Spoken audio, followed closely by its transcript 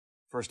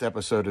First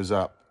episode is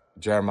up.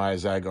 Jeremiah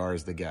Zagar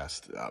is the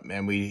guest.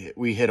 Man,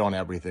 we hit on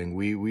everything.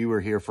 We were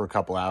here for a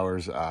couple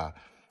hours.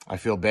 I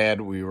feel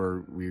bad.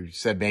 We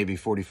said maybe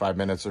 45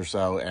 minutes or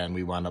so, and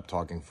we wound up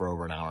talking for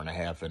over an hour and a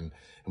half, and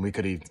we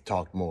could have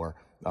talked more.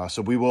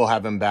 So we will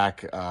have him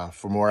back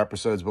for more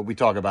episodes, but we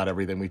talk about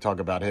everything. We talk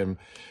about him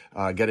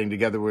getting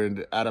together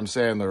with Adam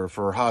Sandler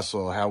for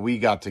Hustle, how we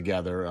got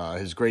together,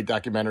 his great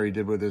documentary he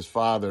did with his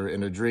father,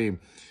 In a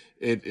Dream.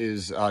 It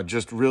is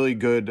just really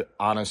good,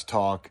 honest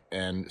talk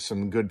and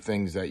some good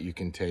things that you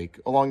can take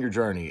along your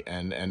journey.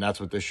 And that's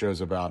what this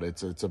show's about.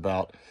 It's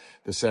about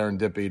the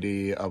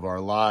serendipity of our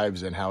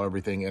lives and how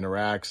everything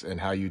interacts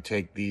and how you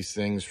take these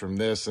things from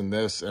this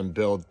and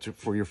build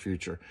for your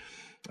future.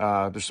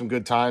 There's some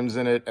good times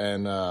in it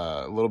and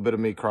a little bit of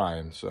me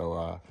crying.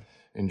 So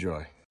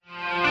enjoy.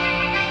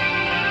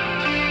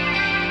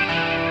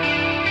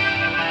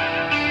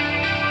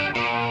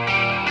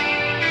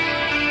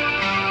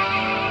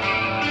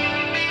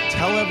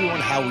 Tell everyone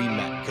how we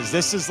met, because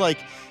this is like,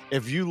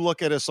 if you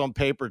look at us on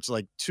paper, it's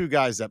like two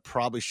guys that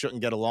probably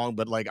shouldn't get along,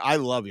 but like, I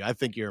love you. I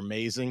think you're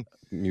amazing.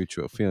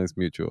 Mutual feelings,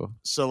 mutual.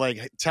 So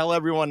like, tell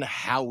everyone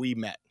how we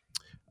met.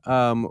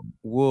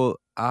 Well,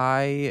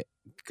 I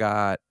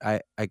got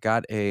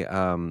a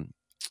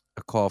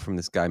call from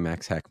this guy,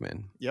 Max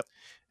Heckman. Yep.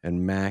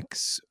 And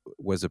Max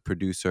was a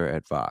producer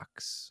at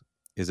Vox,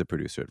 is a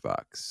producer at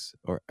Vox,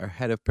 or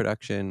head of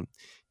production.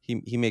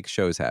 He makes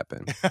shows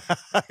happen.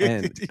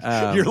 And,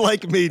 you're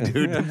like me,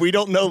 dude. We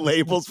don't know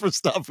labels for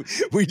stuff.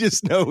 We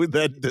just know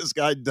that this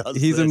guy does.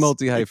 He's this. a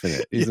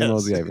multi-hyphenate. He's Yes. a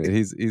multi-hyphenate.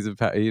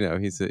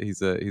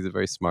 He's a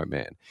very smart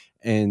man.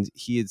 And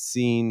he had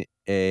seen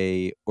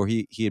he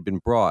had been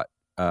brought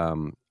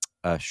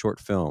a short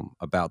film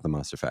about the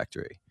Monster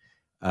Factory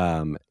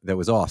that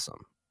was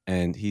awesome.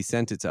 And he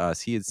sent it to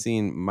us. He had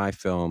seen my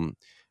film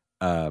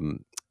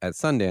at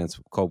Sundance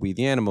called We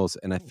the Animals,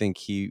 and I think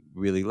he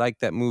really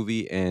liked that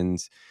movie and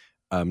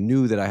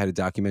knew that I had a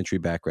documentary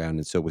background,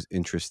 and so was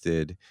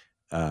interested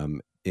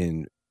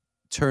in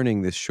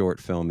turning this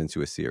short film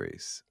into a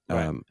series.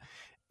 Right.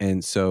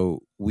 And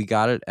so we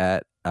got it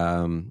at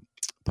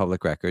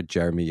Public Record.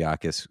 Jeremy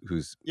Yakis,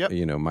 who's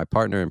my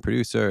partner and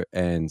producer,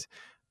 and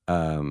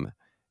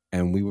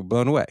we were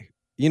blown away.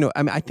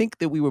 I think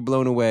that we were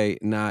blown away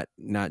not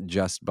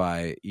just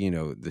by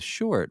the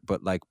short,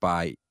 but like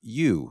by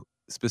you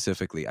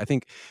specifically. I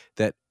think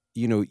that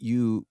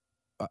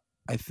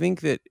I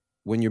think that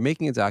when you're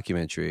making a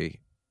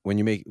documentary, when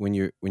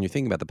you're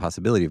thinking about the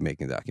possibility of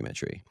making a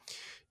documentary,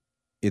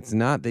 it's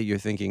not that you're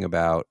thinking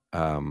about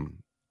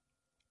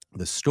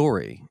the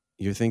story.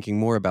 You're thinking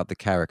more about the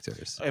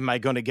characters. Am I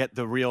going to get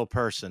the real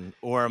person,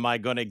 or am I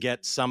going to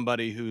get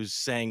somebody who's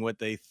saying what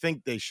they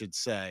think they should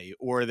say,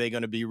 or are they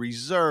going to be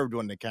reserved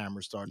when the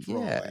camera starts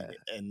rolling?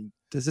 And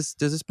does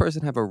this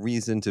person have a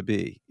reason to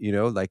be?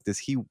 Like does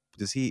he?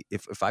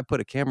 If I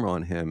put a camera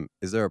on him,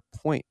 is there a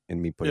point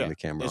in me putting the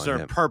camera on him? Is there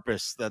a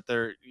purpose that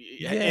they're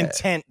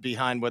intent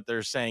behind what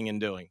they're saying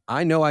and doing?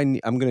 I know I'm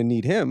going to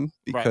need him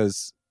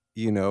because.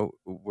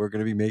 We're going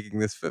to be making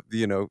this,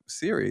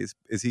 series.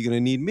 Is he going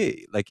to need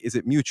me? Like, is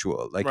it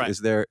mutual? Like, is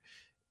there,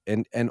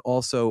 and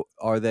also,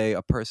 are they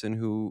a person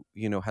who,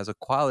 has a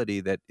quality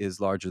that is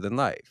larger than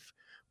life,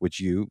 which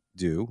you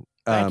do.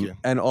 Thank you.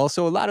 And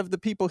also a lot of the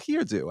people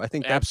here do. I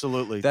think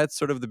absolutely. That's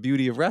sort of the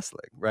beauty of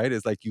wrestling, right?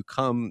 Is like you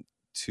come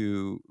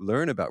to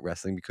learn about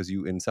wrestling because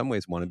you, in some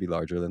ways, want to be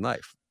larger than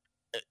life.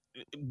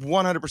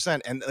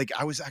 100%. And like,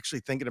 I was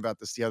actually thinking about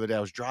this the other day. I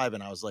was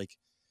driving. I was like,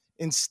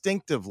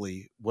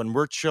 instinctively, when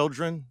we're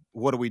children,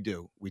 what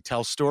do? We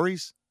tell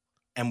stories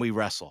and we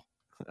wrestle.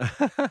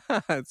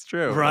 That's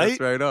true. Right?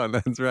 That's right on.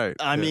 That's right.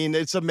 I mean,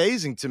 it's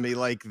amazing to me.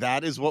 Like,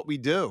 that is what we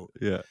do.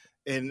 Yeah.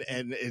 And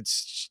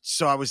it's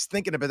so I was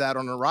thinking about that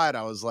on the ride.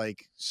 I was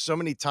like, so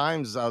many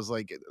times I was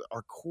like,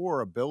 our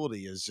core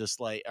ability is just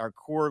like our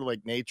core like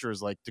nature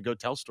is like to go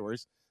tell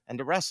stories and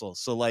to wrestle.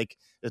 So like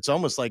it's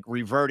almost like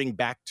reverting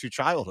back to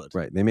childhood.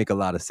 Right. They make a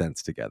lot of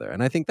sense together.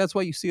 And I think that's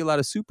why you see a lot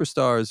of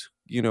superstars,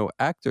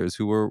 actors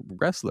who were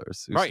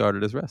wrestlers, who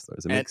started as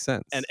wrestlers. It makes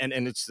sense. And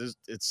it's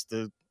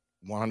the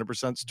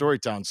 100%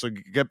 storytelling. So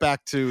get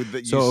back to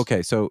the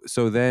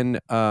So then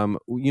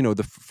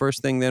the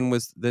first thing then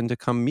was to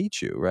come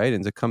meet you, right?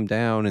 And to come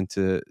down and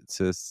to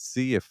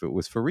see if it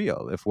was for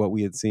real, if what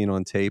we had seen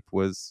on tape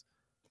was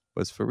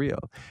for real.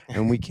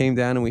 And we came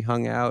down and we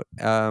hung out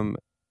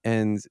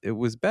and it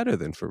was better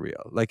than for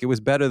real. Like it was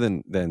better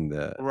than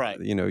the right.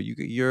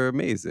 You're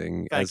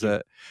amazing. Thank you.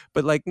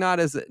 But like not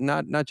just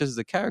as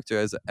a character,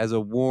 as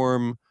a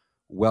warm,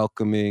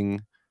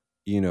 welcoming,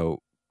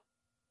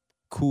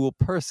 cool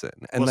person.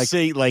 And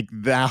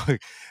now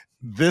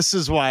this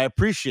is why I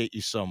appreciate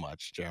you so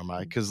much,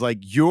 Jeremiah, because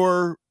like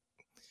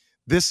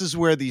this is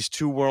where these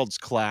two worlds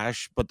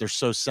clash, but they're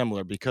so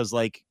similar because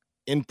like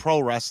in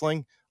pro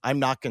wrestling, I'm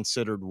not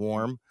considered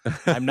warm.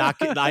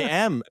 I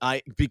am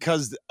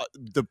because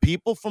the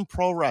people from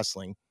pro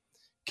wrestling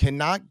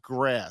cannot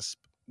grasp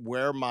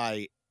where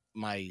my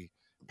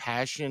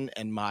passion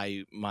and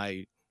my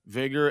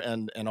vigor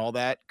and all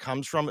that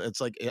comes from.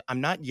 It's like, I'm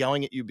not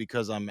yelling at you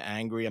because I'm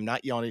angry. I'm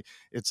not yelling.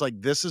 It's like,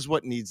 this is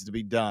what needs to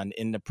be done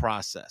in the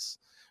process.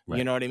 Right.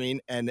 You know what I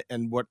mean? And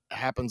what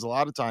happens a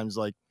lot of times,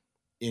 like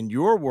in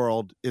your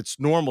world, it's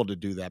normal to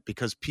do that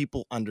because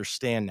people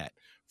understand that.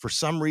 For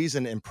some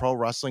reason in pro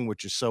wrestling,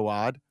 which is so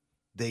odd,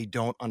 they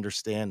don't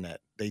understand that.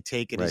 They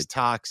take it as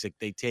toxic.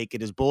 They take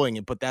it as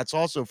bullying. But that's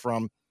also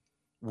from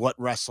what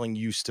wrestling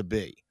used to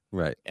be.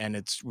 Right. And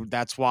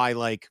that's why,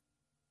 like,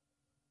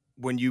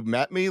 when you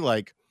met me,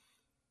 like,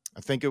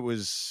 I think it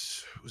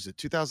was it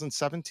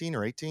 2017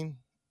 or 18?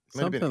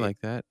 Something like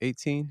that.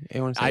 18.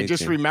 I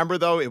just remember,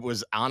 though, it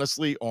was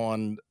honestly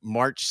on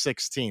March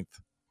 16th.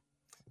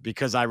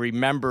 Because I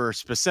remember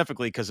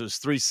specifically because it was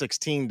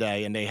 316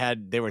 day and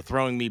they were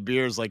throwing me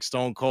beers like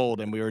Stone Cold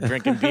and we were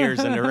drinking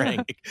beers in the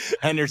ring.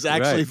 And there's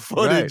actually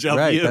footage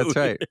of you. That's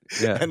right.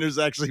 Yeah. And there's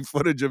actually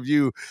footage of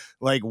you.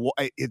 Like,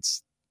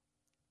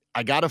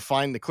 I got to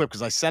find the clip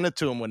because I sent it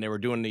to them when they were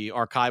doing the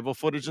archival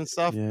footage and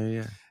stuff. Yeah,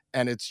 yeah.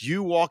 And it's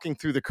you walking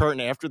through the curtain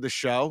after the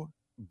show,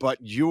 but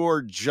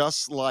you're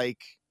just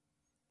like,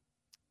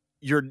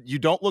 you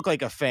don't look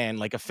like a fan.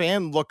 Like a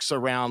fan looks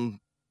around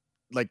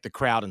like the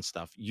crowd and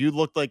stuff. You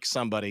look like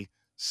somebody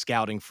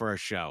scouting for a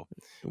show.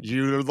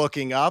 You're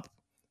looking up,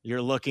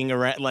 you're looking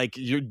around, like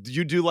you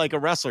do like a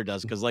wrestler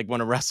does. Cause like when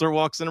a wrestler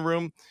walks in a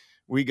room,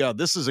 we go,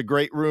 this is a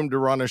great room to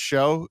run a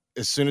show.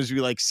 As soon as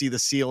we like see the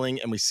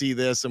ceiling and we see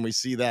this and we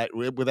see that,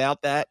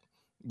 without that,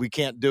 we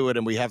can't do it.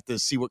 And we have to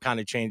see what kind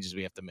of changes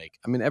we have to make.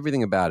 I mean,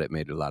 everything about it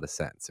made a lot of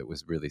sense. It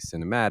was really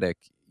cinematic.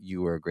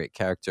 You were a great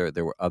character.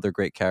 There were other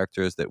great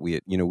characters that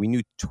we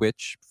knew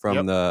Twitch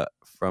from the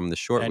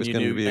short was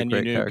going to be a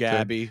great character.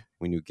 Gabby.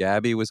 We knew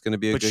Gabby was going to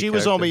be a good character.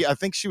 But she was I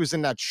think she was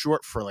in that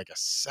short for like a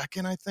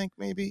second, I think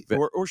maybe,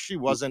 or she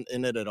wasn't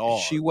in it at all.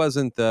 She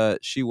wasn't the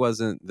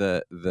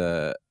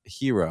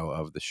hero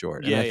of the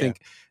short. And I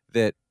think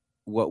that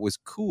what was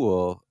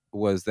cool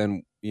was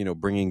then,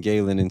 bringing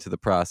Galen into the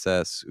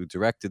process, who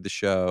directed the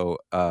show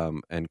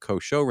and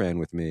co-show ran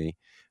with me.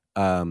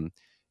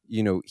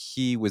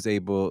 He was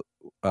able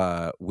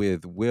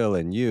with Will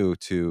and you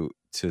to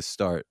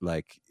start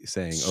like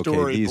saying,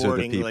 okay, these are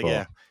the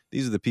people.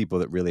 These are the people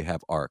that really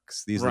have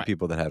arcs. These are the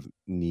people that have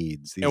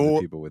needs. These are the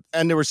people with.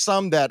 And there were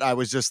some that I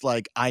was just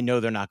like, I know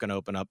they're not going to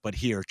open up, but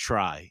here,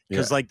 try.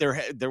 Because like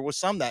there was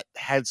some that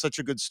had such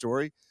a good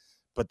story,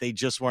 but they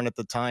just weren't at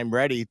the time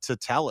ready to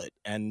tell it.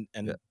 And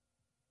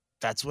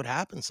that's what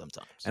happens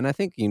sometimes. And I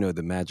think,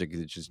 the magic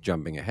is just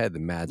jumping ahead. The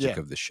magic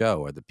of the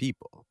show are the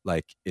people.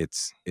 Like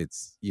it's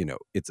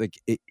like,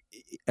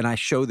 and I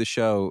show the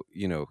show,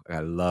 I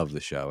love the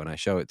show and I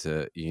show it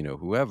to,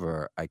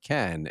 whoever I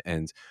can.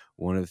 And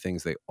one of the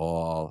things they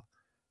all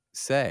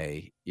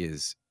say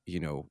is,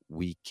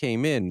 we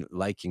came in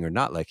liking or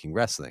not liking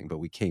wrestling, but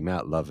we came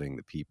out loving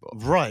the people.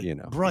 Right.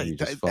 Right. You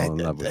just fall in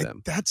love with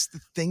them. That's the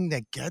thing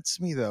that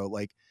gets me though.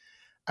 Like,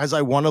 as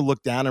I want to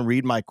look down and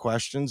read my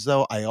questions,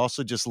 though, I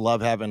also just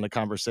love having a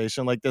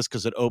conversation like this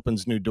because it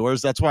opens new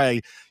doors. That's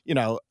why,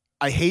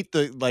 I hate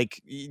the, like,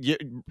 you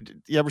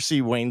ever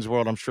see Wayne's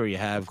World? I'm sure you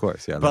have. Of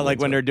course, yeah. But like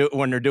when they're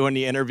doing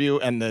the interview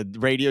and the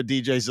radio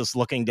DJ's just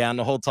looking down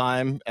the whole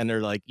time and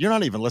they're like, you're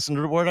not even listening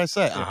to the word I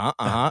say.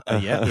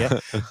 Yeah.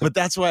 But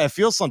that's why I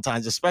feel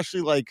sometimes,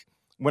 especially like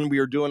when we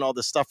were doing all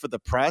this stuff for the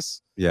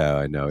press. Yeah,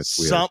 I know. It's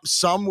weird.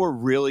 Some were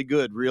really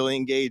good, really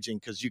engaging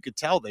because you could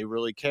tell they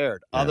really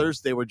cared. Yeah.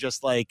 Others, they were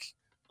just like,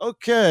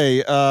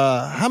 okay,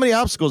 how many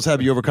obstacles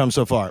have you overcome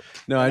so far?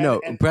 No, I know.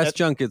 Press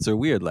junkets are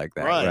weird like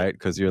that, right?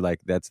 Because you're like,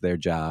 that's their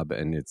job,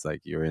 and it's like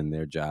you're in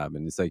their job,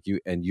 and it's like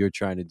you're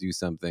trying to do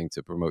something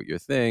to promote your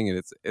thing,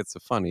 and it's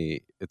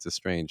a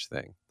strange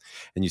thing.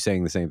 And you're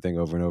saying the same thing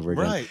over and over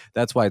again. Right.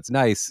 That's why it's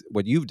nice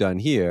what you've done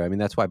here. I mean,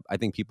 that's why I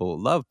think people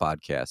love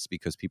podcasts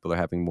because people are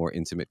having more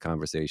intimate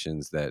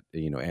conversations that,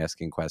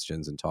 asking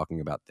questions and talking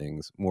about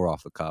things more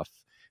off the cuff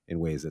in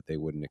ways that they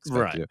wouldn't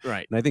expect to.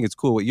 Right. And I think it's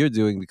cool what you're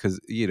doing because,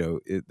 you're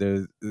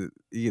going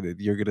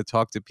to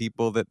talk to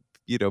people that,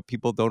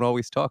 people don't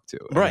always talk to.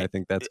 And right. I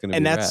think that's going to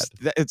be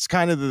rad. It's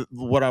kind of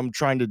what I'm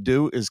trying to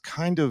do is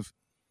kind of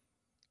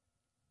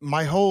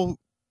my whole,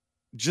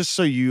 just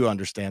so you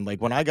understand,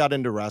 like when I got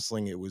into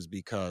wrestling, it was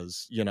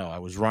because, I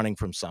was running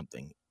from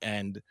something.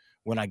 And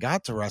when I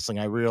got to wrestling,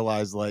 I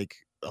realized like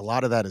a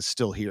lot of that is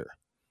still here.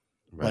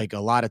 Right. Like a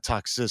lot of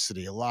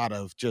toxicity, a lot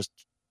of just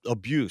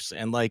abuse.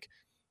 And like,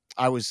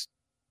 I was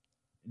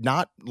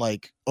not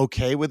like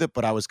okay with it,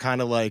 but I was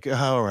kind of like, oh,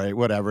 all right,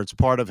 whatever. It's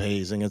part of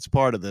hazing. It's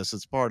part of this.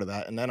 It's part of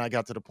that. And then I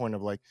got to the point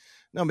of like,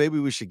 no, maybe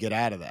we should get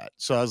out of that.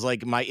 So I was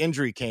like, my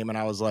injury came and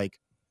I was like,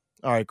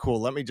 all right,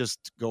 cool. Let me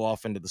just go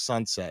off into the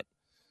sunset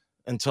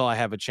until I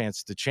have a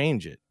chance to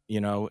change it,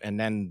 and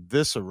then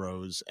this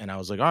arose and I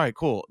was like, all right,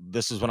 cool.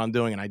 This is what I'm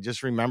doing. And I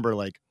just remember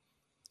like,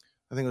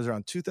 I think it was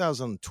around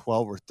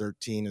 2012 or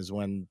 13 is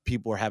when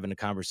people were having the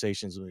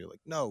conversations and we were like,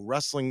 no,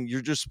 wrestling,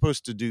 you're just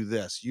supposed to do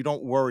this. You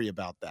don't worry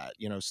about that.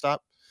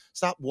 Stop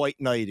white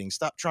knighting,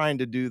 stop trying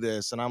to do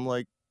this. And I'm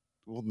like,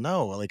 well,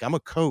 no, like I'm a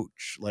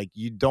coach. Like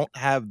you don't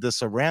have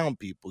this around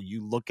people.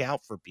 You look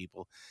out for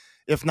people.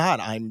 If not,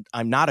 I'm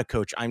not a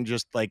coach. I'm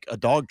just like a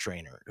dog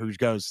trainer who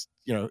goes,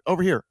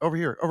 over here,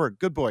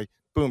 good boy,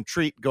 boom,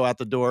 treat, go out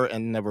the door,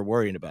 and never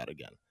worrying about it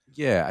again.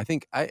 Yeah, I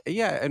think and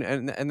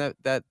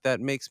that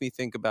makes me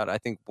think about, I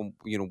think,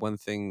 one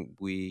thing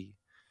we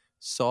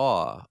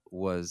saw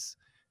was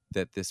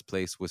that this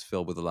place was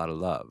filled with a lot of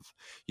love,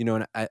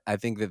 and I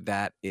think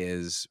that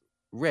is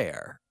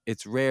rare.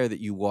 It's rare that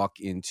you walk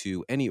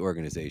into any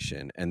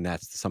organization and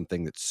that's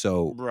something that's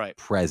so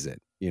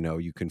present.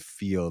 You can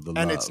feel the love.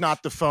 And it's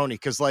not the phony,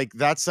 because like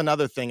that's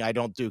another thing I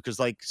don't do, because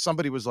like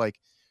somebody was like,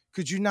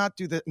 could you not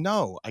do that?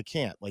 No, I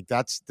can't. Like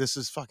this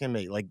is fucking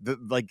me. Like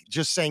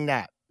just saying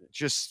that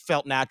just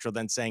felt natural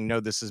than saying, no,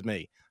 this is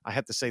me. I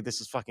have to say,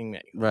 this is fucking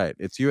me. Right.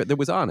 It's you. It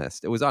was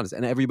honest.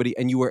 And everybody,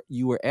 and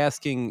you were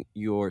asking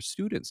your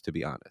students to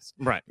be honest.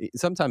 Right.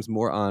 Sometimes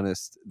more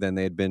honest than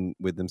they had been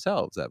with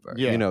themselves ever.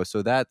 Yeah.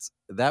 So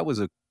that was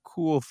a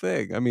cool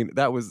thing. I mean,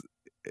 that was,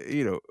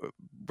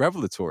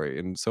 revelatory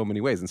in so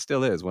many ways, and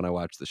still is when I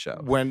watch the show.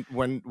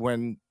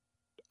 When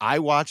I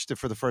watched it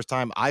for the first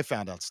time, I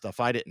found out stuff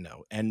I didn't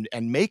know. And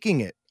making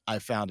it, I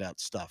found out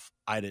stuff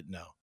I didn't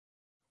know.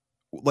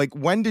 Like,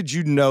 when did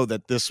you know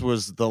that this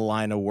was the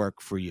line of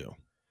work for you?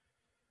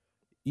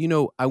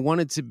 I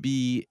wanted to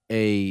be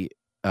a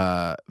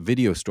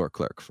video store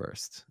clerk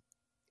first,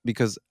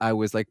 because I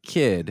was like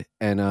kid,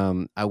 and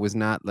I was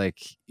not like.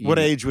 What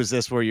age was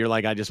this where you're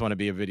like, I just want to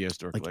be a video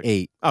store clerk?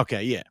 8.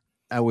 Okay, yeah.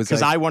 I was,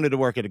 because I wanted to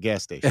work at a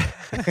gas station.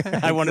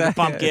 I wanted to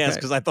pump gas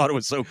because I thought it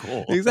was so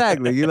cool.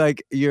 Exactly.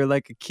 You're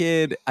like a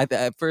kid.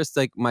 At first,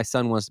 like, my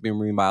son wants to be a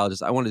marine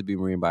biologist. I wanted to be a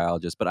marine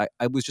biologist, but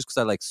I was just because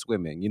I like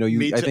swimming.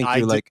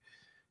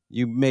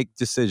 You make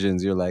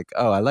decisions. You're like,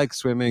 oh, I like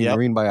swimming,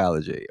 marine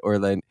biology, or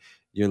then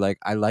you're like,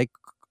 I like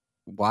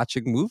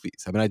watching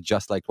movies. I mean, I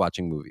just liked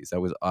watching movies.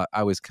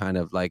 I was kind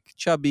of like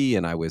chubby,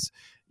 and I was,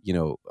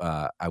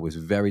 I was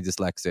very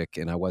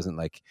dyslexic, and I wasn't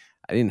like,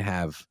 I didn't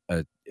have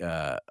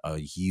a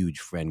huge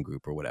friend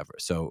group or whatever.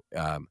 So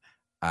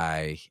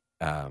I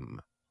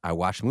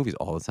watched movies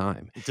all the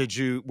time.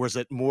 Was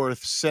it more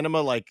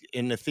cinema, like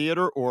in the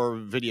theater, or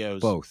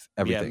videos? Both,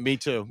 everything. Yeah, me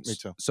too.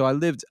 So I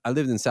lived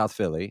in South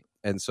Philly,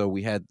 and so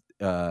we had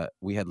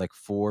like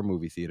 4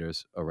 movie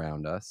theaters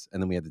around us,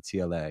 and then we had the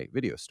TLA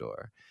video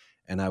store,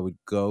 and I would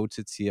go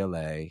to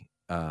TLA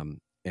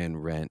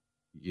and rent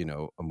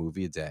a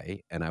movie a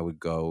day, and I would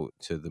go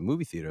to the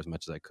movie theater as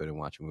much as I could and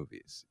watch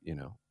movies,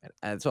 and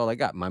that's all I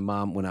got. My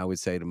mom, when I would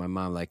say to my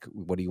mom, like,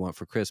 what do you want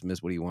for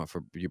Christmas? What do you want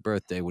for your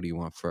birthday? What do you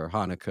want for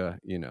Hanukkah?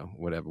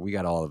 Whatever. We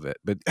got all of it.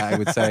 But I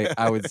would say,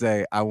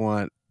 I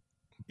want,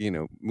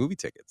 movie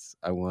tickets.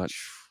 I want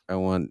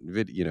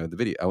video, the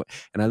video.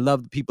 And I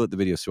love the people at the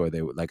video store.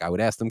 They would, like, I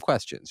would ask them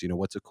questions,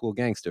 what's a cool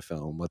gangster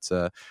film?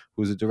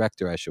 Who's a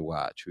director I should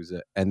watch?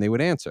 And they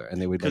would answer,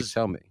 and they would like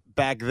tell me.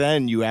 Back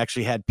then, you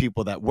actually had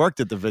people that worked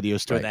at the video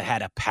store that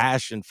had a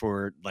passion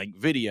for like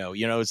video.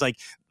 It's like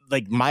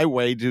my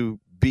way to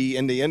be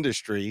in the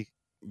industry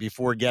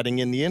before getting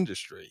in the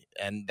industry,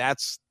 and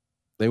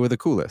they were the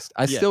coolest.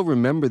 I still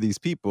remember these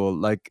people.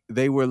 Like,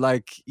 they were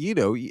like, they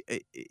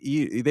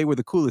were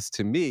the coolest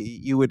to me.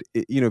 You would,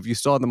 if you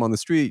saw them on the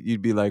street,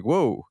 you'd be like,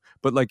 whoa.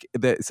 But like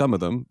some of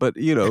them, but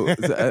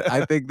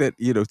I think that,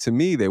 to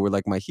me, they were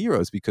like my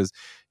heroes, because,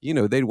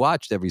 they'd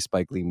watched every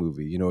Spike Lee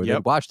movie,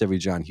 they'd watched every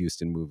John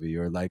Huston movie,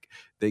 or like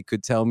they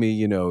could tell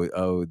me,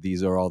 oh,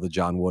 these are all the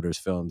John Waters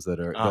films that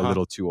are a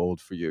little too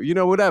old for you,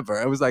 whatever.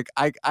 I was like,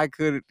 I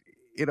could,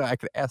 I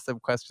could ask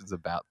them questions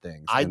about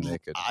things.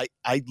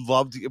 I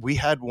loved. We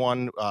had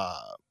one.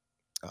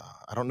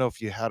 I don't know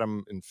if you had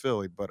them in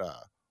Philly, but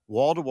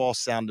wall to wall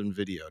sound and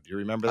video. Do you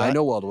remember that? I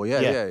know wall to wall.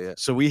 Yeah.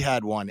 So we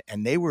had one,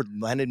 and they were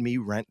letting me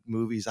rent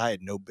movies I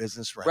had no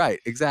business renting. Right.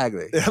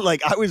 Exactly.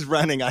 Like, I was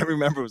renting. I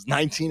remember it was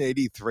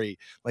 1983.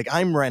 Like,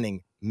 I'm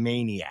renting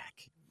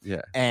Maniac.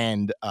 Yeah.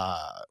 And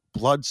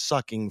Blood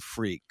Sucking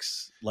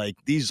Freaks. Like,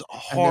 these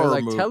horror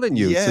movies. They're like telling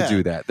you to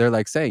do that. They're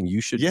like saying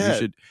you should.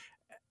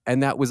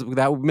 And that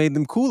made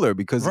them cooler,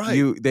 because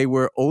they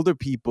were older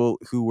people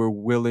who were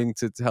willing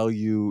to tell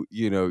you,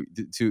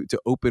 to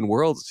open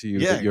worlds to you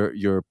that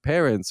your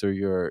parents or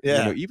your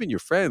even your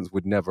friends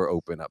would never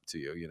open up to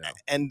you.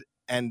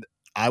 And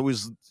I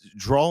was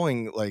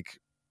drawing like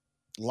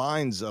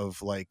lines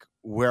of like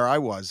where I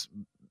was.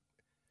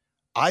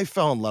 I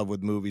fell in love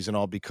with movies and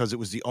all because it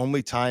was the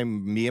only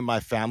time me and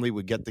my family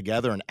would get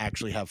together and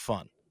actually have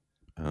fun.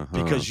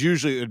 Because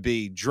usually it would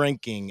be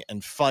drinking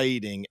and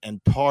fighting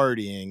and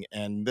partying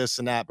and this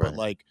and that. But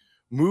like,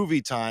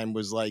 movie time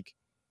was like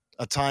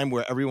a time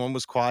where everyone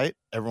was quiet,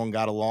 everyone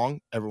got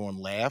along, everyone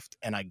laughed,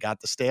 and I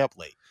got to stay up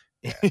late.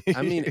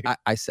 I mean,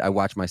 I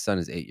watch. My son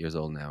is 8 years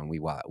old now, and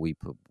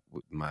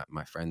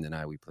my friend and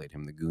I, we played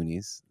him the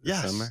Goonies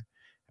this summer.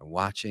 And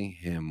watching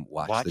him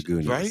watch the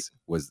Goonies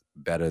was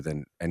better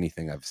than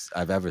anything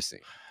I've ever seen.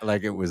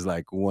 Like, it was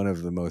like one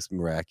of the most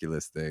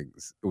miraculous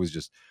things. It was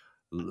just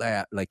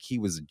like he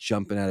was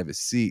jumping out of his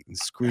seat and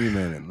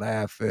screaming and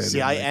laughing.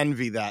 See, I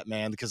envy that,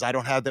 man, because I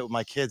don't have that with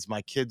my kids.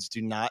 My kids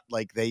do not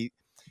like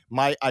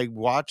I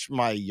watch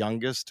my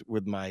youngest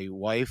with my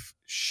wife.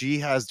 She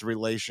has the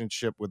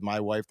relationship with my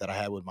wife that I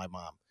had with my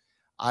mom.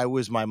 I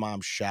was my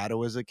mom's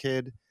shadow as a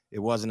kid. It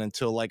wasn't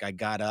until like I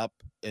got up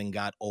and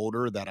got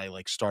older that I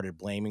like started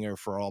blaming her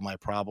for all my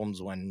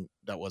problems when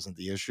that wasn't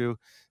the issue.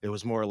 It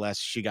was more or less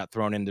she got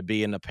thrown into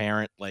being a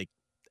parent like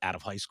out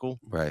of high school.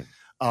 Right.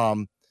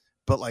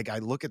 But like I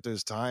look at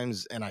those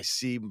times and I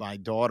see my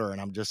daughter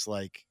and I'm just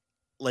like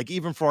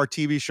even for our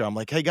TV show, I'm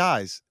like, hey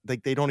guys,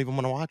 they don't even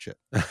want to watch it.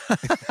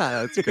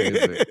 That's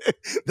crazy.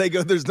 They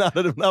go, there's not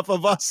enough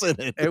of us in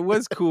it. It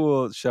was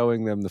cool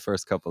showing them the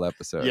first couple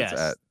episodes Yes.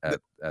 at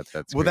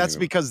that Well, that's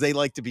screening. because they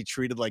like to be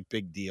treated like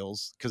big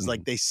deals. Cause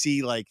like they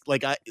see like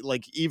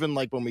even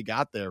like when we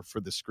got there for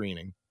the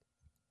screening,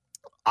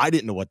 I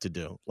didn't know what to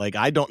do. Like,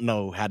 I don't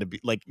know how to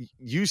be like,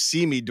 you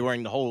see me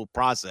during the whole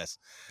process.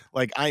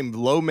 Like I'm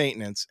low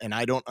maintenance and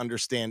I don't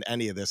understand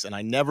any of this. And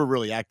I never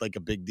really act like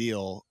a big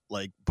deal.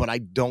 Like, but I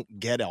don't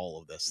get all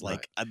of this.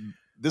 Like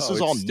this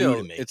is all new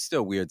to me. It's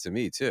still weird to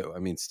me too. I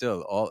mean,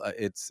 still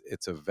it's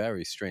a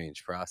very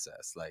strange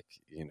process. Like,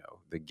 you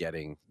know, the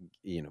getting,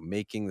 you know,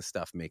 making the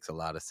stuff makes a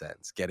lot of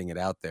sense. Getting it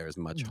out there is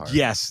much harder.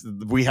 Yes,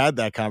 we had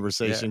that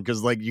conversation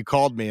because like you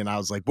called me and I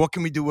was like, what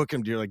can we do? What can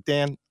we do? You're like,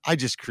 Dan, I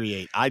just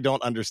create. I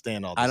don't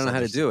understand all this. I don't know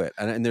how to do it.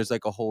 And there's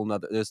like a whole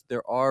nother,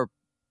 there are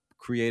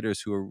creators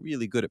who are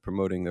really good at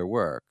promoting their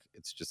work.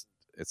 It's just,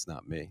 it's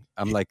not me.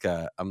 I want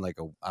to,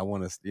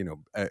 you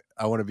know,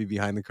 I want to be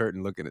behind the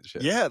curtain looking at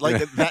shit. Yeah,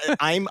 like that.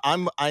 I'm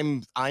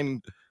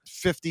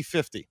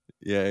 50-50.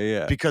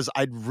 Yeah. Because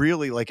I'd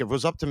really like if it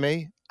was up to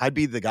me, I'd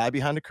be the guy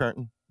behind the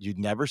curtain. You'd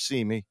never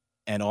see me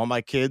and all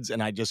my kids,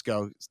 and I just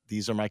go,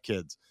 these are my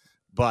kids.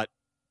 But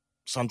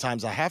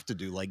sometimes I have to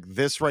do like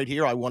this right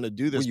here. I want to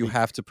do this. Well, you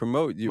have to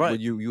promote. Right.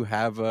 You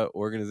have an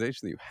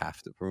organization that you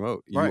have to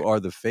promote. You Right. are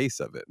the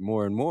face of it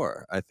more and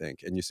more, I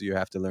think. And so you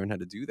have to learn how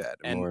to do that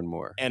more and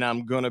more. And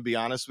I'm going to be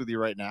honest with you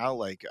right now.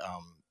 Like,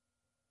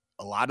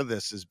 a lot of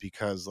this is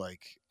because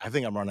like, I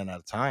think I'm running out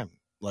of time.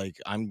 Like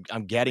I'm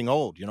getting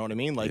old. You know what I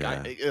mean? Like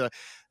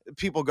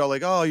people go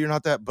like, oh, you're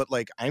not that, but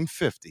like I'm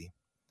 50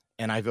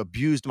 and I've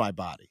abused my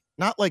body,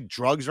 not like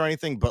drugs or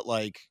anything, but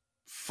like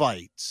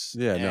fights.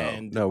 You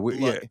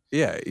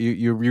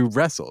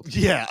wrestled.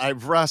 Yeah,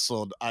 I've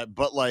wrestled.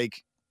 But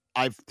like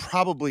I've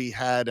probably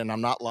had, and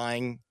I'm not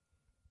lying,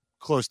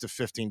 close to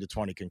 15 to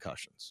 20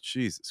 concussions.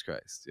 Jesus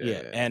Christ.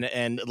 Yeah.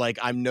 And like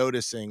I'm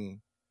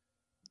noticing.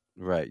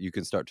 Right. You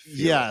can start to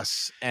feel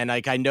Yes. And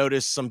like I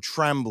noticed some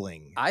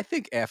trembling. I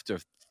think after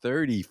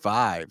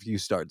 35, you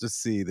start to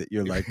see that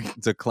you're like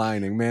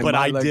declining, man. But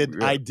I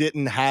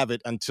didn't have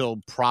it until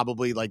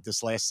probably like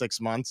this last 6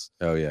 months.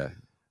 Oh yeah.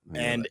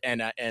 And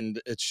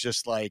it's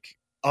just like,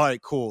 all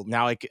right, cool.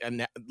 Now I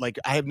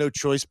have no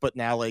choice, but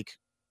now like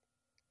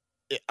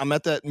I'm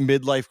at that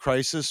midlife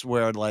crisis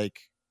where like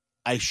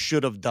I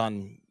should have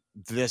done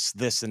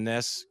this and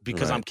this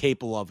because I'm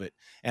capable of it.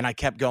 And I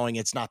kept going,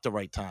 it's not the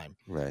right time.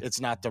 Right.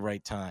 It's not the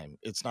right time.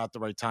 It's not the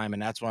right time.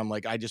 And that's why I'm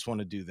like, I just want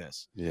to do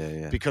this.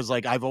 Yeah. Because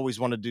like I've always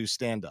wanted to do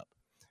stand-up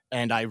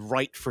and I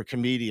write for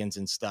comedians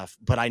and stuff,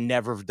 but I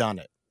never have done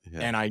it.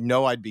 Yeah. And I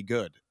know I'd be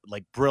good,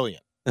 like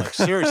brilliant. Like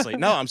seriously.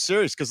 No, I'm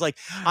serious. Cause like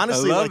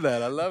honestly, I love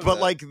that. But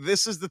like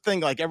this is the thing.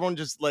 Like everyone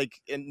just like,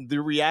 and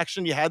the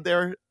reaction you had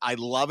there, I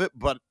love it,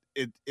 but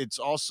it's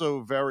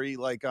also very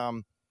like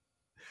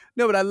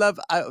no, but I love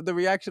the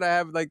reaction I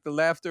have. Like the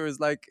laughter is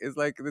like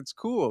it's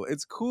cool.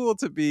 It's cool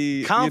to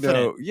be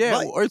confident,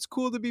 or it's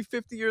cool to be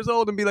 50 years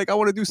old and be like, I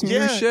want to do some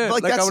new shit.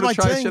 Like I want to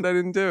try shit I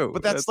didn't do.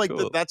 But that's like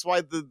cool. That's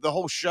why the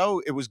whole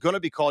show it was going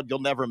to be called "You'll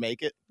Never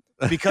Make It"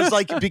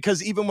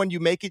 because even when you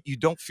make it, you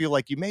don't feel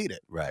like you made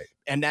it. Right.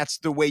 And that's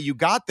the way you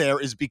got there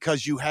is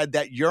because you had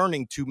that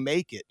yearning to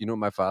make it. You know what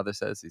my father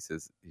says? He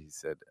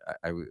said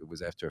it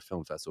was after a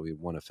film festival. We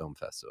won a film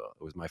festival.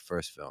 It was my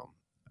first film.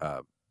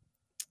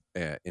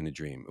 In a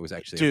dream. It was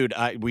actually dude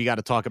we got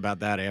to talk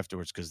about that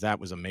afterwards because that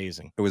was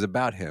amazing. It was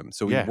about him.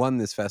 So we won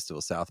this festival,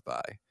 South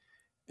by,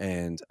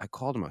 and I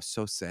called him. I was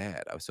so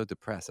sad. I was so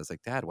depressed. I was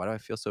like, Dad, why do I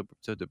feel so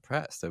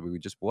depressed? We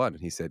just won.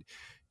 And he said,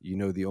 you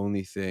know, the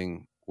only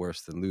thing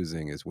worse than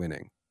losing is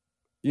winning.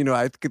 You know,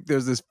 I think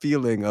there's this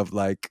feeling of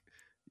like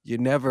it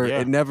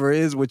never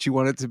is what you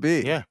want it to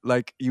be. Yeah.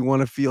 Like you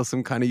want to feel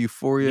some kind of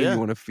euphoria. Yeah. You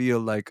want to feel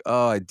like,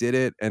 oh, I did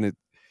it. And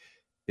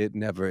it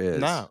never is.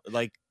 No,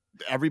 like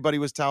everybody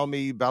was telling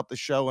me about the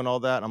show and all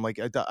that. I'm like,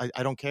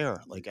 I don't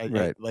care. Like,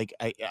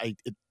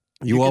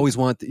 you always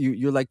want,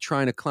 you're like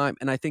trying to climb.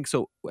 And I think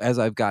so as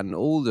I've gotten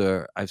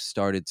older, I've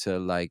started to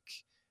like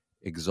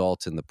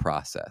exalt in the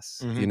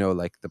process. Mm-hmm. You know,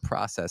 like the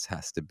process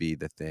has to be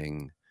the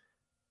thing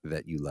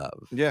that you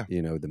love. Yeah.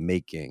 You know, the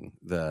making,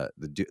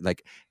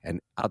 and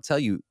I'll tell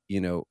you,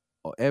 you know,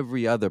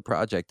 every other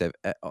project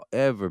I've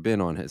ever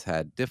been on has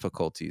had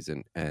difficulties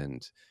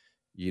and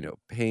you know,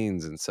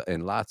 pains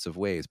in lots of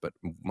ways, but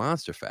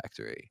Monster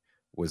Factory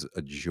was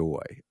a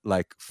joy,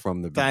 like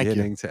from the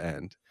beginning to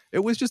end.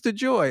 It was just a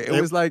joy. It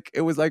was like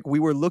we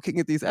were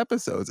looking at these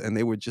episodes and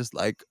they were just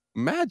like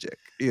magic,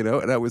 you know.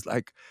 And I was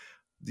like,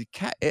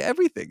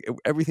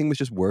 everything was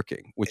just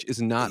working, which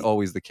is not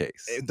always the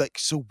case. Like,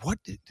 so what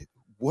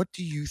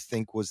do you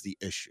think was the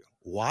issue?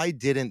 Why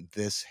didn't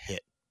this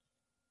hit?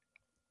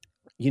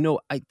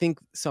 I think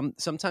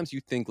sometimes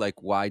you think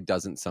like, why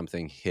doesn't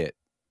something hit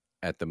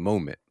at the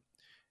moment?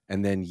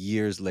 And then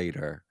years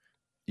later,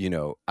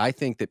 I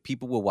think that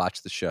people will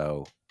watch the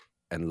show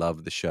and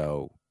love the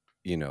show,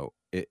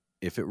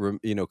 if it,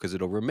 because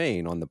it'll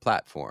remain on the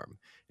platform,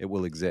 it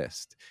will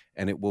exist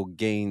and it will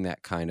gain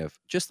that kind of,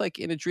 just like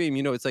In a Dream,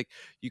 it's like,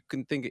 you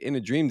can think In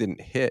a Dream didn't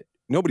hit.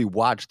 Nobody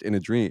watched In a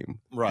Dream.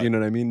 Right. You know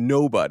what I mean?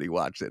 Nobody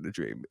watched In a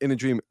Dream. In a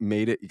Dream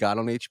made it, got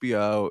on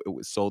HBO. It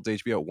was sold to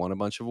HBO, won a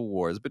bunch of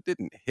awards, but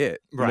didn't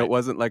hit. Right. It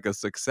wasn't like a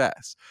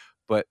success.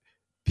 But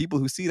people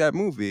who see that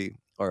movie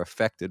are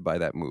affected by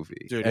that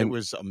movie. Dude, it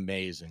was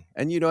amazing.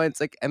 And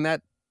it's like, and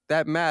that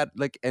mad,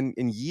 like, and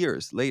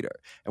years later.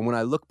 And when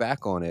I look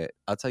back on it,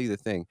 I'll tell you the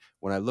thing,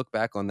 when I look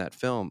back on that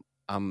film,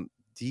 I'm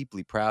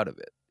deeply proud of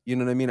it. You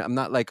know what I mean? I'm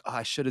not like, oh,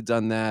 I should have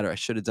done that, or I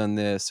should have done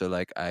this, or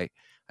like I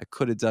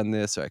could have done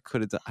this, or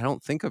I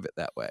don't think of it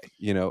that way,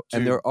 Dude.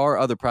 And there are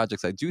other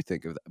projects I do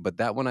think of that, but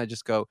that one I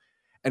just go,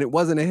 and it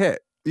wasn't a hit.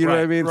 You know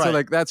what I mean? Right. So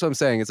like, that's what I'm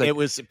saying. It's like, it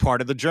was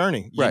part of the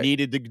journy. You Right.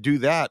 needed to do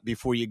that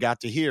before you got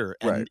to here.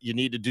 And Right. you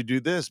needed to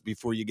do this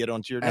before you get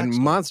onto your next and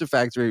one. Monster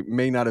Factory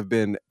may not have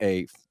been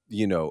a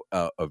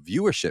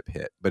viewership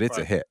hit, but it's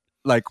a Right. hit.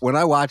 Like when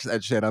I watch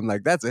that shit, I'm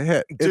like, that's a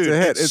hit. Dude, It's a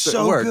hit. It's it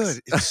so works.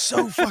 good. It's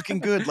so fucking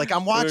good. Like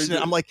I'm watching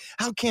it. I'm like,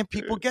 how can't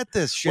people get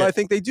this shit? Well, I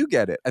think they do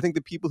get it. I think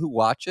the people who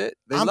watch it,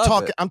 I'm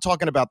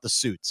talking about the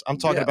suits. I'm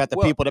talking about the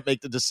people that make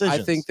the decisions.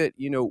 I think that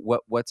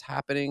what's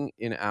happening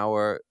in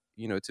our,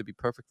 to be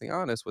perfectly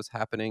honest, what's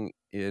happening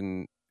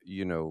in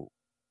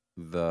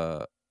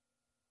the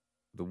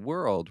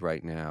world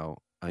right now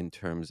in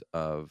terms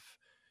of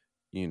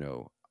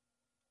the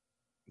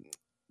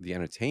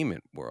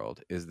entertainment world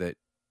is that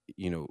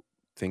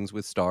things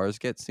with stars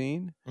get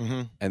seen,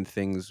 mm-hmm. and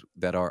things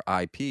that are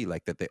IP,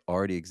 like that they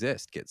already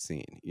exist, get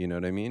seen. You know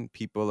what I mean?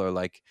 People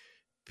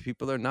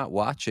are not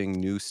watching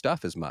new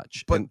stuff as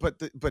much.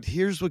 But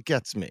here's what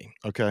gets me.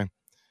 Okay,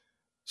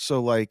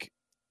 so like,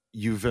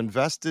 you've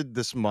invested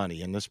this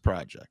money in this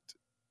project.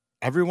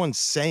 Everyone's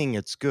saying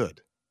it's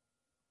good,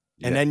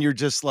 and then you're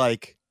just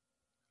like,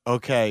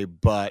 okay,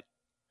 but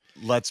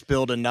let's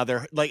build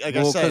another. Like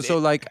I said, so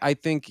like I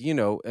think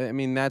I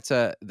mean that's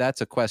a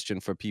question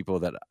for people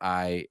that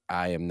I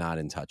am not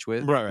in touch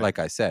with, right. Like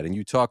I said, and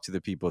you talk to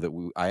the people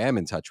that I am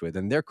in touch with,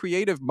 and they're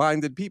creative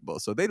minded people,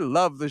 so they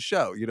love the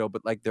show,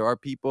 But like there are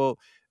people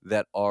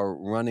that are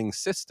running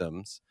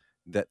systems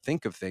that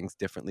think of things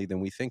differently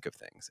than we think of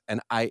things,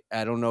 and I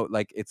don't know,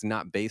 like it's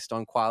not based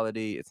on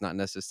quality, it's not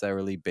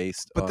necessarily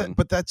based on.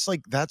 But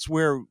that's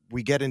where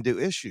we get into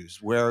issues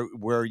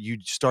where you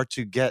start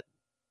to get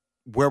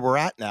where we're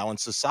at now in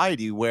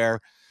society, where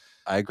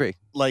I agree.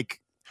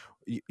 Like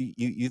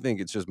you think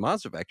it's just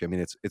Monster Factory. I mean,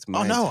 it's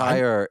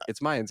my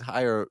it's my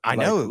entire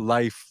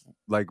life,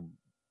 like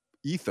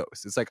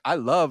ethos. It's like I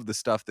love the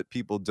stuff that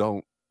people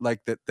don't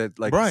like, that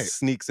like right.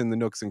 sneaks in the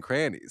nooks and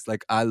crannies.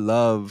 Like I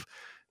love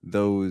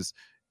those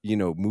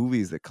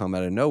movies that come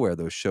out of nowhere,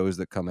 those shows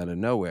that come out of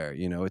nowhere.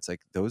 It's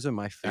like those are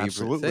my favorite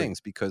Absolutely.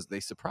 things because they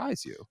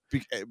surprise you.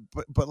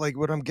 But like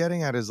what I'm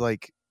getting at is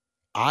like,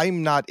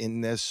 I'm not in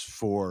this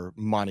for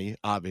money,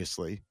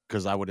 obviously,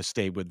 because I would have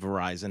stayed with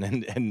Verizon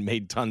and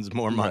made tons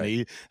more money,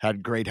 right.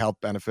 Had great health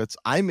benefits.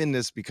 I'm in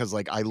this because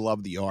like I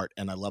love the art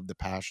and I love the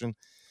passion.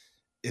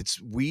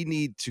 We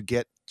need to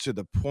get to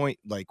the point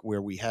like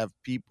where we have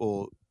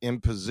people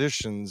in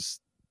positions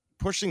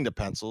pushing the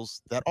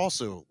pencils that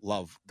also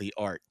love the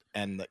art,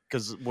 and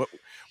because what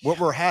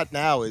we're at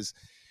now is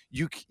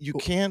you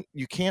can't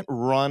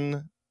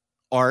run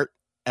art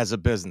as a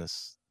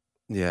business.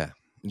 Yeah.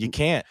 You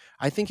can't.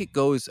 I think it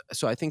goes.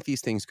 So I think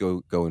these things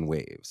go in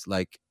waves.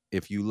 Like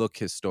if you look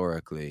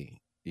historically,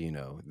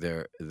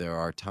 there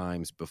are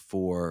times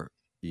before,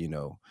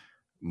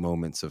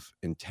 moments of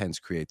intense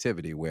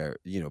creativity where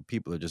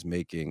people are just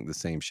making the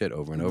same shit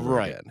over and over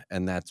right. again,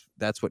 and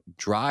that's what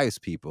drives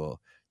people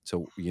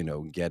to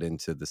get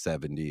into the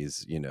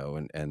 70s,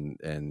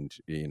 and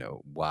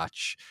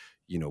watch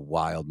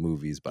wild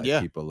movies by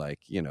people like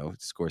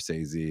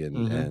Scorsese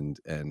and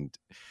mm-hmm. and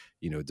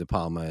De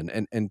Palma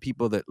and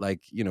people that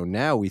like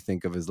now we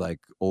think of as like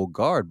old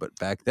guard, but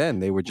back then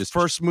they were just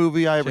first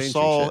movie I ever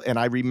saw shit. And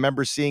I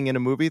remember seeing in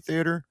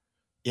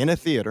a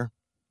theater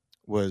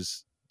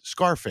was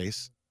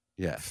Scarface.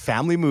 Yeah,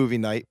 family movie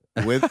night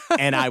with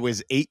and I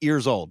was 8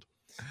 years old,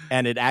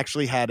 and it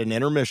actually had an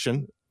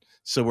intermission.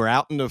 So we're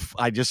out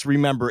I just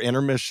remember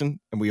intermission,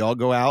 and we all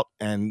go out,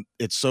 and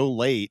it's so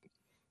late,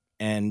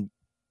 and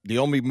the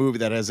only movie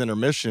that has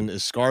intermission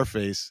is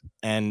Scarface,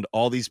 and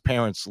all these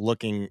parents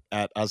looking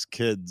at us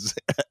kids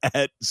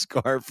at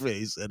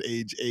Scarface at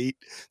age 8,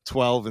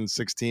 12, and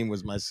 16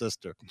 was my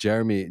sister.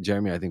 Jeremy,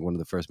 I think one of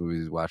the first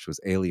movies he watched was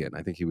Alien.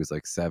 I think he was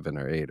like 7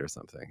 or 8 or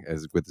something,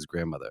 with his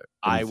grandmother.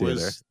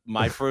 Was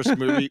my first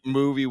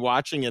movie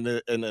watching in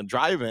a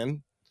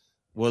drive-in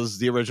was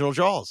the original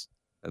Jaws.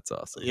 That's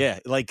awesome. Yeah,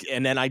 like,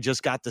 and then I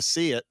just got to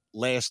see it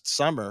last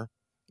summer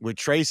with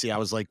Tracy. I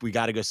was like, we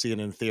got to go see it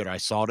in the theater. I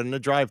saw it in the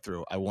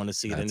drive-thru. I want to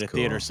see it in the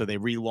theater. So they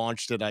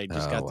relaunched it. I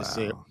just got to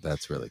see it.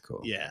 That's really cool.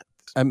 Yeah.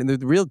 I mean,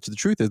 the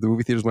truth is the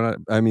movie theaters went out.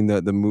 I mean,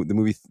 the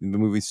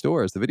movie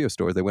stores, the video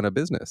stores, they went out of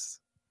business.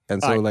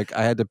 And so, like,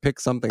 I had to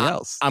pick something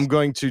else. I'm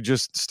going to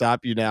just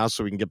stop you now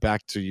so we can get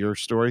back to your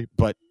story.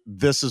 But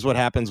this is what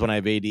happens when I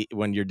have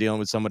when you're dealing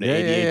with someone with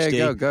ADHD.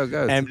 Yeah,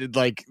 go. And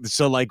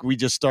like we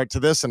just start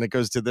to this and it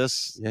goes to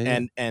this.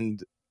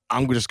 And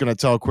I'm just going to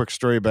tell a quick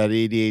story about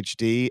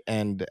ADHD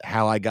and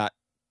how I got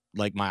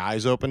like my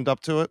eyes opened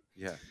up to it.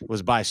 Yeah,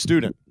 was by a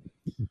student.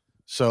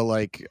 So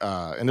like,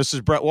 and this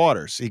is Brett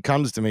Waters. He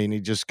comes to me and he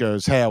just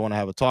goes, "Hey, I want to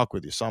have a talk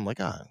with you." So I'm like,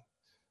 and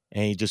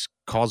he just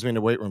calls me in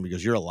the weight room. He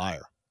goes, "You're a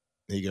liar."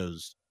 He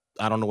goes,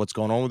 "I don't know what's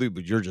going on with you,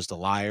 but you're just a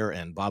liar,"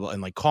 and blah, blah,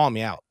 and like call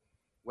me out.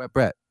 Wet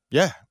Brett.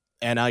 Yeah.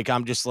 And like,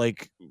 I'm just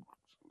like,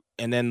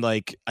 and then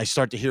like, I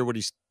start to hear what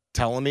he's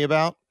telling me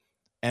about.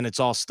 And it's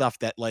all stuff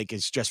that like,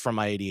 it's just from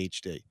my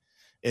ADHD.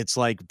 It's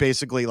like,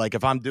 basically like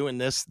if I'm doing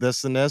this,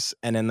 and this,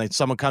 and then like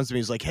someone comes to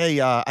me, he's like,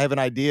 "Hey, I have an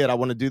idea and I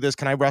want to do this.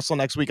 Can I wrestle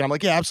next week?" And I'm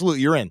like, "Yeah,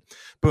 absolutely. You're in."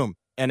 Boom.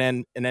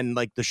 And then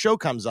like the show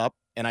comes up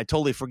and I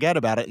totally forget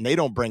about it and they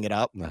don't bring it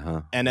up.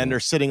 And then they're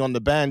sitting on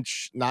the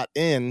bench, not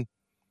in.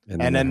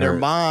 And then their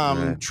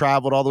mom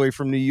traveled all the way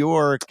from New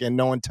York and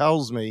no one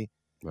tells me.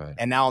 Right.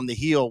 And now I'm the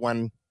heel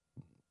when.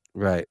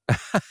 Right.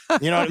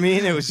 You know what I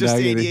mean? It was just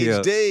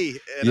ADHD.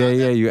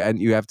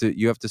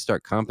 You have to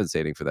start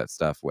compensating for that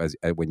stuff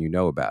when you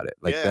know about it.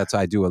 Like that's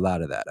I do a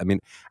lot of that. I mean,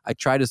 I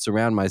try to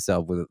surround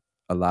myself with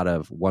a lot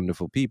of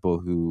wonderful people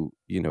who,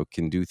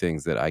 can do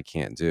things that I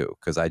can't do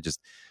because I just,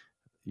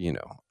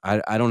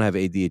 I don't have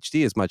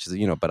ADHD as much as,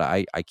 but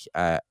I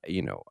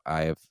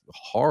have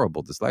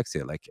horrible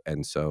dyslexia. Like,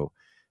 and so,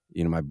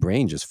 my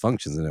brain just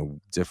functions in a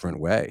different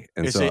way.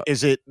 And is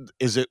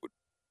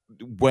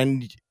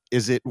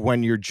it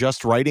when you're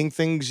just writing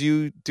things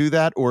you do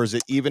that, or is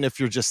it even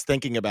if you're just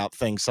thinking about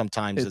things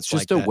sometimes it's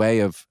just like a way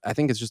of, I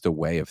think it's just a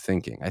way of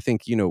thinking. I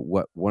think,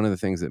 one of the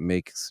things that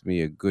makes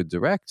me a good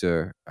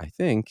director, I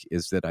think,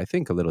 is that I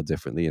think a little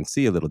differently and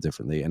see a little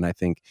differently. And I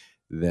think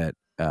that,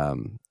 I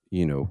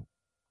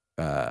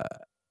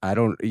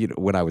don't,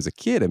 when I was a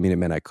kid, I mean, it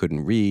meant I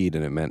couldn't read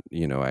and it meant,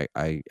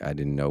 I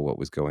didn't know what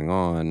was going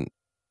on.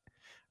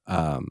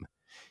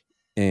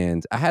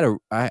 And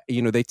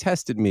they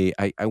tested me.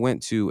 I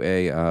went to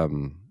a,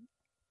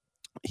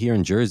 here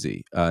in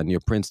Jersey, near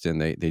Princeton,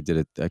 they did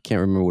it. I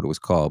can't remember what it was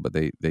called, but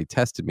they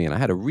tested me and I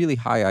had a really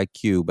high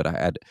IQ, but I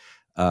had,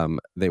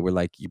 they were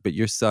like, "But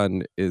your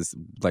son is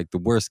like the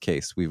worst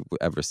case we've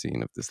ever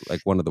seen of this,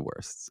 like one of the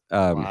worst."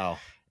 Wow.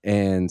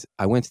 And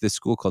I went to this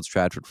school called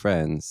Stratford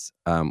Friends,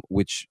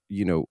 which,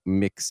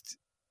 mixed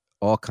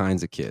all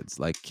kinds of kids,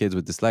 like kids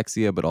with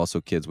dyslexia, but also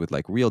kids with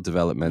like real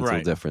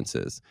developmental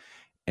differences.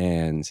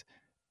 And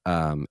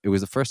it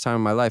was the first time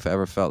in my life I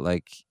ever felt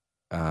like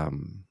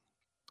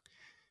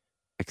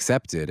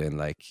accepted and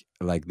like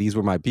these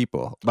were my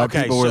people. My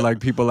people were like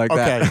people like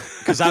that.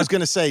 Because I was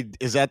gonna say,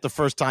 is that the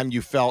first time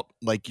you felt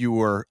like you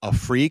were a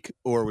freak,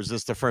 or was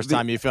this the first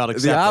time you felt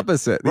accepted? The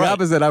opposite. The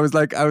opposite. I was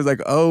like,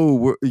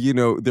 oh,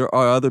 there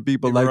are other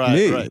people like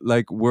me. Right.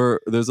 Like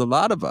there's a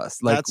lot of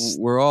us. Like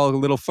we're all a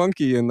little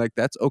funky, and like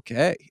that's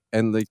okay.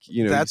 And like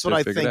that's what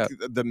I think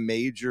the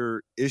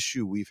major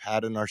issue we've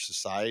had in our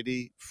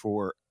society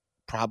for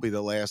probably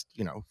the last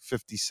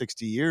 50,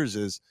 60 years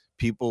is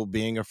people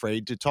being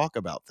afraid to talk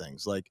about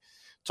things. Like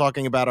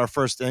talking about our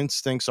first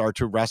instincts are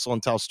to wrestle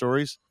and tell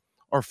stories.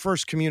 Our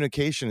first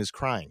communication is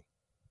crying.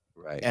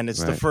 Right. And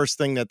it's the first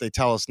thing that they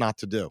tell us not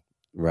to do.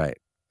 Right.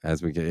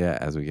 As we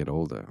get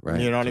older, right?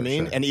 You know what I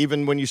mean? Sure. And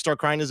even when you start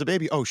crying as a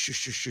baby,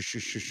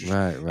 shush.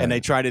 Right. And they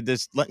try to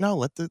let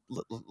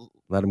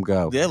them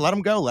go. Yeah, let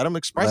them go. Let them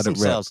express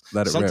themselves.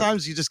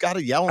 Sometimes you just got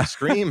to yell and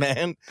scream,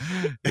 man.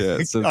 Yeah.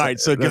 All right.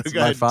 So go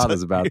my ahead.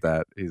 father's about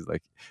that. He's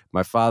like,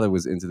 my father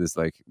was into this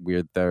like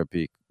weird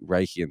therapy,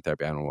 Reichian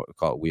therapy. I don't know what to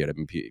call it weird. I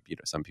mean,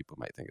 some people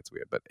might think it's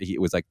weird, but it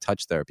was like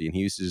touch therapy. And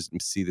he used to just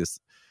see this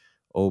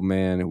old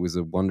man who was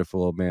a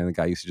wonderful old man. The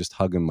guy used to just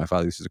hug him. My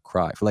father used to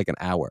cry for like an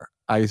hour.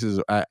 I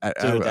was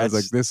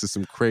like, this is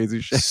some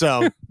crazy shit.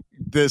 So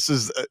this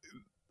is,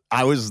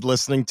 I was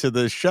listening to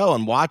the show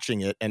and watching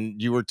it, and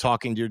you were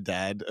talking to your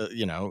dad,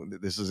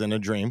 this is in a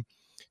dream.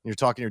 You're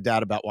talking to your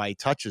dad about why he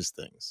touches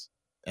things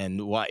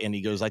and why, and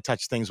he goes, "I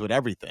touch things with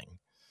everything."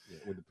 Yeah,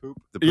 with the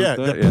poop. The poop.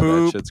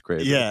 That shit's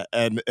crazy. Yeah.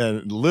 And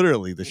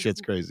literally the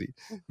shit's crazy.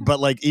 But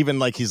like, even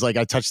like, he's like,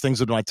 "I touch things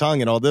with my tongue,"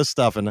 and all this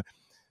stuff.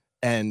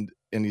 And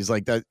he's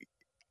like that.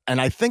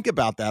 And I think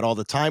about that all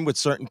the time with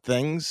certain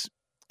things.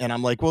 And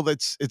I'm like, well,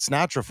 it's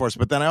natural for us.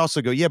 But then I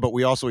also go, yeah, but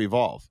we also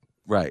evolve.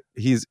 Right.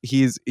 He's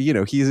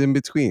in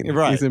between.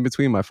 Right. He's in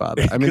between my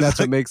father. I mean, that's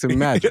what makes him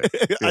magic.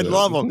 I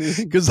love him.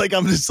 Because like,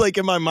 I'm just like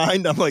in my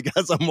mind, I'm like,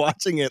 as I'm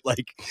watching it,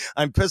 like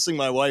I'm pissing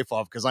my wife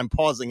off because I'm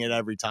pausing it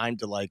every time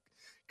to like,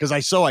 because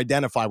I so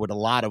identify with a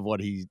lot of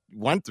what he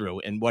went through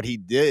and what he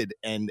did.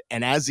 And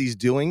as he's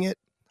doing it,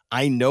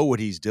 I know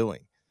what he's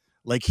doing.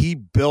 Like he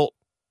built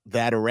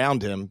that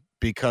around him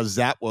because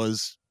that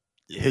was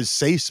his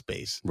safe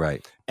space.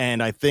 Right.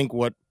 And I think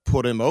what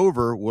put him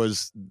over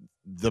was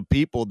the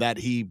people that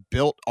he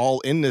built all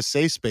in this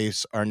safe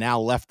space are now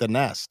left the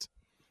nest.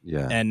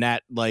 Yeah. And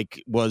that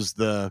like was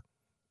the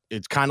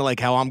it's kind of like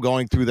how I'm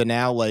going through the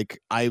now. Like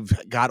I've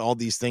got all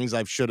these things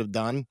I should have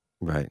done.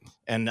 Right.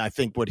 And I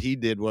think what he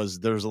did was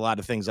there's a lot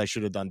of things I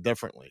should have done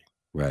differently.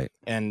 Right.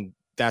 And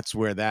that's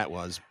where that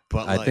was.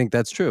 But I think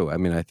that's true. I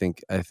mean, I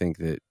think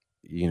that,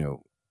 you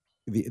know,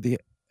 the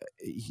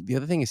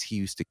other thing is he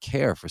used to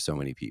care for so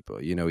many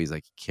people. You know, he's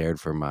like, he cared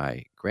for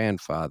my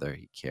grandfather,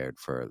 he cared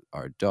for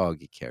our dog,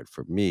 he cared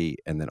for me,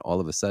 and then all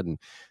of a sudden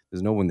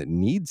there's no one that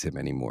needs him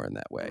anymore in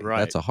that way. Right.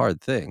 That's a hard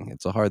thing.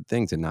 It's a hard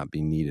thing to not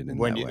be needed in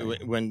that way.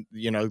 When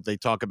you know, they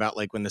talk about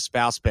like when the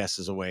spouse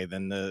passes away,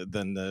 then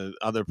the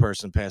other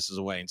person passes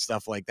away and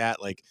stuff like that.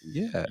 Like,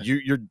 yeah,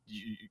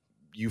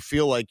 you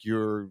feel like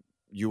you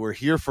were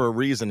here for a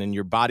reason and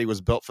your body was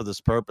built for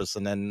this purpose,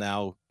 and then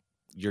now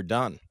you're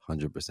done.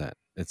 100%.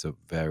 It's a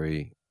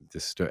very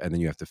and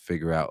then you have to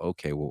figure out,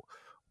 okay, well,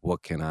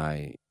 what can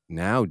I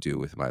now do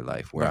with my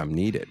life where I'm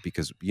needed?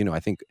 Because, you know, I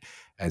think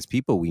as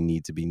people, we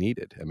need to be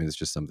needed. I mean, it's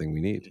just something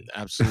we need.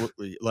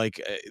 Absolutely. Like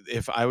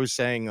if I was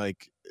saying,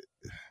 like,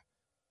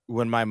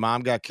 when my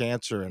mom got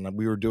cancer and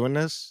we were doing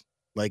this,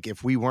 like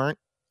if we weren't,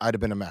 I'd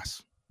have been a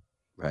mess.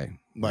 Right.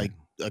 Like,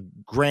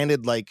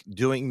 granted, like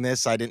doing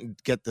this, I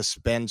didn't get to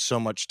spend so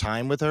much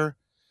time with her,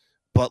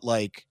 but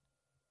like,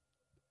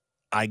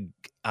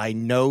 I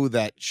know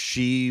that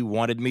she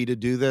wanted me to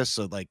do this,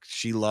 so like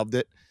she loved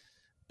it,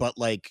 but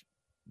like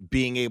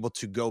being able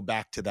to go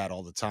back to that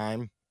all the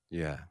time,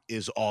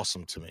 is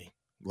awesome to me.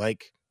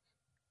 Like,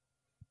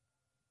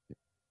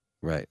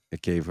 right.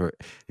 It gave her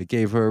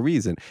a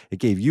reason. It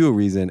gave you a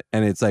reason,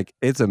 and it's like,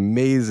 it's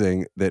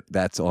amazing that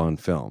that's on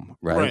film,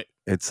 right?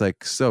 It's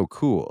like so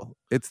cool.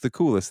 It's the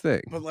coolest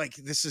thing. But like,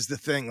 this is the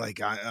thing.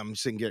 Like, I'm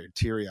sitting here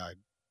teary-eyed.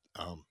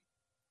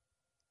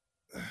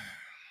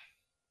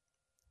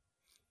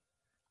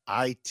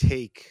 I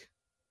take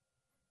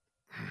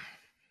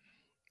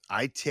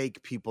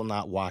people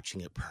not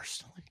watching it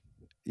personally.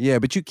 Yeah,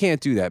 but you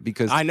can't do that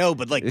because I know,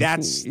 but like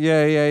that's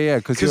yeah.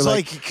 Because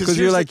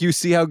you're like you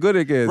see how good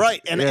it is, right?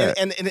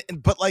 And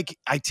but like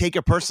I take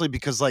it personally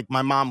because like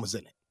my mom was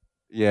in it.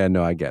 Yeah,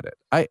 no, I get it.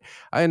 I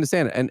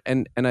understand it,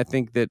 and I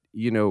think that,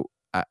 you know,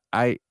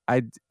 I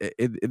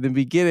in the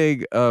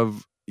beginning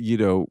of, you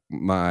know,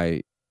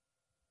 my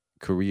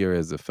career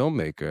as a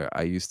filmmaker,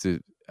 I used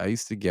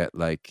to get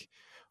like,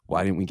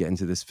 why didn't we get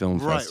into this film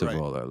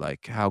festival? Or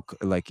like, how,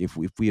 like if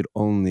we had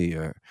only,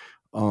 or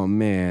oh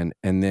man,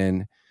 and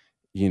then,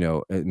 you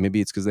know, maybe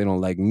it's because they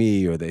don't like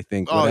me or they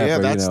think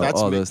whatever, yeah, that's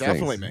all me, those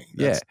definitely things.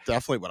 Me. That's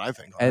definitely what I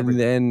think.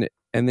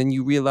 And then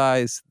you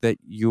realize that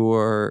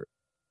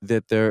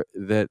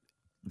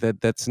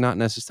that's not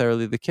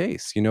necessarily the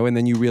case, you know, and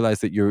then you realize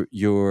that you're,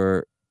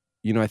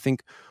 you know, I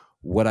think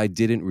what I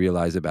didn't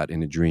realize about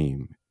In a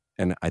Dream,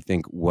 and I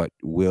think what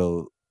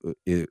will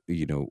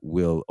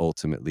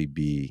ultimately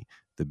be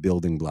the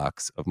building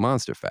blocks of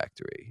Monster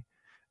Factory,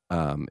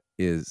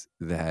 is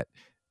that,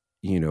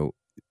 you know,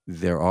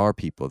 there are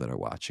people that are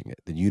watching it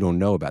that you don't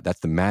know about. That's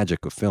the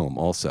magic of film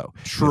also.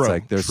 True. It's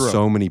like there's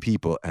so many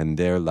people, and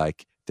they're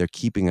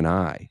keeping an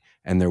eye,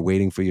 and they're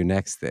waiting for your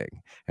next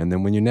thing. And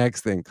then when your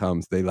next thing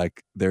comes,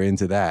 they're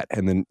into that.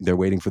 And then they're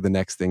waiting for the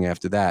next thing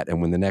after that.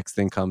 And when the next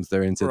thing comes,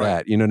 they're into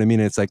that. You know what I mean?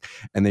 It's like,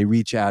 and they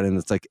reach out, and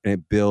it's like, and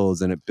it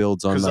builds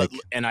on like,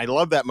 and I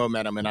love that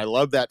momentum, and I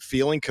love that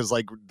feeling. Cause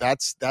like,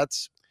 that's,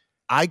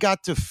 I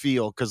got to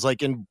feel, cause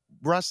like in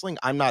wrestling,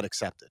 I'm not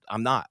accepted.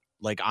 I'm not.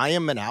 Like, I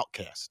am an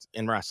outcast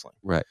in wrestling.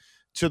 Right.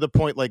 To the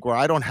point like where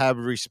I don't have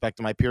respect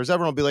to my peers.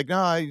 Everyone will be like, no,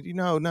 I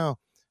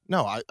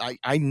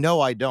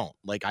know I don't.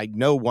 Like, I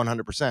know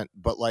 100%.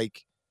 But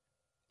like,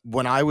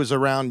 when I was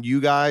around you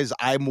guys,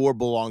 I more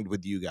belonged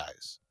with you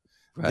guys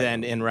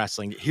than in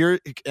wrestling. Here,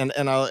 and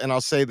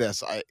I'll say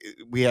this: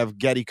 we have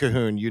Getty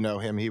Cahoon. You know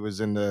him. He was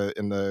in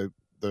the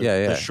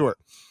short.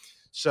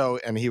 So,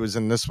 and he was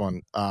in this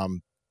one.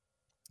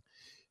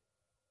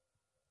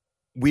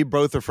 We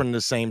both are from the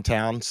same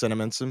town,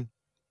 Cinnaminson.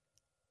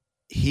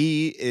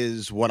 He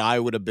is what I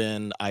would have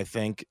been, I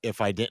think,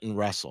 if I didn't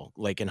wrestle,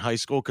 like in high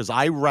school, because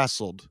I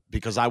wrestled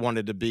because I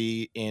wanted to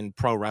be in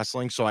pro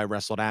wrestling, so I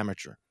wrestled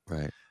amateur.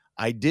 Right.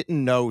 I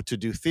didn't know to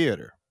do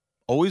theater.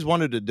 Always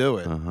wanted to do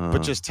it,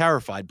 but just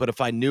terrified. But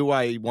if I knew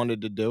I wanted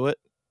to do it,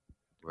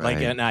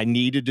 and I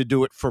needed to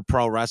do it for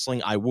pro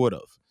wrestling, I would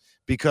have,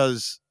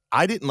 because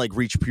I didn't like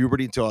reach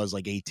puberty until I was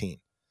like 18.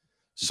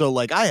 So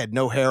like I had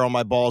no hair on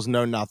my balls,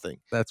 no nothing.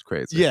 That's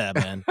crazy. Yeah,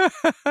 man.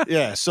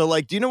 Yeah. So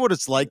like, do you know what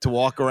it's like to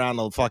walk around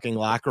the fucking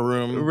locker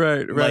room,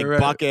 right,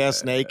 buck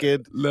ass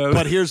naked? No.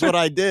 But here's what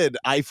I did.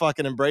 I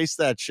fucking embraced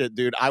that shit,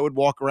 dude. I would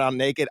walk around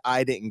naked.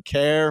 I didn't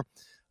care.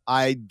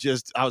 I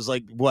was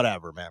like,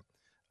 whatever, man.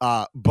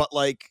 But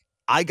like,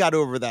 I got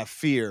over that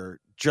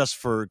fear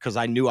just because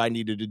I knew I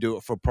needed to do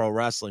it for pro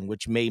wrestling,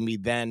 which made me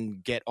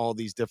then get all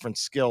these different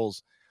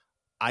skills.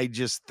 I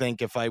just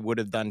think if I would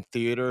have done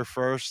theater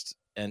first,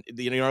 and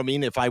you know what I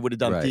mean? If I would have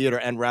done theater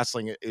and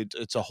wrestling,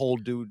 it's a whole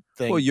dude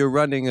thing. Well, you're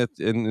running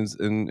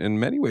in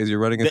many ways. You're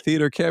running a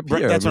theater camp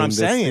here. That's what I'm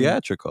saying.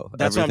 Theatrical.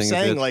 That's what I'm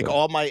saying. Like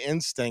all my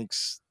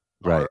instincts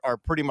are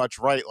pretty much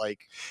right.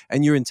 Like,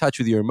 and you're in touch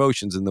with your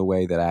emotions in the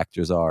way that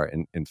actors are.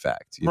 In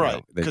fact, you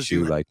know, that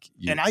you like.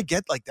 And I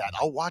get like that.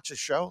 I'll watch a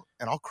show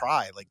and I'll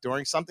cry like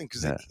during something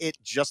because it hit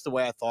just the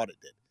way I thought it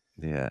did.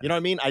 Yeah. You know what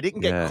I mean? I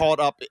didn't get caught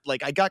up.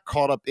 Like, I got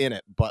caught up in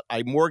it, but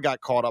I more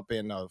got caught up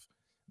in of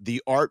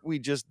the art we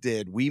just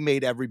did. We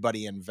made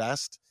everybody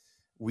invest.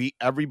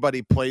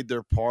 Everybody played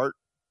their part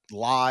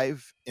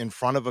live in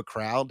front of a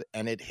crowd,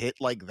 and it hit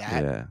like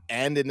that. Yeah.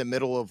 And in the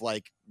middle of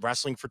like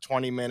wrestling for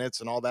 20 minutes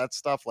and all that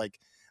stuff. Like,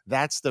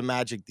 that's the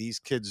magic these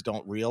kids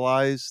don't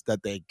realize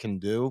that they can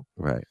do.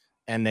 Right.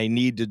 And they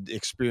need to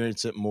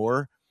experience it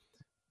more.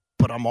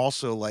 But I'm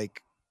also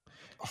like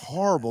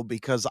horrible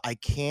because I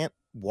can't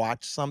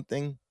watch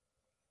something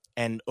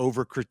and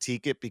over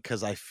critique it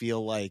because I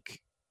feel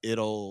like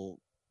it'll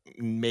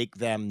make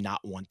them not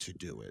want to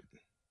do it.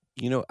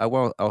 You know, I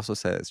will also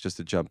say this just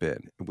to jump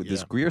in with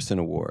this Grierson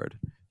Award.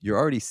 You're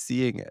already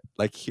seeing it.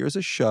 Like, here's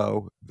a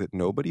show that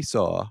nobody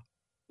saw.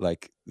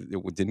 Like,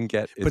 it didn't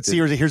get. But see,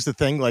 here's the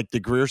thing. Like, the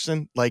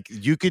Grierson, like,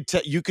 you could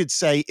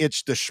say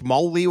it's the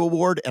Schmoly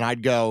Award, and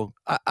I'd go.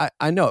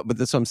 I know, but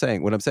that's what I'm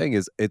saying. What I'm saying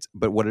is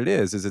but what it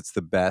is it's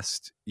the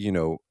best, you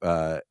know,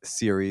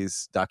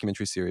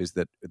 documentary series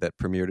that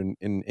premiered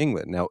in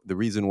England. Now, the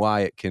reason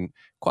why it can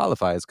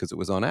qualify is because it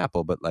was on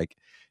Apple, but like,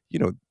 you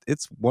know,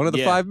 it's one of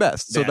the 5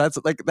 best. So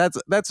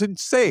that's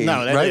insane.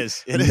 No, that right?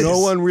 is. No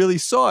one really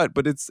saw it,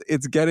 but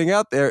it's getting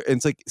out there. And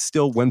it's like,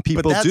 still, when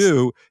people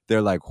do,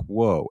 they're like,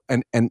 whoa.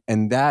 And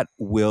that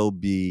will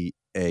be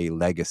a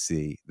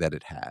legacy that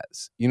it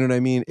has. You know what I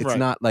mean? It's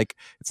not like,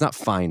 it's not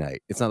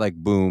finite. It's not like,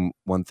 boom,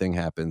 one thing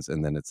happens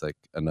and then it's like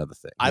another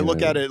thing. I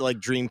look at it like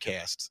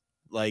Dreamcast.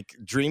 Like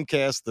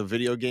Dreamcast, the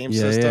video game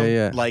system.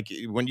 Yeah. Like,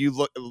 when you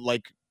look,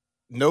 like,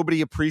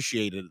 nobody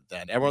appreciated it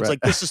then. Everyone's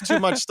like, this is too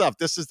much stuff.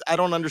 I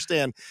don't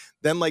understand.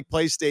 Then like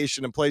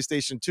PlayStation and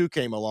PlayStation 2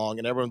 came along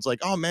and everyone's like,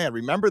 oh man,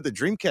 remember the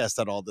Dreamcast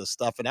had all this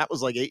stuff? And that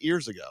was like 8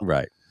 years ago.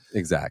 Right.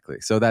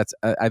 Exactly. So that's,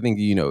 I think,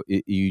 you know,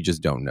 you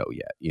just don't know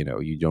yet. You know,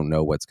 you don't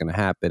know what's going to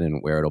happen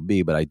and where it'll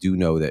be. But I do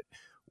know that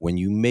when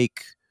you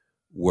make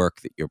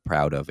work that you're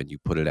proud of and you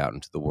put it out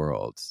into the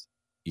world,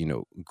 you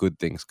know, good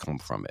things come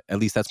from it. At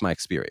least that's my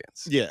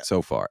experience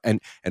so far. And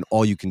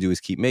all you can do is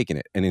keep making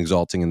it and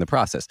exalting in the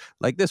process,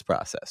 like this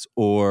process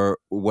or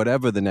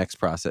whatever the next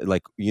process,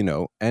 like, you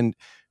know, and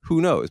who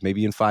knows,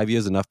 maybe in 5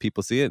 years, enough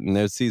people see it and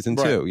there's season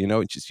 2, you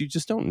know, you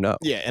just don't know.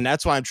 Yeah. And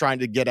that's why I'm trying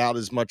to get out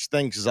as much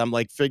things, because I'm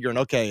like figuring,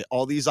 okay,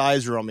 all these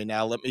eyes are on me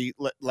now.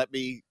 Let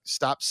me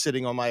stop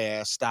sitting on my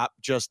ass. Stop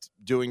just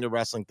doing the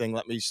wrestling thing.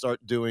 Let me start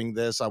doing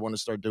this. I want to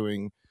start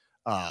doing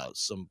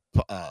some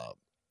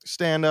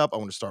stand up. I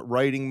want to start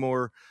writing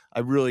more.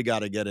 I really got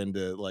to get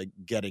into like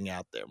getting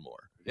out there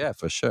more. Yeah,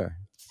 for sure.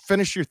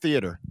 Finish your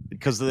theater,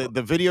 because the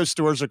video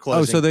stores are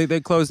closing. Oh, so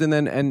they closed, and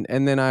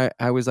then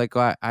I was like,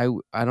 I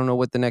don't know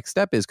what the next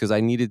step is, because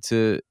I needed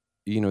to,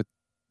 you know,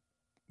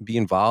 be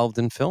involved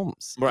in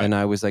films. Right. And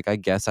I was like, I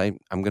guess I'm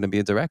going to be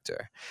a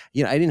director.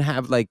 You know, I didn't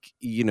have like,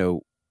 you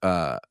know,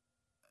 I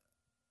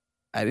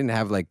didn't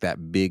have like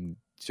that big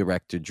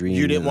director dream.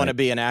 You didn't want to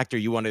be an actor.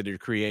 You wanted to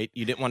create.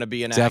 You didn't want to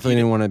be an actor. Definitely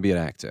didn't want to be an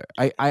actor.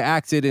 I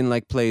acted in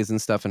like plays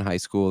and stuff in high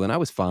school, and I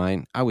was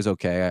fine. I was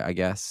okay, I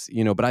guess,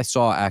 you know, but I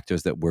saw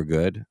actors that were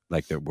good,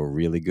 like that were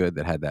really good,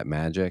 that had that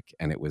magic.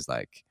 And it was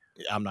like,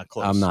 I'm not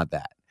close. I'm not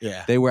that.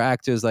 Yeah. They were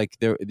actors, like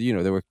there, you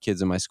know, there were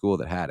kids in my school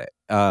that had it.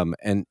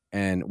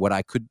 And what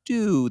I could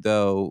do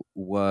though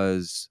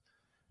was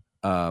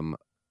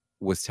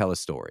tell a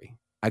story.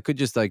 I could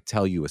just like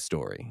tell you a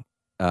story.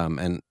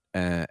 And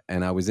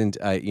I was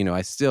you know,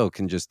 I still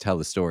can just tell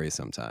the story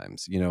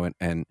sometimes, you know,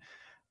 and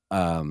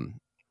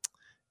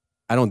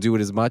I don't do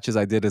it as much as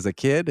I did as a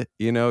kid,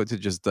 you know, to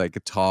just like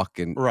talk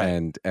and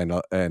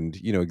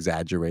you know,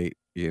 exaggerate,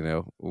 you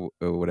know,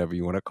 whatever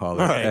you want to call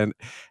it,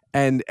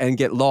 and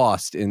get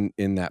lost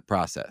in that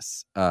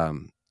process,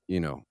 you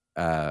know,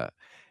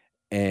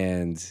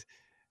 and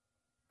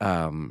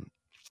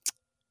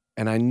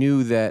I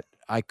knew that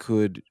I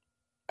could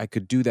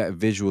do that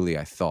visually.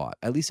 I thought,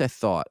 at least I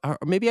thought, or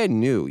maybe I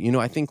knew, you know,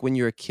 I think when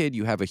you're a kid,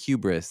 you have a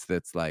hubris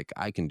that's like,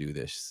 I can do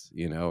this,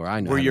 you know, or I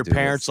know. Were your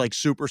parents like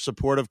super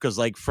supportive? Cause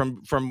like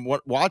from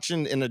what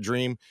watching In a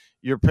Dream,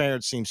 your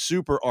parents seem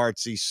super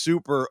artsy,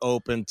 super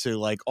open to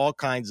like all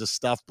kinds of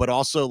stuff, but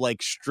also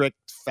like strict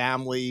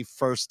family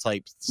first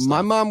type stuff.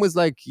 My mom was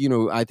like, you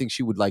know, I think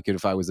she would like it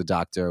if I was a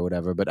doctor or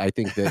whatever, but I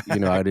think that, you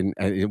know,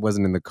 it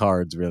wasn't in the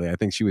cards really. I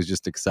think she was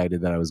just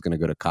excited that I was going to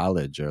go to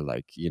college, or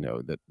like, you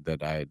know,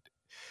 that I'd,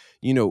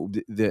 you know,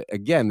 the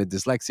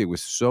dyslexia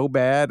was so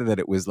bad that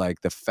it was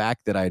like the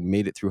fact that I had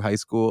made it through high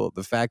school,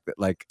 the fact that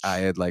like I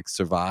had like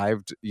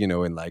survived, you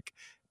know, and like,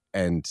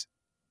 and,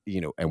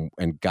 you know,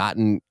 and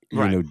gotten,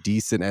 you know,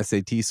 decent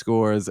SAT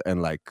scores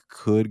and like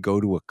could go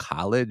to a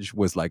college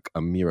was like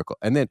a miracle.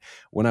 And then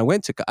when I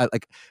went to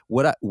like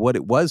what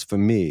it was for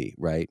me,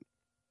 right,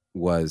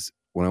 was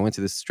when I went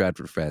to this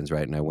Stratford Friends,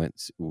 right, and I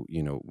went,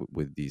 you know,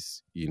 with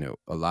these, you know,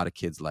 a lot of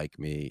kids like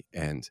me,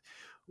 and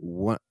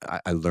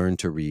I learned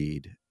to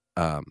read.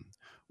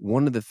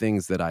 One of the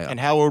things that And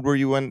how old were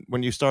you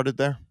when you started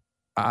there?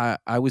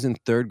 I was in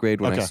third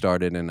grade when I Okay.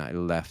 started, and I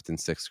left in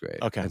sixth grade.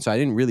 Okay. And so I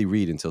didn't really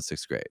read until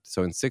sixth grade.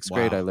 So in sixth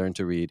grade, I learned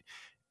to read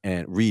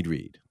and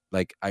read.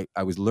 Like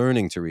I was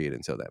learning to read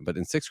until then. But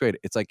in sixth grade,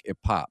 it's like it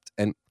popped.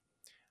 And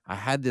I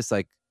had this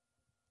like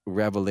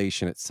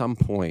revelation at some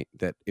point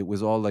that it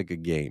was all like a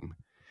game.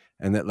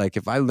 And that like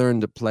if I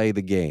learned to play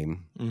the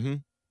game,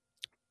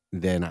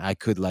 then I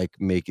could like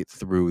make it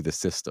through the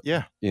system.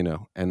 Yeah. You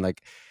know, and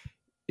like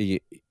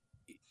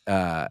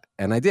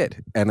and I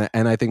did, and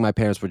I think my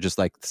parents were just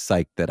like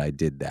psyched that I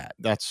did that.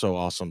 That's so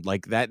awesome.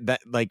 Like that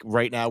like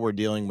right now we're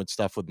dealing with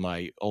stuff with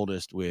my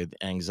oldest with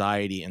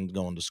anxiety and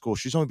going to school.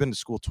 She's only been to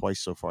school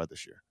twice so far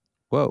this year.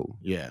 Whoa.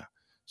 Yeah.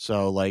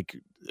 So like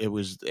it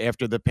was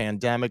after the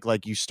pandemic,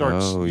 like you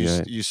start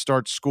you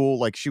start school,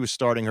 like she was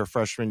starting her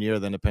freshman year,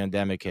 then the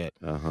pandemic hit.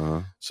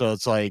 So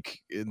it's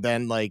like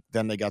then they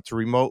got to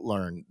remote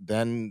learn.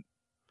 Then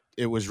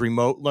it was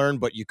remote learn,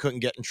 but you couldn't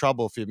get in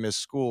trouble if you missed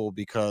school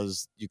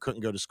because you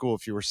couldn't go to school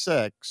if you were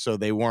sick. So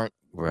they weren't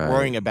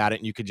worrying about it,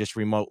 and you could just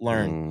remote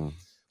learn.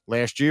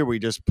 Last year, we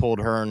just pulled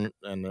her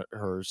and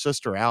her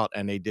sister out,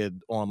 and they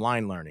did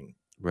online learning.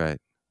 Right.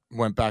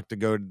 Went back to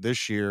go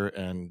this year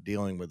and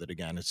dealing with it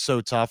again. It's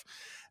so tough.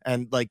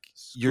 And like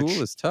school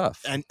is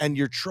tough. And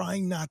you're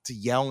trying not to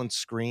yell and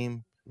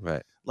scream.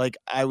 Right. Like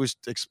I was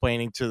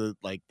explaining to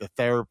like the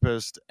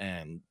therapist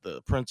and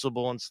the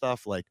principal and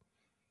stuff, like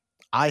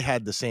I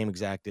had the same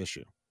exact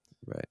issue.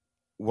 Right.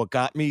 What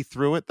got me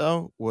through it,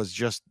 though, was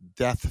just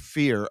death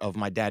fear of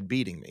my dad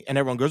beating me. And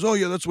everyone goes, oh,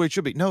 yeah, that's the way it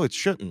should be. No, it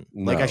shouldn't.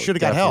 Like, I should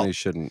have got help.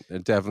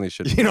 It definitely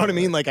shouldn't. You know what I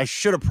mean? Like, I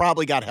should have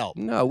probably got help.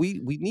 No,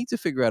 we need to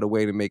figure out a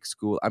way to make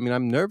school. I mean,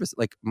 I'm nervous.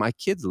 Like, my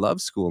kids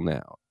love school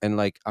now. And,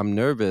 like, I'm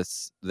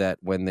nervous that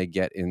when they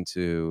get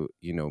into,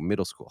 you know,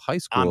 middle school, high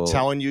school. I'm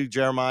telling you,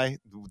 Jeremiah,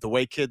 the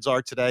way kids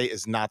are today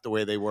is not the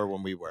way they were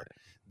when we were.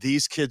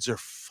 These kids are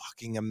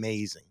fucking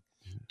amazing.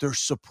 They're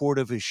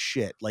supportive as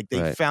shit. Like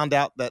they found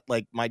out that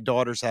like my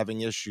daughter's having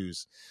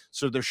issues.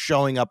 So they're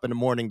showing up in the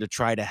morning to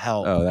try to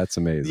help. Oh, that's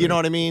amazing. You know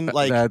what I mean?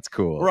 Like that's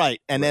cool.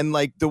 Right. And then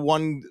like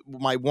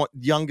my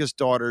youngest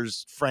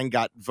daughter's friend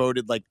got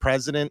voted like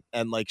president,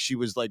 and like she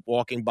was like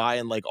walking by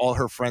and like all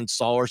her friends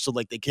saw her. So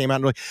like they came out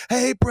and like,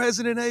 hey,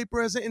 president.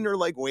 And they're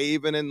like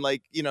waving and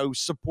like, you know,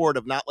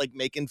 supportive, not like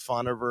making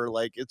fun of her.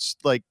 Like it's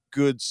like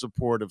good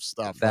supportive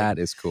stuff. That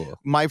like, is cool.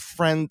 My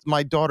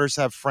daughters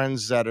have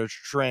friends that are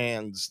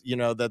trans, you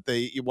know, that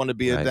they want to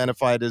be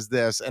identified as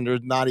this, and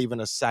there's not even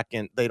a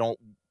second. They don't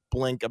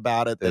blink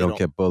about it. They don't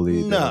get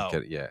bullied. No.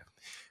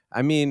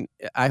 I mean,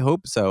 I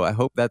hope so. I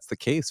hope that's the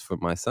case for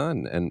my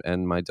son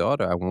and my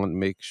daughter. I want to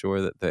make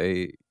sure that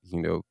they,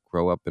 you know,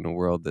 grow up in a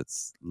world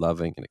that's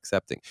loving and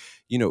accepting.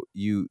 You know,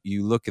 you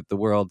look at the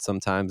world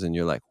sometimes and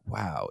you're like,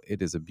 wow,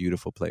 it is a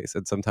beautiful place.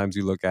 And sometimes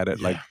you look at it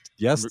like,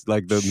 yes,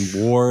 like the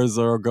wars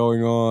are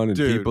going on and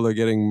people are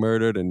getting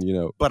murdered and, you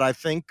know, but I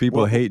think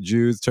people hate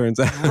Jews,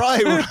 turns out.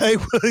 Right.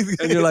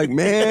 And you're like,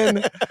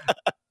 man,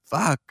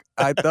 fuck.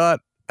 I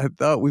thought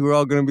we were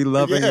all going to be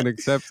loving and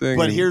accepting.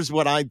 But here's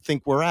what I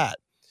think we're at.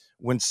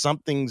 When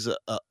something's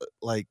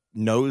like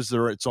knows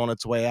it's on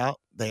its way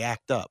out, they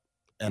act up.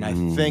 And I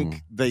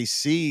think they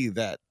see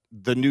that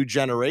the new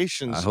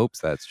generations. I hope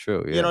that's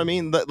true. Yeah. You know what I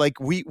mean? Like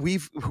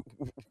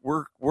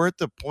we're at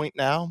the point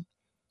now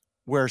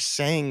where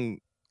saying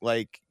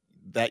like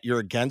that you're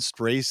against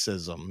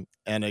racism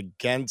and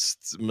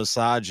against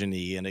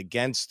misogyny and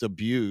against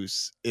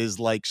abuse is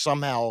like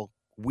somehow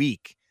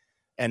weak.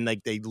 And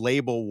like they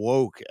label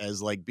woke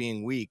as like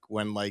being weak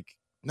when like,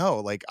 no,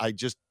 like I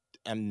just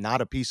am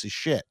not a piece of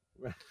shit.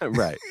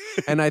 Right.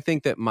 And I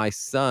think that my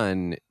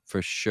son,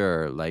 for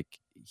sure, like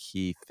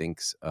he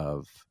thinks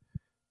of,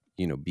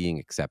 you know, being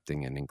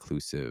accepting and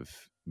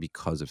inclusive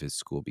because of his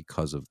school,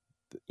 because of,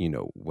 you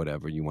know,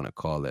 whatever you want to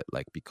call it,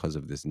 like because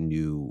of this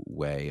new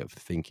way of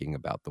thinking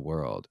about the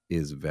world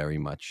is very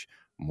much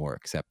more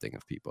accepting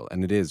of people.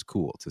 And it is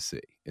cool to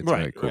see. It's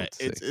very cool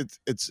to see.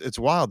 It's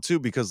wild too,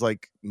 because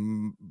like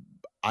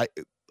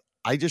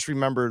I just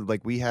remember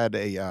like we had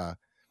a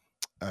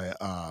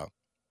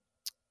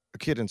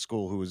kid in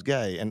school who was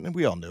gay, and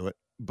we all knew it,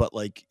 but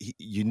like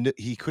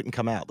he couldn't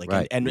come out,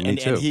 like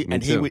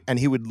and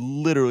he would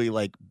literally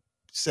like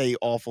say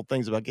awful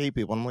things about gay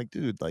people. I'm like,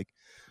 dude, like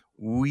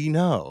we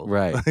know,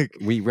 right?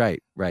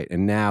 Like, right.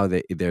 And now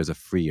there's a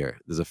freer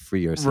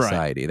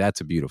society. That's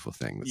a beautiful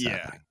thing that's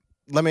happening.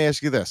 Let me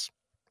ask you this: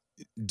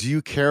 do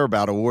you care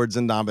about awards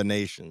and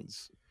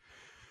nominations?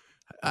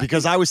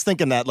 Because I was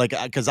thinking that, like,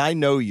 because I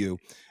know you,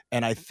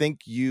 and I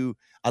think you.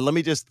 Let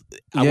me just.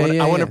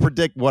 I want to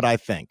predict what I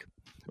think.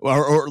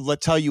 Or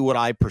let's tell you what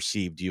I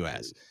perceived you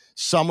as.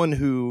 Someone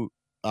who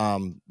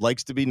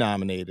likes to be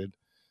nominated,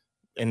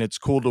 and it's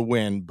cool to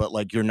win, but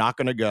like you're not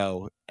going to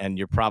go, and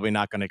you're probably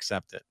not going to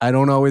accept it. I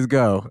don't always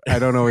go.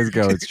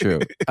 It's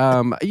true.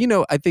 You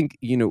know, I think,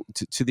 you know,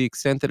 to the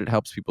extent that it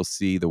helps people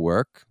see the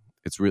work,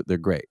 they're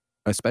great.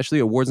 Especially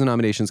awards and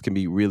nominations can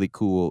be really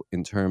cool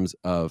in terms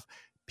of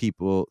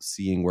people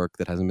seeing work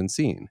that hasn't been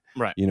seen.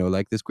 Right. You know,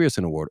 like this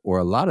Grierson Award, or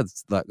a lot of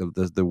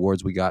the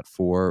awards we got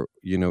for,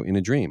 you know, In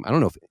a Dream. I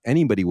don't know if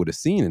anybody would have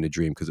seen In a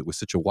Dream because it was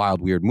such a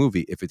wild, weird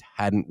movie if it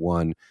hadn't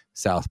won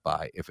South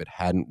by, if it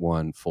hadn't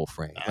won Full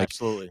Frame. Like,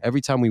 absolutely.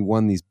 Every time we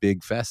won these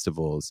big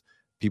festivals,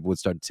 people would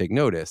start to take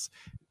notice.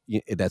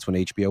 That's when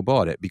HBO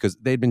bought it, because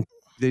they'd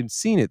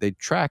seen it, they'd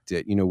tracked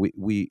it. You know,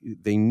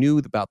 they knew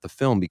about the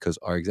film because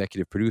our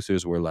executive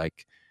producers were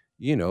like,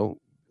 you know,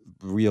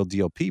 real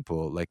deal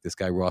people. Like this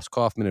guy Ross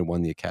Kaufman had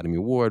won the Academy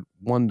Award,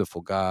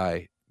 wonderful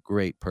guy,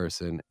 great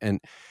person, and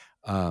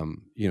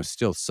you know,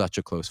 still such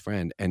a close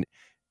friend,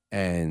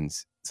 and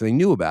so they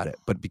knew about it.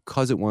 But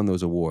because it won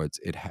those awards,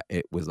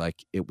 it was like,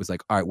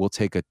 all right, we'll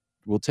take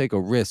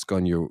a risk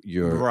on your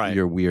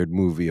weird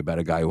movie about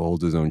a guy who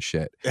holds his own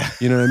shit.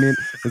 You know what I mean?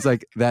 It's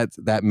like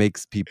that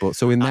makes people.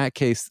 So in that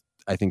case,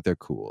 I think they're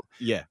cool.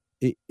 Yeah.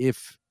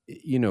 If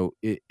you know,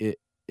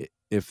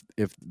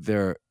 if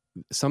they're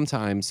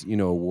sometimes, you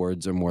know,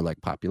 awards are more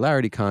like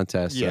popularity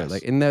contests. Yes.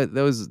 Like, and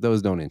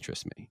those don't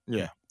interest me.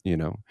 Yeah. You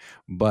know,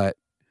 but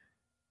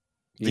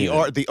the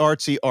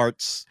artsy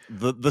arts,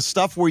 the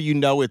stuff where, you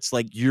know, it's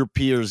like your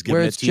peers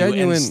giving it to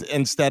genuine, you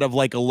instead of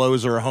like a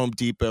Lowe's or a Home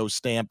Depot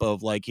stamp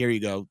of like, here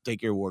you go,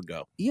 take your award,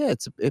 go. Yeah,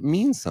 it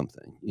means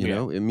something. You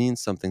know, it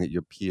means something that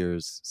your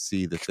peers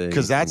see the thing.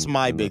 Because that's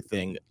my big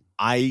thing.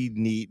 I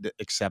need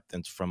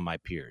acceptance from my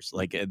peers.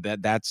 Like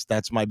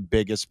that's my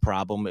biggest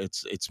problem.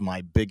 It's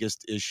my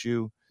biggest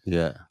issue.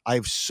 Yeah. I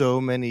have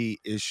so many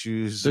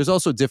issues. There's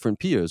also different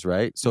peers,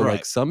 right? So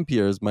like some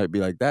peers might be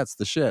like, that's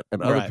the shit.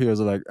 And other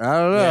peers are like, I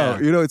don't know. Yeah.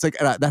 You know, it's like,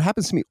 that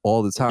happens to me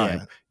all the time.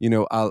 Yeah. You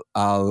know,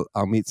 I'll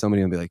meet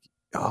somebody and be like,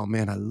 oh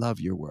man, I love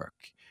your work.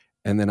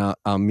 And then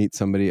I'll meet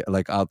somebody,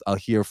 like I'll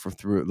hear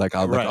through, like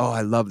I'll like, oh,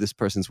 I love this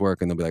person's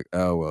work, and they'll be like,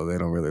 oh well, they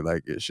don't really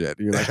like your shit.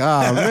 And you're like,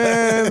 oh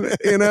man,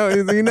 you know,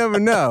 you never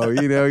know,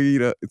 you know,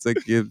 it's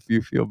like if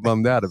you feel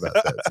bummed out about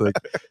that. It's like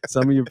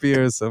some of your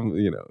peers,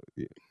 you know,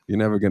 you're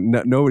never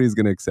gonna, nobody's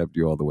gonna accept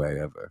you all the way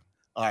ever.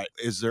 All right,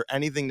 is there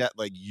anything that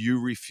like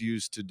you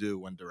refuse to do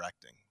when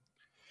directing?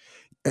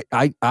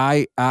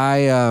 I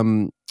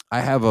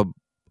have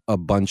a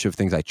bunch of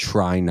things I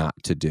try not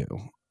to do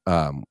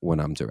when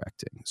I'm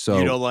directing. So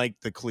you don't like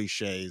the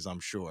cliches,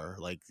 I'm sure,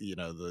 like, you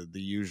know, the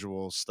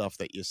usual stuff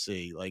that you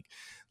see, like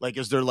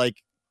is there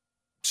like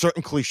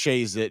certain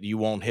cliches that you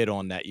won't hit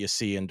on that you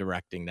see in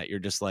directing that you're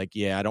just like,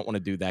 yeah, I don't want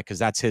to do that because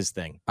that's his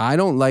thing? I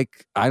don't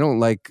like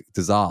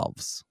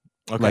dissolves.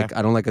 Okay. Like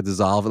I don't like a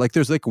dissolve. Like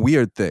there's like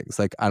weird things.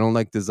 Like I don't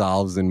like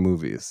dissolves in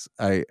movies.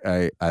 I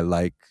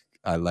like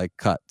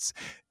cuts.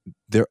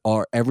 There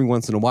are, every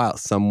once in a while,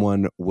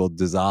 someone will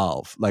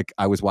dissolve. Like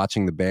I was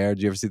watching The Bear.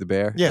 Did you ever see The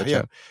Bear?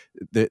 Yeah.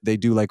 They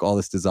do like all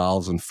this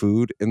dissolves on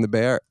food in The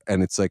Bear,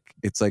 and it's like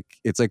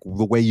the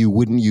way you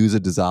wouldn't use a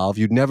dissolve.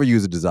 You'd never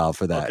use a dissolve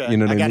for that. Okay. You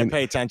know what I mean? I gotta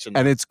pay attention.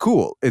 And it's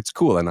cool. It's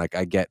cool, and like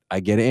I get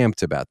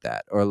amped about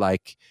that. Or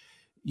like,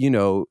 you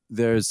know,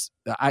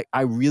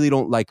 I really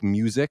don't like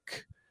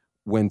music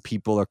when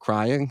people are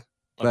crying.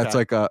 That's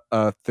like a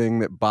thing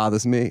that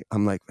bothers me.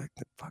 I'm like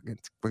fucking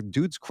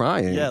dude's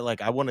crying. Yeah,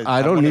 like I want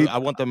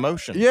the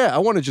emotion. Yeah, I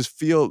want to just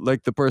feel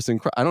like the person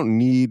cry. I don't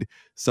need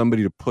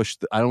somebody to push.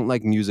 I don't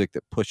like music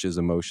that pushes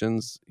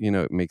emotions. You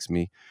know, it makes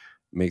me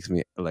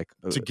like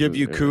to give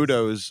you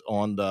kudos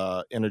on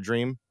the In a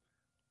Dream,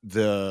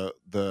 the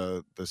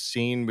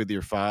scene with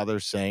your father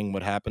saying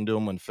what happened to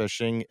him when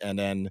fishing, and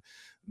then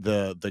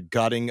the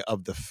gutting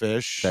of the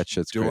fish. That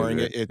shit's during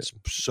crazy. It's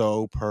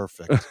so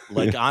perfect.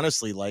 Like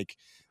honestly, like.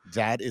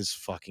 That is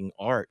fucking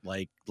art.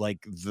 Like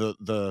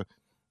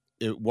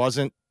it was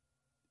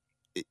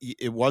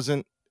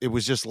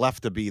just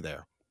left to be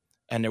there.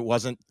 And it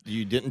wasn't,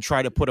 you didn't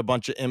try to put a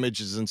bunch of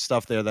images and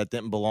stuff there that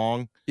didn't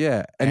belong.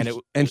 Yeah.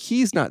 And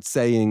he's not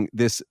saying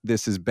this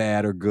is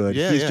bad or good.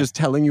 Yeah, he's just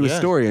telling you a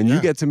story, and you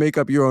get to make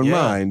up your own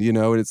mind, you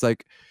know? And it's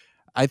like,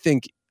 I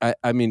think,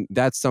 I mean,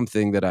 that's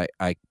something that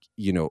I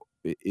you know,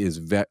 is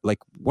like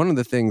one of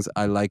the things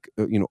I like,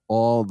 you know,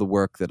 all the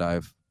work that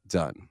I've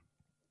done.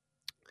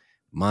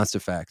 Monster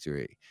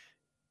Factory,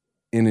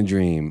 In a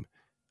Dream,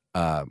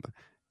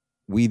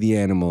 We the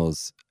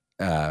Animals,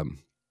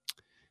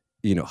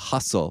 you know,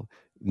 Hustle.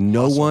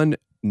 No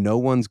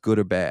one's good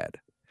or bad.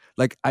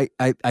 Like I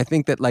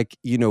think that, like,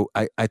 you know,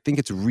 I think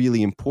it's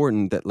really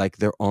important that like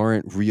there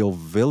aren't real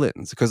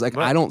villains, because like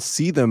I don't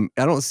see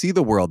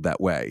the world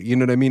that way. You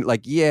know what I mean?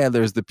 Like, yeah,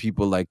 there's the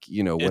people, like,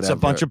 you know, whatever. It's a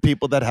bunch of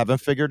people that haven't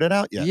figured it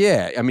out yet.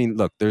 Yeah, I mean,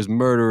 look, there's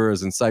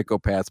murderers and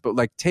psychopaths, but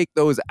like take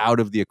those out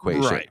of the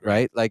equation,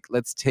 right? Like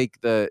let's take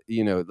the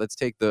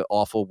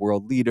awful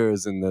world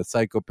leaders and the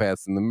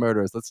psychopaths and the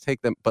murderers. Let's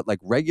take them, but like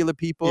regular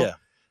people. Yeah.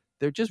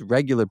 They're just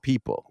regular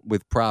people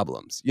with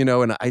problems, you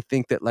know? And I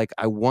think that like,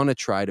 I want to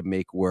try to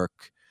make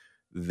work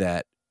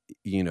that,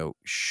 you know,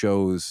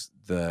 shows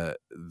the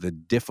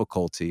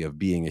difficulty of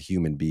being a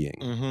human being,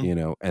 you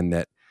know, and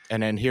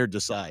then here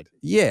decide.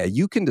 Yeah,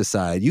 you can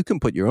decide, you can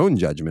put your own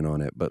judgment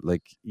on it, but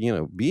like, you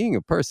know, being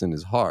a person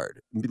is hard.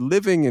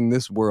 Living in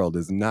this world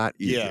is not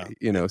easy,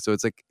 you know? So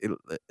it's like,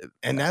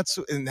 and that's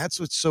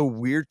what's so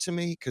weird to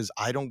me, because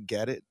I don't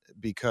get it,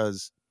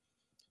 because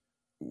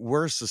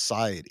we're a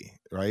society,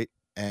 right?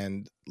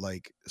 And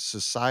like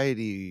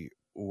society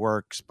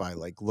works by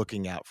like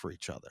looking out for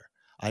each other.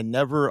 I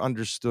never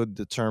understood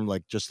the term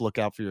like just look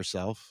out for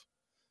yourself.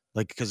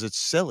 Like, because it's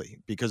silly.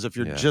 Because if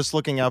you're just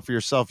looking out for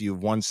yourself, you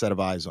have one set of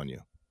eyes on you.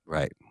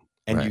 Right.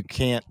 And you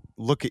can't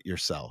look at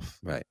yourself.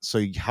 Right.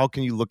 So how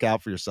can you look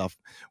out for yourself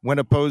when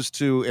opposed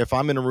to if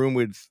I'm in a room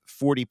with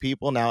 40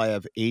 people, now I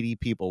have 80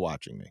 people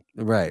watching me.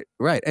 Right.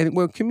 Right. And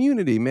we're a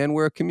community, man.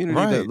 We're a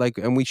community that like,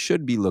 and we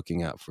should be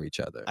looking out for each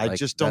other. I like,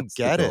 just don't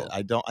get it.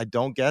 I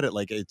don't get it.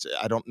 Like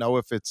I don't know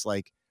if it's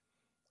like,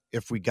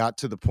 if we got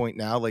to the point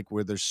now, like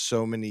where there's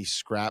so many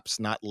scraps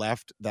not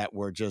left that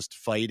we're just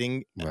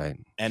fighting. Right.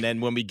 And then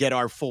when we get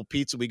our full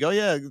pizza, we go,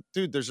 yeah,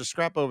 dude, there's a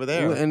scrap over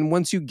there. And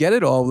once you get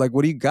it all, like,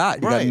 what do you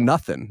got? You got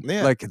nothing.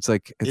 Yeah. Like, it's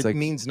like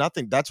means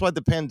nothing. That's why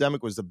the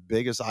pandemic was the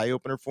biggest eye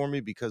opener for me,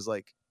 because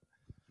like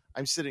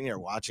I'm sitting here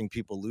watching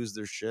people lose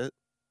their shit.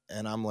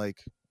 And I'm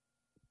like,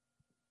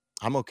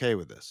 I'm okay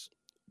with this.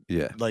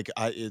 Yeah. Like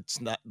it's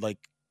not like,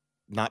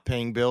 not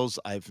paying bills,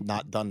 I've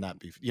not done that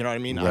before. You know what I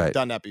mean? Right. I've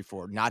done that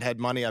before. Not had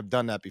money, I've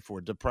done that before.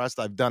 Depressed,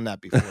 I've done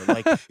that before.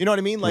 Like, you know what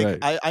I mean? Like,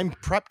 I'm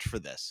prepped for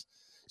this.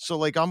 So,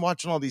 like, I'm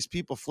watching all these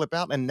people flip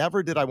out, and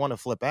never did I want to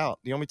flip out.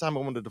 The only time I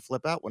wanted to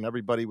flip out when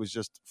everybody was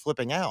just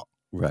flipping out.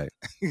 Right.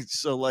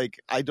 So, like,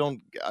 I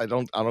don't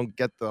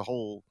get the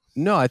whole.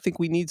 No, I think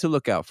we need to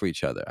look out for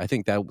each other. I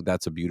think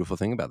that's a beautiful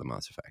thing about the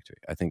Monster Factory.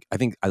 I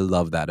think I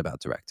love that about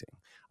directing.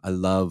 I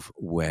love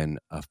when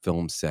a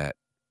film set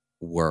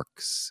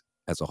works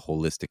as a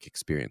holistic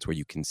experience where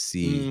you can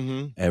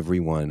see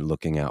everyone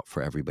looking out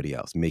for everybody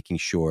else, making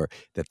sure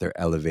that they're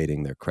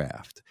elevating their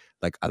craft.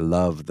 Like, I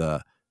love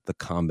the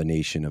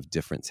combination of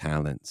different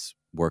talents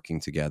working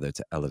together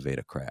to elevate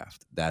a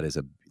craft. That is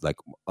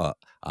a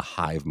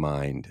hive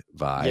mind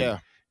vibe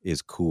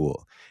is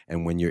cool.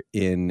 And when you're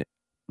in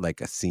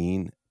like a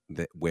scene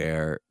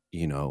where,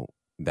 you know,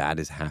 that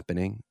is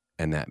happening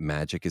and that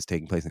magic is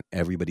taking place and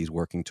everybody's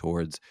working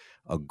towards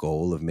a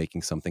goal of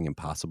making something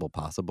impossible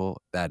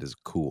possible, that is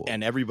cool.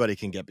 And everybody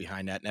can get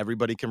behind that and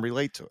everybody can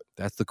relate to it.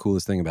 That's the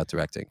coolest thing about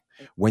directing.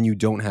 When you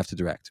don't have to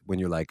direct, when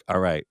you're like, all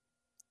right,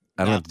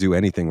 I don't have to do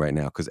anything right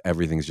now because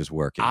everything's just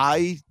working.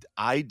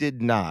 I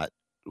did not.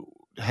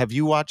 Have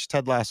you watched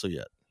Ted Lasso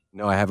yet?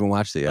 No, I haven't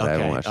watched it yet. Okay. I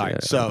haven't watched it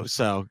yet.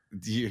 So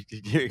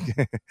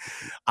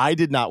I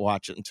did not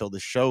watch it until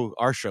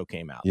our show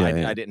came out.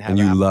 I didn't have. And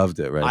you loved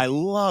it, right? I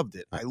loved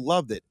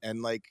it,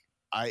 and like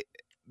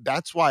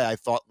that's why I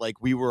thought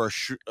like we were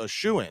a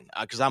shoo-in,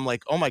 because I'm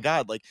like, oh my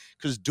god, like,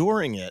 because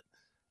during it,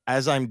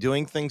 as I'm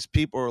doing things,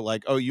 people are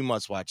like, oh, you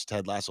must watch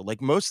Ted Lasso.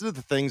 Like, most of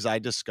the things I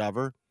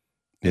discover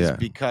is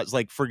because,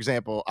 like, for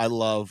example, I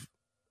love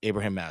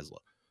Abraham Maslow.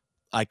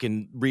 I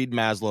can read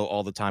Maslow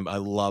all the time. I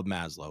love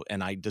Maslow.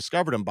 And I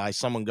discovered him by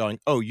someone going,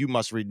 oh, you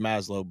must read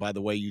Maslow by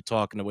the way you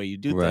talk and the way you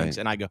do things.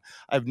 And I go,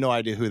 I have no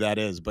idea who that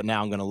is, but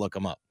now I'm going to look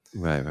him up.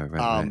 Right.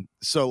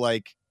 So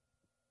like,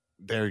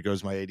 there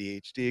goes my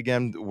ADHD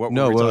again.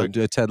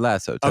 Ted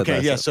Lasso.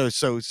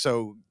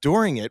 So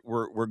during it,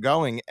 we're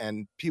going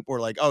and people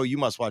are like, oh, you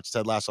must watch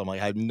Ted Lasso. I'm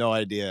like, I have no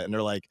idea. And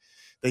they're like,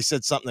 they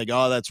said something like,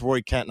 oh, that's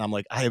Roy Kent. And I'm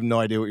like, I have no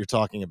idea what you're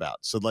talking about.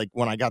 So like,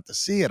 when I got to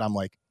see it, I'm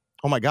like,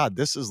 oh my God,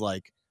 this is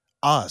like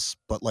us,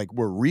 but like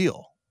we're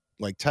real.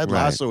 Like Ted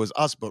Lasso is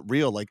us, but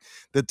real. Like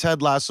the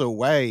Ted Lasso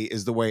way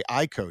is the way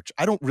I coach.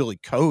 I don't really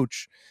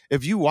coach.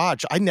 If you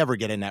watch, I never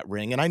get in that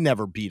ring and I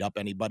never beat up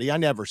anybody. I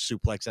never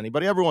suplex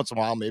anybody. Every once in a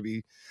while,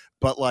 maybe,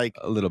 but like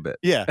a little bit.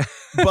 Yeah.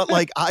 But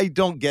like, I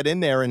don't get in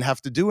there and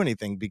have to do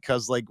anything,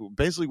 because like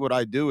basically what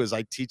I do is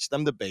I teach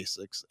them the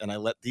basics and I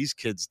let these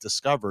kids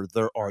discover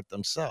their art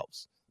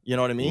themselves. You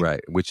know what I mean? Right.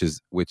 Which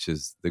is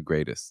the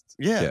greatest.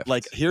 Yeah. gift.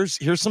 Like here's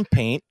some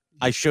paint.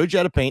 I showed you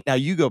how to paint. Now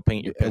you go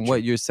paint your picture. And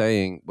what you're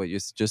saying,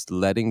 just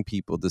letting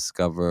people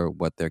discover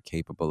what they're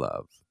capable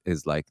of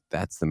is like,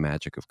 that's the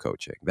magic of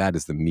coaching. That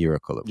is the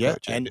miracle of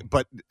coaching.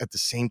 But at the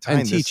same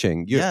time, and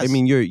teaching.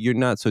 You're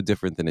not so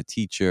different than a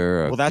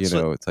teacher. Or,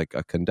 it's like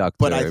a conductor.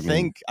 But I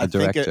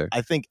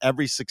think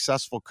every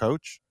successful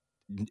coach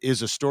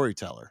is a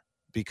storyteller,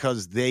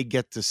 because they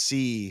get to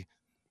see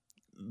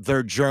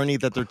their journey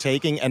that they're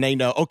taking, and they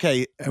know,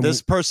 okay,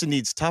 this person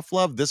needs tough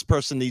love, this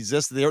person needs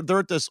this, they're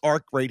at this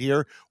arc right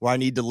here where I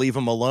need to leave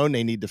them alone,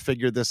 they need to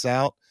figure this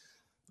out,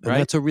 right?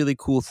 And that's a really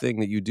cool thing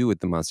that you do at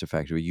the Monster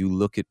Factory. You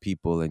look at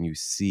people and you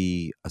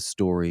see a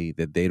story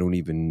that they don't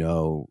even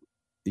know,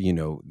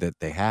 that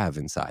they have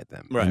inside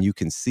them, and you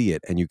can see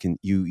it, and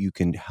you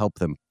can help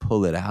them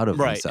pull it out of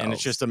themselves, and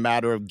it's just a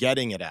matter of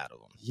getting it out of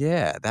them.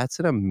 Yeah, that's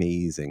an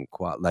amazing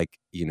like,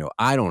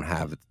 I don't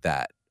have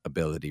that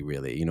ability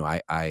really.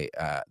 I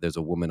there's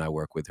a woman I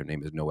work with, her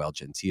name is Noelle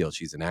Gentile.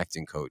 She's an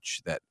acting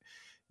coach that,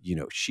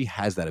 she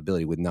has that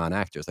ability with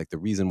non-actors. Like, the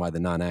reason why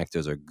the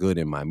non-actors are good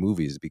in my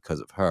movies is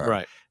because of her.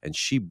 Right. And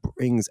she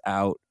brings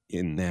out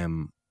in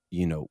them,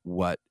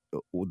 what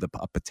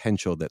a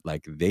potential that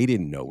like they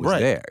didn't know was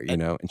there,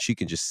 and she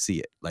can just see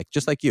it, like,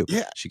 just like you.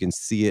 Yeah. She can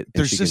see it,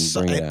 and she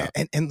can bring it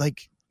out. And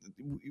like,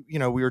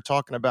 we were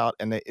talking about,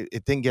 and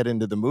it didn't get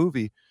into the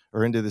movie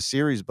or into the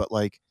series, but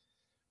like,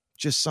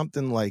 just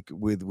something like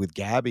with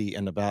Gabby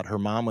and about her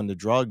mom and the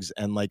drugs,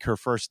 and like her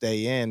first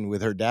day in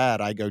with her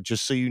dad, I go,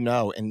 just so you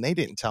know, and they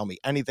didn't tell me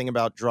anything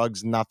about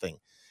drugs, nothing.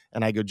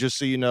 And I go, just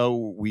so you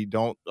know, we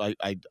don't,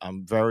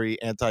 I'm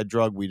very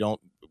anti-drug. We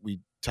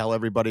tell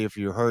everybody if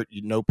you're hurt,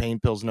 no pain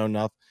pills, no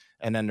nothing.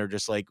 And then they're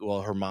just like,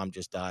 well, her mom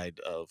just died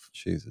of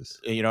Jesus.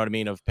 You know what I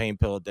mean? Of pain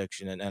pill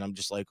addiction. And I'm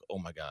just like, oh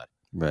my God.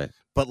 Right.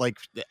 But like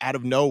out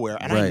of nowhere.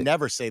 And I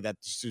never say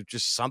that to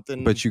just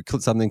something. But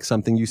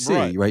something you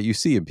see, right? You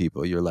see in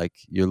people. You're like,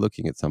 you're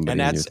looking at somebody.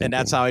 And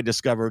that's how I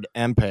discovered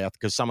empath,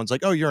 because someone's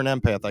like, oh, you're an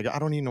empath. Like, I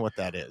don't even know what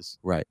that is.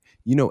 Right.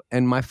 You know,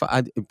 and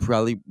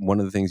probably one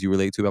of the things you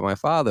relate to about my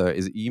father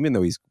is, even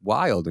though he's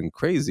wild and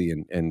crazy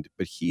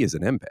but he is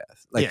an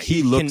empath. Like,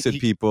 he looks at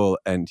people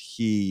and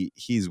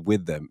he's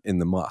with them in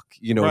the muck.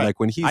 You know, like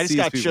when he I just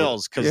got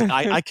chills because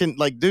I can,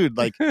 like, dude,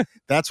 like,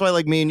 that's why,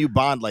 like, me and you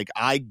bond. Like,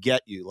 I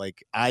get you.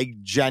 Like, I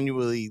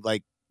genuinely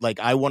like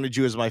I wanted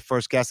you as my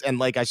first guest, and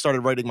like I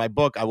started writing my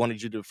book, I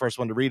wanted you to be the first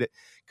one to read it,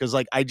 because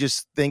like I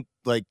just think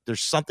like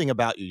there's something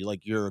about you,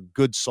 like you're a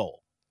good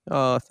soul.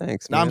 Oh,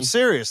 thanks, man. No, I'm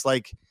serious.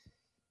 Like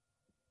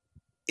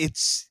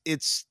it's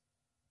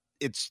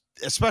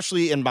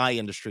especially in my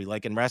industry,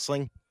 like in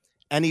wrestling,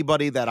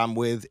 anybody that I'm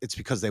with, it's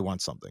because they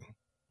want something.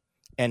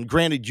 And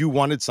granted, you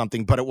wanted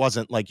something, but it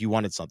wasn't like you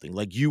wanted something.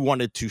 Like, you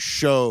wanted to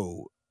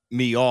show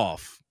me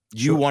off.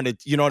 You wanted,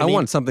 you know what I mean? I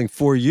want something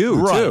for you,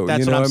 too.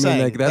 That's what I'm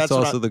saying. Like, that's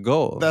also the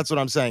goal. That's what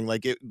I'm saying.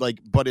 Like,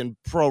 but in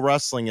pro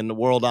wrestling, in the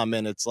world I'm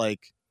in, it's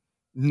like,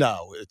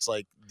 no, it's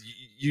like,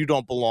 you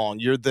don't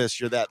belong. You're this,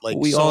 you're that. Like,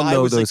 we all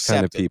know those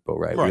kind of people,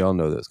 right? We all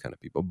know those kind of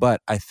people.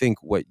 But I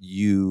think what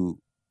you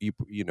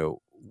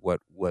know, what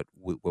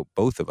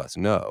both of us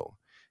know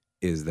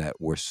is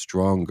that we're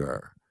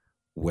stronger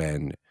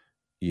when,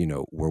 you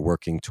know, we're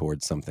working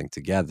towards something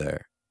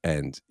together.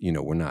 And, you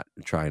know, we're not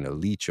trying to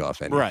leech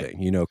off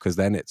anything, you know, because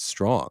then it's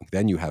strong.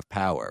 Then you have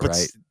power,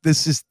 right?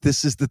 This is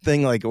the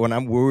thing. Like,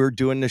 when we were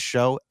doing this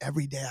show,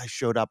 every day I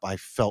showed up, I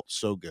felt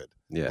so good.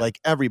 Yeah. Like,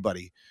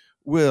 everybody,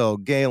 Will,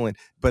 Galen,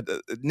 but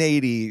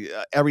Nady,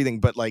 everything.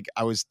 But like,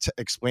 I was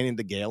explaining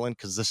to Galen,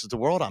 because this is the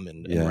world I'm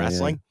in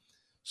wrestling. Yeah.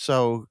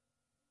 So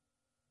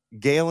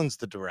Galen's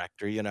the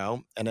director, you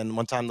know, and then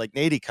one time, like,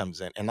 Nady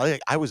comes in, and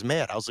I was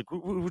mad. I was like,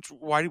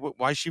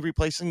 why is she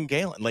replacing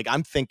Galen? Like,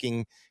 I'm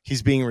thinking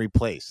he's being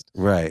replaced,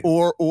 right?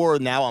 Or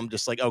now I'm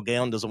just like, oh,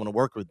 Galen doesn't want to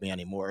work with me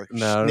anymore.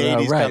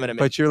 Nady's coming to me.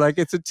 But you're like,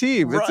 it's a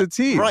team. Right, it's a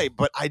team, right?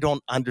 But I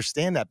don't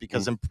understand that,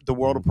 because in the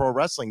world of pro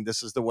wrestling,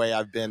 this is the way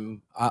I've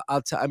been.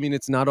 I mean,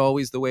 it's not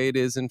always the way it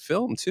is in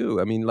film too.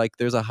 I mean, like,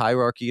 there's a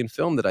hierarchy in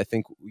film that I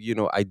think, you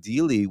know,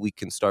 ideally we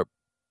can start,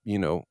 you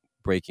know,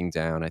 breaking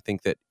down. I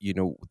think that, you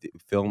know,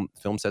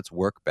 film sets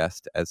work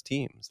best as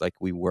teams. Like,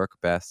 we work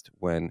best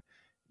when,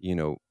 you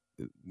know,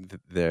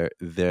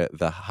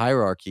 the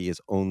hierarchy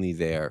is only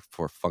there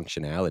for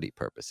functionality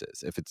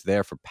purposes. If it's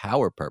there for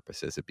power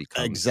purposes, it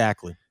becomes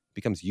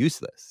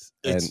useless.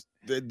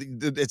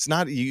 It's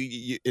not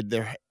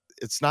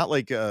it's not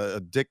like a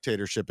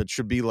dictatorship. It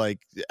should be like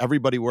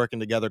everybody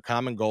working together,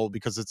 common goal,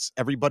 because it's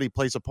everybody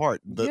plays a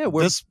part.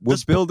 We're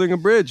building a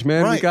bridge,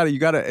 man. Right. You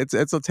gotta. It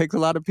takes a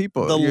lot of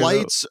people. The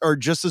lights are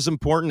just as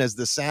important as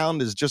the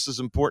sound, is just as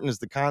important as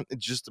the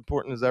it's just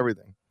important as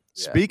everything.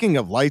 Yeah. Speaking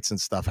of lights and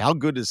stuff, how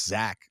good is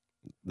Zach?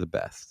 The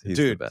best. He's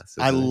Dude, the best.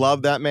 I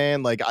love that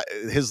man. Like,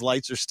 his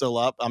lights are still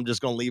up. I'm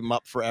just gonna leave them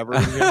up forever.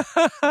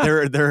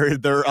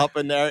 They're up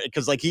in there,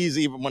 because like, he's,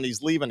 even when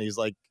he's leaving, he's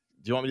like,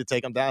 do you want me to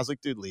take him down? I was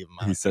like, dude, leave him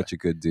out. He's such a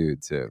good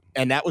dude too.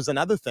 And that was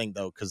another thing,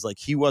 though, because like,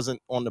 he wasn't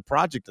on the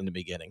project in the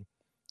beginning,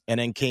 and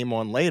then came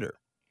on later.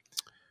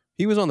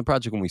 He was on the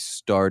project when we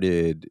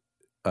started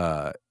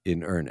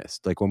in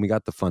earnest. Like, when we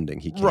got the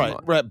funding, he came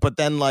on. Right. But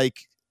then, like,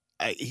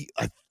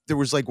 there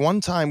was like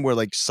one time where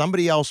like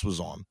somebody else was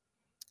on,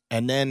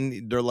 and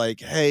then they're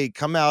like, hey,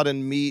 come out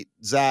and meet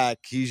Zach.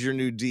 He's your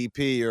new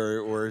DP.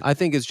 Or I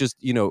think it's just,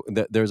 you know,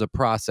 there's a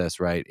process,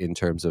 right, in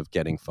terms of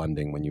getting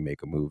funding when you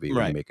make a movie,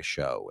 when you make a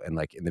show. And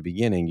like, in the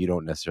beginning, you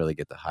don't necessarily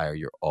get to hire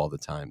your all the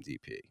time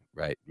DP,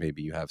 right?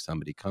 Maybe you have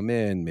somebody come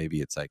in. Maybe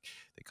it's like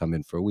they come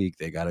in for a week.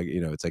 They got to, you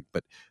know, it's like,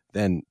 but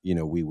then, you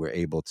know, we were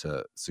able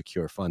to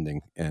secure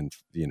funding and,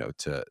 you know,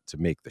 to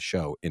make the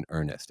show in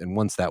earnest. And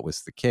once that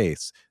was the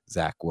case,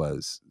 that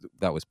was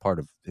part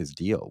of his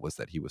deal, was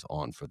that he was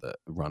on for the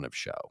run of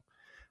show.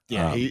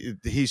 Yeah,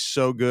 he's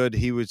so good.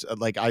 He was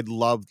like, I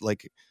loved,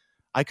 like,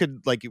 I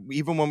could, like,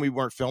 even when we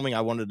weren't filming,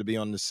 I wanted to be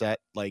on the set,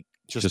 like,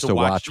 just to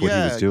watch what he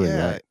was doing.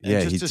 Right?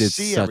 Yeah, he did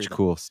such everything.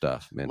 Cool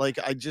stuff, man. Like,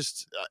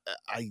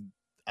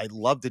 I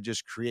love to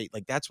just create.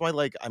 Like, that's why,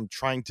 like, I'm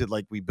trying to,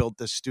 like, we built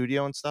this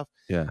studio and stuff.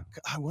 Yeah,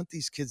 I want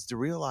these kids to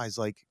realize,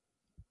 like,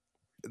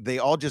 they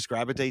all just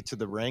gravitate to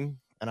the ring,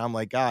 and I'm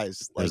like,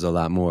 guys, like, there's a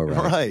lot more,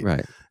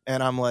 right?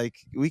 And I'm like,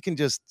 we can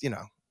just, you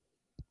know,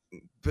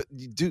 but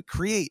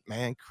create,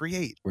 man,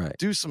 right?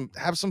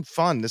 Have some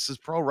fun. This is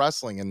pro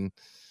wrestling and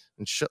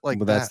shit like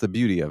that. Well, that's the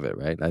beauty of it,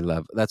 right?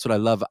 That's what I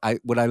love.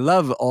 What I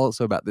love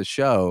also about the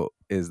show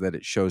is that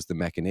it shows the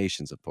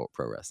machinations of pro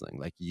wrestling,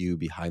 like you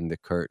behind the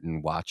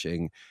curtain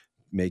watching,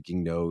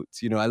 making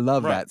notes. I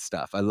love that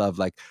stuff. I love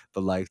like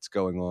the lights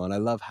going on. I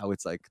love how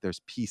it's like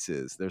there's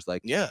pieces, there's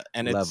like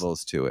and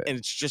levels to it, and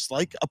it's just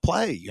like a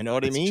play. You know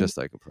what I mean? Just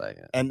like a play.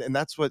 Yeah. And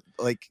that's what,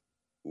 like,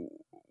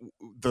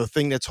 the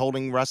thing that's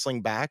holding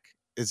wrestling back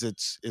is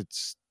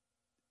it's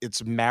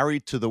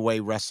married to the way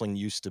wrestling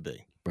used to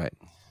be. Right.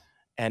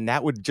 And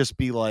that would just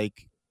be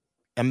like,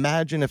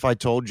 imagine if I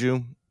told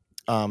you,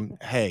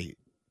 hey,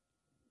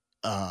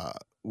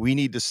 we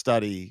need to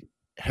study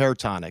hair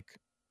tonic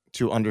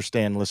to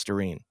understand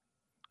Listerine,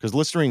 because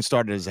Listerine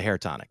started as a hair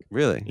tonic.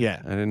 Really?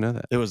 Yeah, I didn't know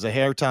that. It was a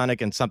hair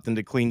tonic and something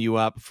to clean you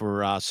up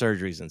for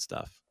surgeries and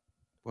stuff.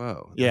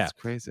 Whoa, yeah, that's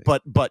crazy.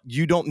 But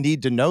you don't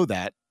need to know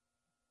that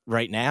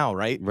right now,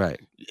 right? Right.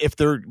 If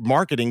their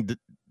marketing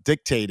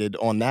dictated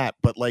on that,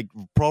 but like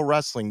pro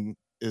wrestling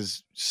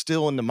is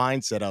still in the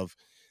mindset of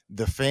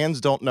the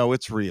fans don't know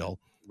it's real.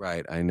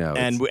 Right, I know.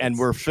 And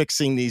we're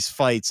fixing these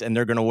fights and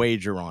they're going to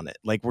wager on it.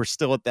 Like, we're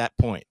still at that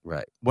point.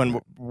 Right. When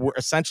we're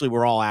essentially,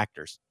 we're all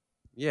actors.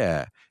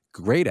 Yeah.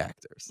 Great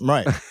actors.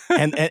 Right.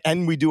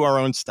 and we do our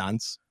own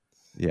stunts.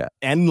 Yeah.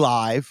 And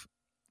live.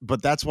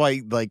 But that's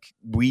why, like,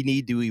 we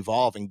need to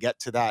evolve and get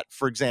to that.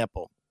 For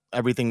example,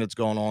 everything that's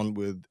going on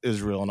with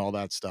Israel and all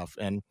that stuff.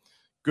 And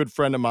good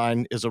friend of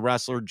mine is a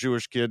wrestler,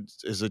 Jewish kid,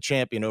 is a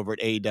champion over at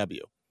AEW.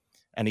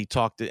 And he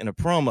talked in a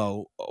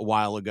promo a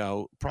while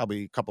ago,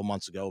 probably a couple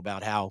months ago,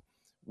 about how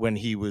when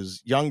he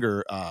was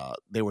younger,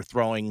 they were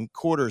throwing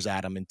quarters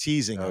at him and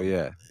teasing him. Oh,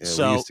 yeah.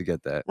 So, we used to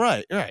get that.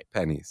 Right.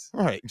 Pennies.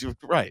 Right.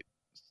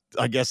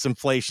 I guess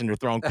inflation, they're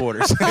throwing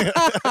quarters.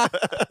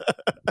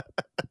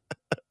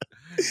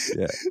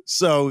 Yeah.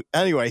 So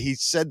anyway, he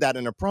said that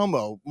in a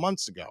promo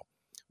months ago.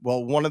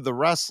 Well, one of the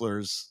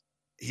wrestlers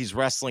he's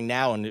wrestling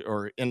now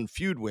or in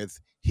feud with,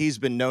 he's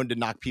been known to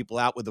knock people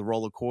out with a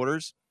roll of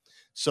quarters.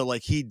 So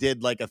like he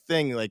did like a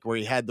thing like where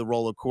he had the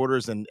roll of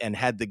quarters and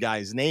had the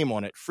guy's name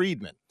on it,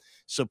 Friedman.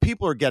 So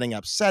people are getting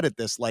upset at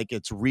this like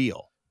it's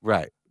real.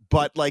 Right.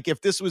 But like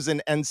if this was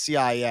an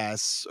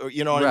NCIS or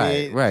you know what I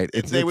mean? Right.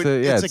 It's a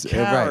character.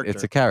 Right.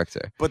 It's a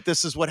character. But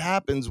this is what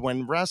happens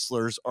when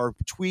wrestlers are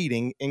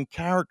tweeting in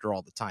character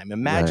all the time.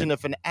 Imagine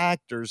if an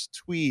actor's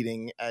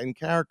tweeting in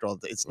character all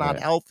the time. It's not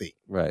healthy.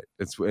 Right.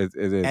 It is.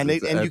 And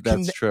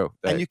that's true.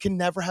 And you can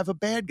never have a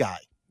bad guy.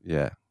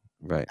 Yeah.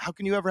 Right. How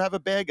can you ever have a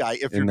bad guy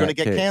if you're going to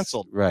get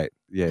canceled? Right.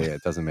 Yeah.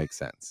 It doesn't make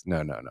sense.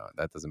 No.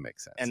 That doesn't make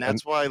sense. And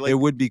that's why, like, it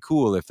would be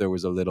cool if there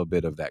was a little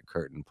bit of that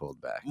curtain pulled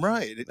back.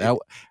 Right.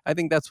 I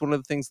think that's one of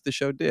the things the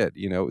show did.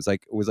 It was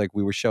like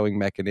we were showing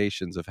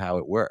machinations of how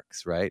it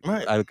works. Right.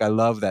 Right. I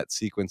love that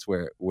sequence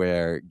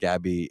where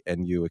Gabby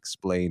and you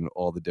explain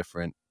all the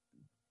different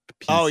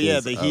pieces. Oh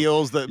yeah, the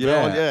heels, all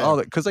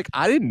that, because like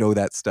I didn't know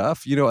that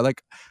stuff.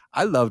 Like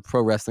I loved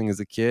pro wrestling as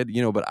a kid.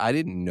 But I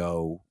didn't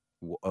know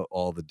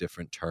all the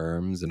different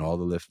terms and all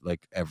the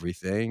like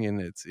everything,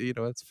 and it's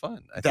it's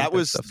fun. That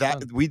was that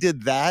fun. We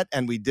did that,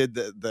 and we did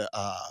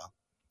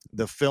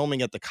the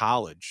filming at the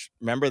college.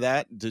 Remember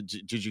that? Did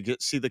you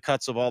see the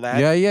cuts of all that?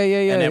 Yeah.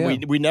 And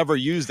then we never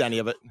used any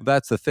of it.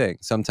 That's the thing.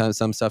 Sometimes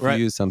some stuff you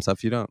use, some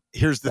stuff you don't.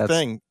 Here's the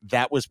thing.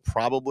 That was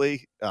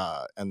probably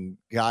and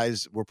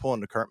guys, we're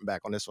pulling the curtain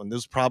back on this one. This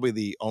was probably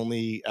the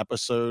only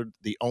episode,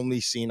 the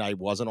only scene I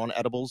wasn't on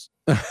edibles.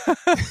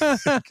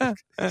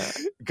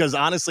 Because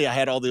honestly, I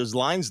had all those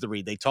lines to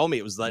read. They told me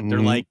it was like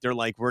they're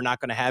like we're not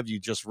going to have you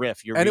just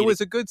riff. It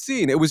was a good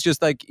scene. It was just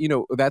like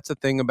that's the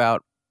thing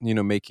about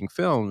making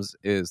films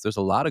is there's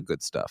a lot of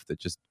good stuff that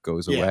just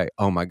goes away.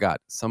 Oh my God.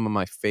 Some of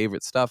my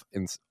favorite stuff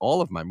in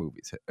all of my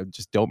movies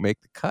just don't make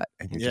the cut.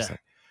 And you're just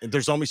like, and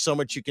there's only so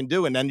much you can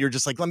do. And then you're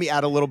just like, let me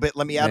add a little bit.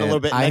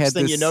 Next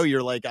thing you know,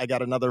 you're like, I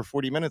got another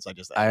 40 minutes.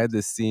 I had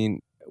this scene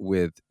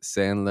with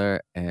Sandler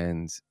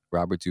and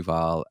Robert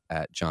Duvall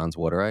at John's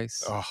Water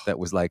Ice. That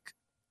was like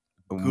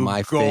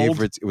my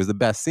favorite. It was the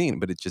best scene,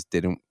 but it just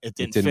didn't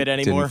fit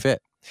anymore. Didn't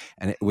fit.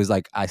 And it was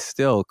like I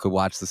still could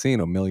watch the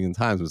scene a million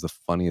times. It was the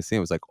funniest scene.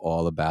 It was like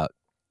all about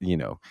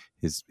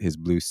his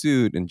blue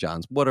suit and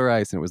John's Water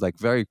Ice, and it was like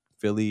very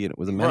Philly, and it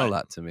meant a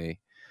lot to me.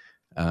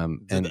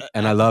 And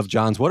I love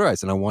John's Water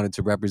Ice, and I wanted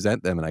to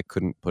represent them, and I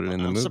couldn't put it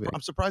in the movie. I'm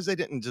surprised they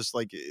didn't just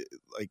like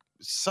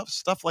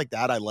stuff like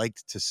that. I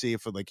liked to see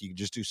if like you could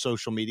just do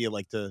social media,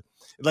 like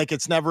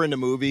it's never in the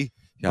movie.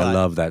 Yeah, I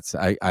love that.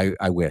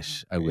 I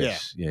wish.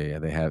 Yeah.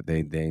 They have.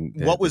 They.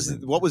 What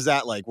was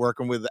that like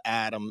working with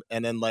Adam,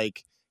 and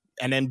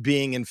then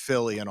being in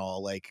Philly and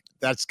all? Like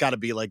that's got to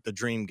be like the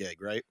dream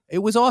gig, right? It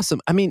was awesome.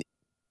 I mean,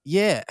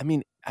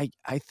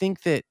 I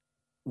think that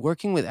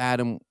working with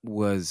Adam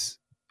was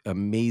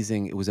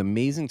amazing. It was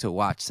amazing to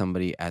watch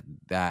somebody at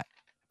that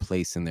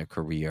place in their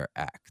career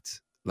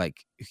act.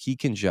 Like he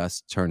can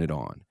just turn it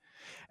on.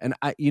 And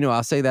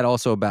I'll say that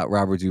also about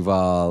Robert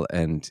Duvall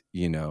and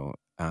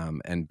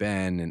and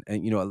Ben and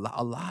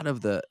a lot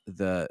of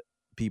the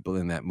people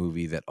in that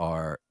movie that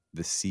are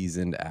the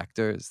seasoned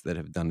actors that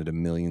have done it a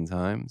million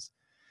times,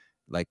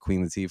 like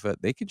Queen Latifah,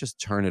 they could just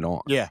turn it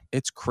on. Yeah,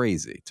 it's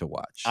crazy to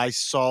watch. I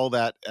saw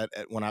that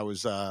when I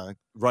was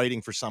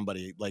writing for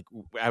somebody. Like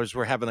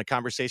we're having a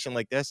conversation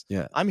like this.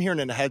 Yeah, I'm hearing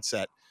in a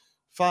headset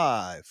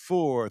 5,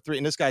 4, 3,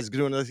 and this guy's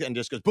doing this and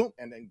just goes boom,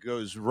 and then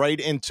goes right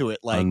into it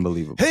like,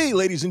 unbelievable. Hey,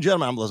 ladies and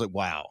gentlemen, I'm like,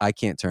 wow. I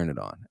can't turn it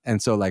on,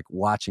 and so like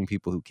watching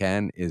people who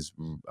can is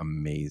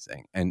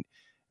amazing, and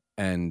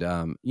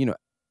you know,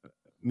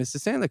 Mr.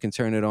 Sandler can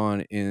turn it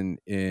on in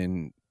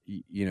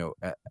you know,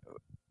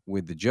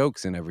 with the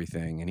jokes and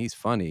everything, and he's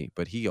funny,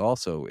 but he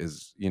also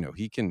is, you know,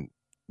 he can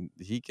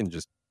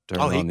just turn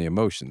on the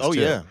emotions. Oh too.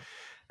 yeah,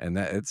 and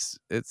that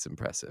it's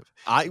impressive.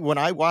 When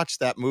I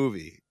watched that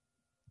movie,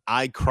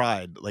 I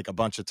cried like a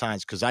bunch of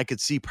times because I could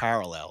see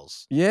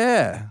parallels.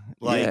 Yeah.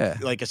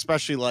 Like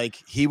especially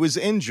like he was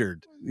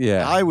injured.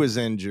 Yeah. I was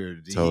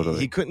injured.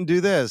 Totally. He couldn't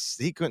do this.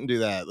 He couldn't do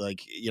that.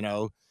 Like, you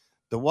know,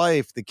 the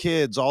wife, the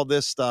kids, all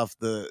this stuff,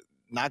 the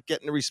not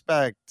getting the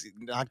respect,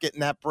 not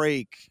getting that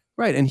break.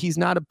 Right. And he's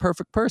not a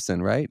perfect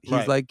person, right? He's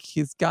Right. like,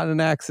 he's got an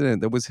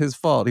accident that was his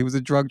fault. He was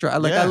a drug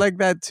driver. I like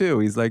that too.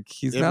 He's like,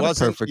 he's not a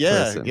perfect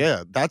person.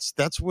 Yeah.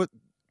 That's what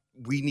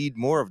we need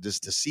more of, this,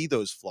 to see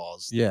those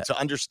flaws. Yeah. To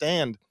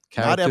understand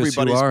Characters not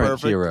everybody's who aren't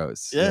perfect.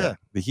 Heroes. Yeah.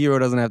 The hero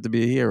doesn't have to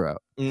be a hero.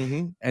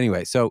 Mm-hmm.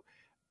 Anyway, so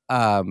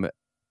that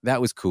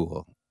was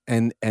cool.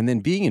 And then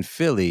being in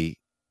Philly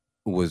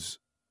was,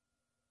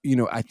 you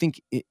know, I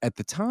think at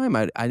the time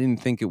I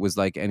didn't think it was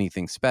like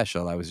anything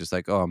special. I was just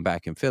like, oh, I'm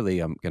back in Philly.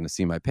 I'm going to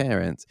see my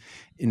parents.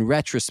 In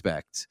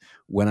retrospect,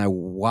 when I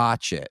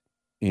watch it,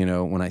 you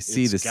know, when I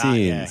see the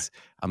scenes,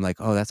 I'm like,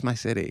 oh, that's my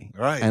city.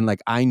 Right. And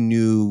like, I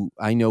know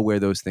where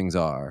those things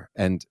are.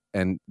 And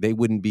they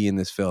wouldn't be in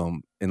this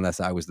film unless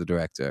I was the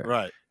director.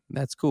 Right. And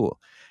that's cool.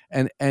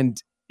 And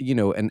you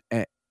know, and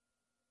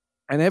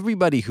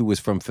everybody who was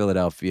from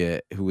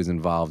Philadelphia who was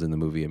involved in the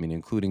movie, I mean,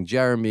 including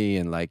Jeremy,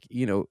 and like,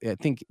 you know, I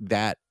think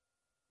that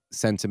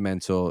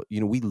sentimental,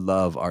 you know, we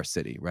love our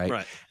city,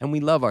 right? And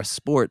we love our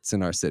sports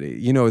in our city.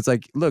 You know, it's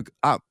like, look,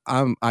 I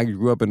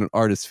grew up in an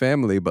artist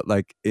family, but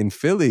like in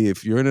Philly,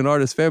 if you're in an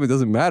artist family, it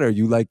doesn't matter.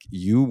 You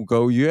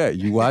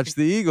watch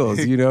the Eagles,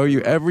 you know,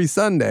 every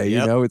Sunday,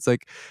 you know, it's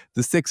like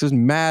the Sixers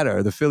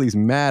matter, the Phillies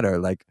matter,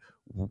 like,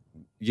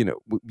 you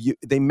know,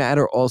 they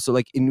matter also.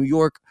 Like in New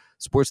York,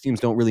 sports teams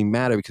don't really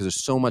matter because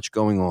there's so much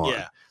going on.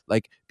 Yeah.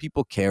 Like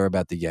people care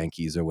about the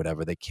Yankees or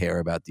whatever. They care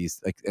about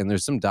these, like, and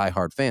there's some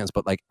diehard fans,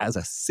 but like as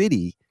a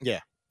city,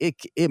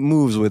 it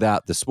moves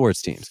without the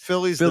sports teams.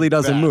 Philly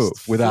doesn't move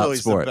without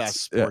Philly's sports. The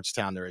best sports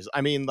town there is. I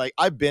mean, like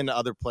I've been to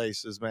other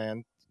places,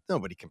 man.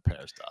 Nobody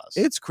compares to us.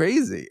 It's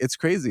crazy. It's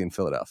crazy in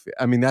Philadelphia.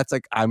 I mean, that's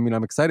like, I mean,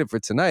 I'm excited for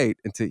tonight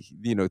and to,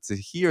 you know, to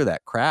hear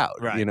that crowd.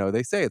 Right. You know,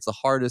 they say it's the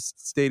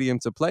hardest stadium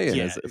to play in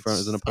as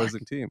an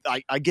opposing team.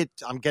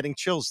 I'm getting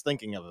chills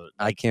thinking of it. Like,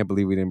 I can't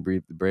believe we didn't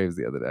beat the Braves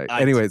the other day.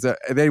 Anyway,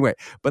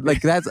 but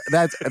like that's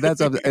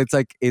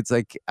it's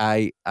like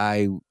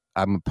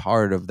I'm a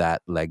part of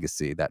that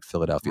legacy, that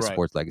Philadelphia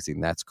sports legacy,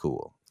 and that's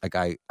cool. Like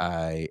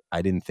I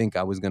didn't think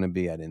I was going to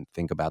be. I didn't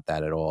think about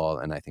that at all,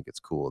 and I think it's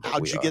cool.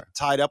 How'd you get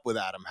tied up with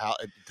Adam? How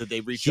did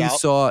they reach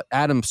out?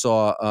 Adam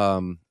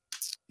saw.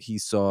 He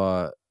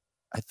saw.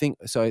 I think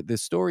so. The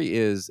story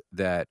is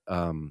that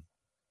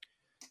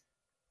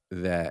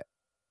that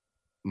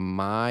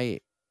my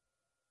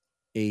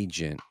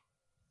agent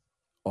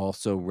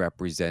also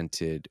was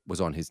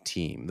on his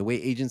team. The way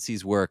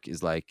agencies work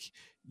is like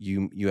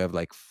you have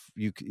like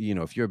you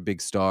know, if you're a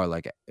big star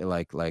like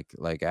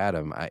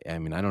Adam, I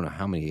mean, I don't know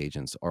how many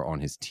agents are on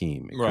his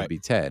team. It could be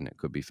 10, it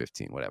could be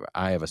 15, whatever.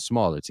 I have a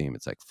smaller team,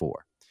 it's like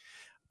 4.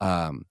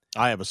 I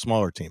have a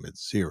smaller team,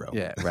 it's 0.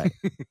 Yeah, right.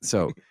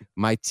 So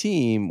my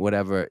team,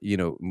 whatever, you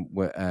know,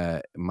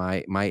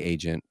 my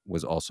agent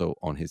was also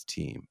on his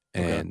team,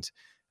 and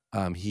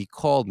he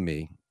called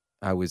me.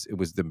 It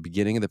was the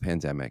beginning of the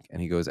pandemic,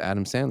 and he goes,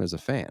 Adam Sandler's a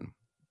fan.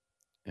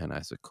 And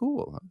I said,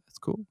 cool, that's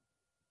cool.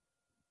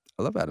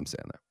 I love Adam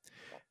Sandler.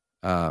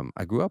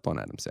 I grew up on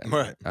Adam Sandler.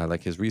 Right. I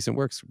like his recent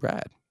works,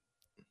 rad.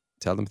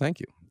 Tell them thank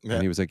you. Yeah.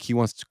 And he was like, he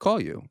wants to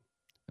call you.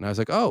 And I was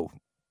like, oh,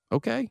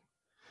 okay.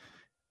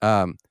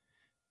 And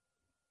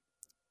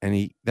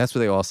that's what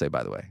they all say,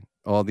 by the way.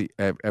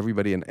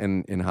 Everybody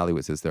in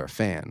Hollywood says they're a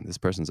fan. This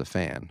person's a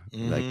fan.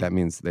 Mm-hmm. Like that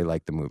means they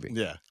like the movie.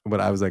 Yeah. But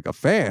I was like, a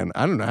fan?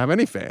 I don't have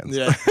any fans.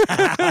 Yeah.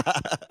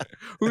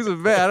 Who's a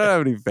fan? I don't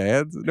have any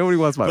fans. Nobody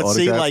wants my autograph.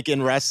 See, like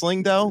in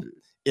wrestling though,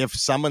 if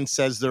someone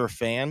says they're a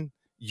fan,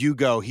 you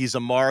go, he's a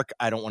mark.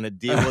 I don't want to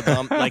deal with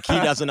him. Like he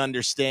doesn't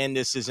understand.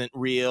 This isn't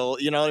real.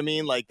 You know what I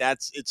mean? Like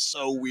it's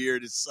so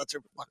weird. It's such a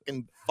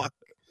fucking fuck.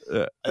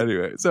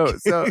 Anyway, so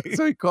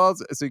he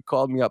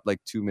called me up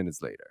like 2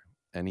 minutes later.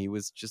 And he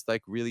was just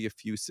like really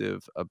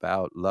effusive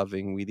about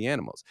loving We the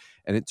Animals.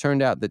 And it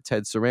turned out that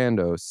Ted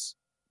Sarandos,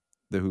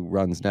 who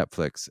runs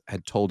Netflix,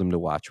 had told him to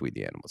watch We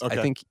the Animals. Okay.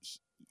 I think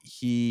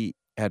he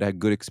had a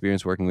good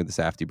experience working with the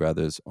Safdie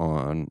brothers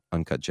on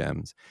Uncut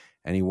Gems.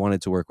 And he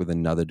wanted to work with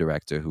another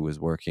director who was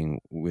working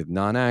with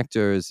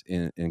non-actors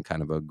in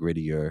kind of a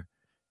grittier,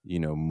 you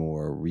know,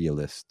 more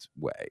realist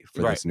way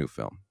for this new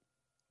film.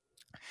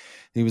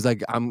 He was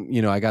like,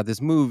 I got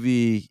this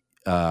movie.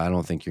 I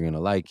don't think you're going to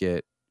like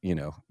it.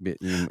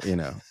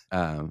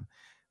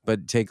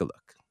 But take a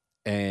look.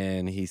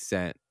 And he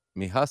sent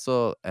me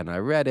Hustle, and I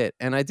read it,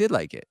 and I did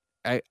like it.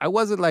 I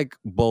wasn't like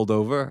bowled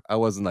over. I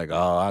wasn't like,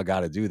 oh, I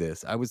got to do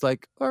this. I was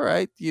like, all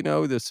right,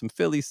 there's some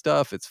Philly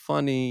stuff. It's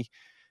funny.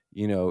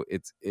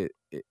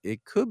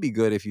 It could be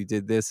good if you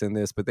did this and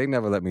this, but they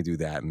never let me do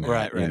that and that,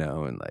 Right.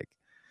 and like,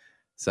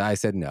 so I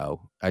said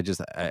no. I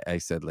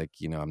said like,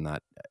 I'm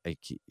not. I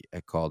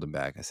called him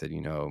back. I said,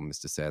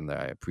 Mr. Sandler,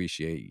 I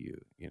appreciate you,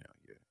 you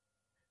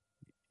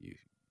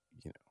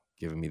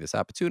giving me this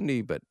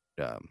opportunity, but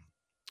I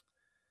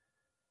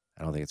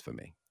don't think it's for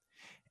me.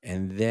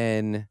 And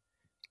then,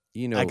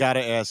 I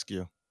gotta ask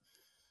you,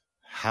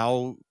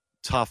 how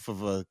tough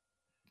of a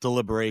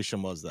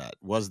deliberation was that?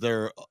 Was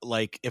there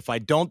like, if I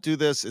don't do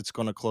this, it's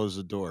going to close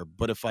the door,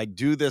 but if I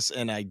do this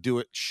and I do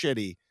it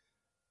shitty,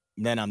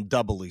 then I'm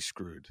doubly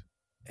screwed?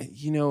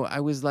 I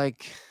was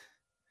like,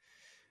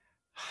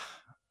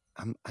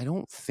 I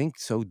don't think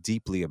so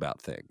deeply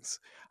about things.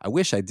 I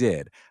wish I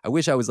did. I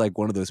wish I was like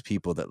one of those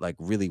people that like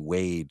really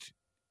weighed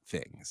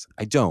things.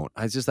 I don't.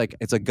 I just like,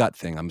 it's a gut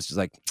thing. I'm just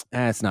like,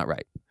 it's not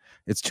right.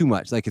 It's too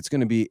much. Like, it's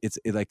going to be,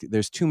 like,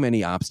 there's too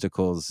many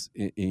obstacles,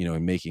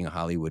 in making a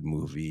Hollywood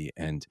movie,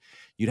 and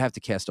you'd have to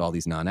cast all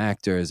these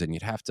non-actors, and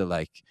you'd have to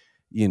like,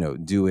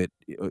 do it,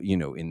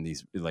 in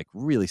these like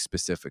really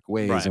specific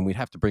ways. Right. And we'd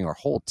have to bring our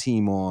whole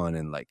team on,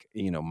 and like,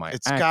 my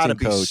it's acting gotta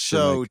be coach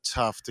so like,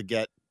 tough to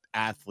get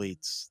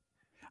athletes.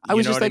 I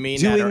was just like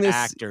doing this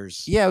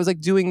actors. Yeah, I was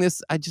like doing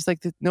this. I just like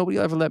that nobody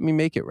will ever let me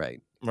make it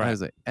right. Right. I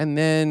was like, and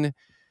then,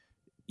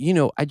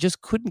 I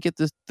just couldn't get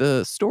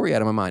the story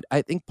out of my mind.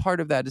 I think part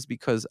of that is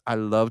because I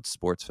loved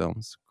sports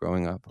films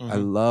growing up. Mm-hmm. I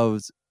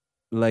loved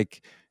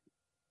like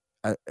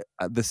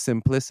the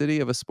simplicity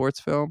of a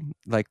sports film,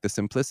 like the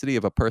simplicity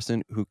of a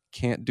person who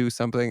can't do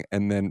something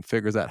and then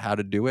figures out how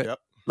to do it. Yep.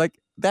 Like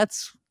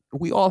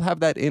we all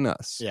have that in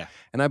us. Yeah.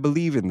 And I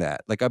believe in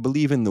that. Like, I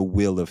believe in the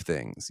will of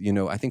things.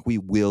 I think we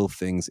will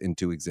things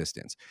into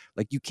existence.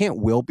 Like, you can't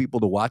will people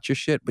to watch your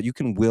shit, but you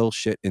can will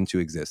shit into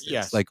existence.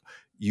 Yes. Like,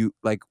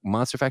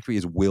 Monster Factory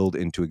is willed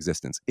into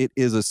existence. It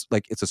is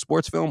it's a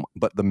sports film,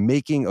 but the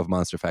making of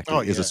Monster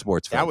Factory is a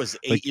sports film. That was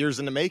 8 years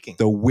in the making.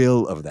 The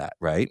will of that,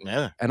 right?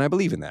 Yeah. And I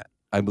believe in that.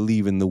 I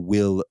believe in the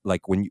will,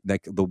 like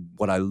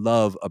what I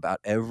love about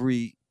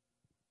every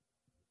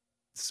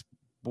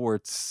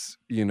sports,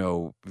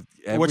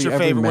 What's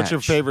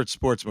your favorite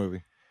sports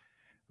movie?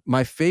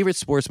 My favorite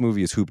sports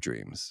movie is Hoop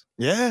Dreams.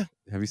 Yeah.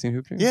 Have you seen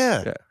Hoop Dreams?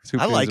 Yeah.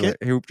 I like it.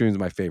 Hoop Dreams is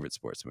my favorite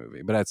sports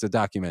movie, but it's a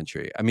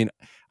documentary. I mean,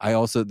 I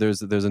also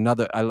there's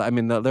another. A lot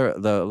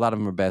of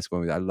them are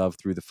basketball movies. I love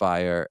Through the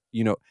Fire.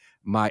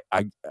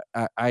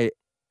 I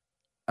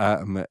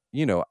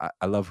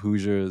love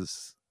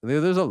Hoosiers.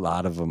 There's a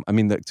lot of them. I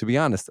mean, to be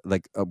honest,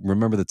 like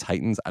Remember the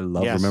Titans. I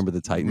love Remember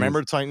the Titans. Remember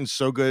the Titans,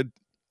 so good.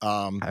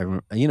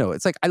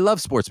 It's like I love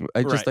sports.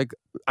 I just like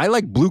I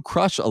like Blue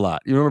Crush a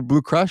lot. You remember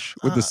Blue Crush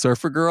with the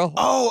surfer girl?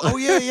 Oh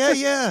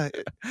yeah.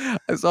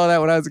 I saw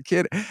that when I was a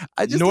kid.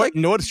 I just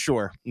North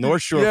Shore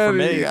for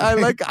me.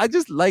 I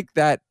just like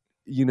that.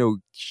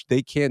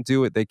 They can't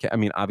do it. They can. I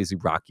mean, obviously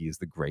Rocky is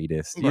the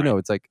greatest. Right.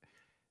 It's like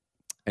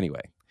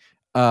anyway.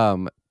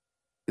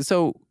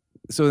 So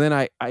then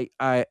I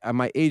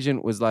my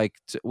agent was like,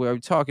 we were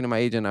talking to my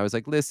agent. I was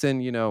like,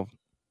 listen,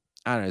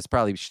 I don't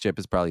know. Ship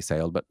is probably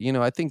sailed, but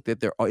I think that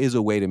there is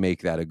a way to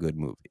make that a good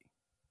movie,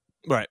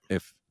 right?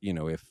 If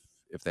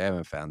they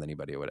haven't found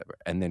anybody or whatever.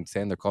 And then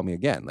Sandler called me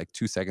again, like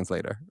 2 seconds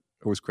later.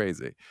 It was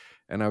crazy,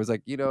 and I was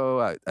like,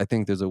 I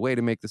think there's a way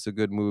to make this a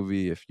good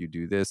movie if you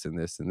do this and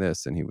this and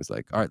this. And he was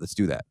like, all right, let's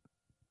do that.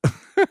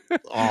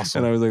 Awesome.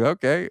 And I was like,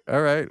 okay,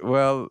 all right,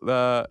 well,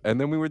 and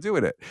then we were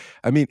doing it.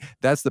 I mean,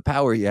 that's the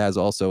power he has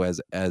also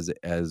as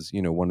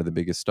one of the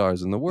biggest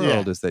stars in the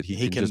world, is that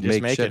he can just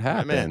make shit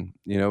happen,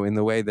 in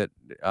the way that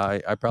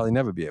I probably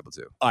never be able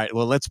to. All right,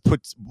 well, let's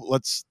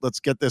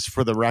get this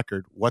for the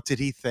record. What did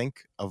he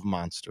think of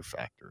Monster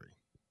Factory?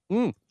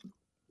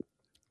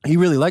 He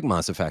really liked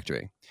Monster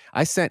Factory.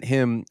 I sent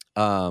him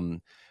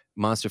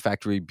Monster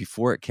Factory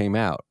before it came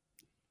out.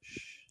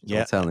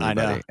 Don't tell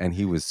anybody. I know. And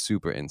he was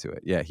super into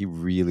it. Yeah, he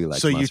really liked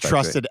it. So you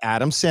trusted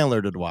Adam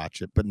Sandler to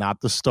watch it, but not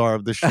the star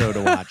of the show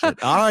to watch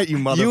it. All right, you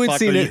motherfucker.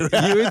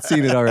 You had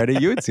seen it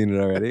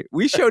already.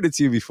 We showed it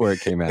to you before it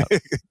came out.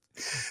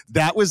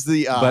 That was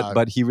the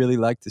but he really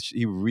liked it.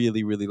 He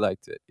really, really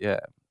liked it.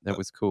 Yeah, that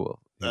was cool.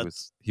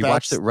 He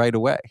watched it right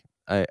away.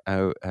 I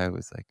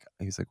was like,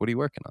 he's like, what are you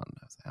working on?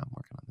 I was like, I'm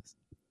working on this.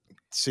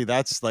 See,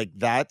 that's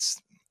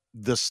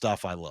the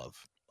stuff I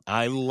love.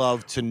 I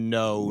love to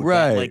know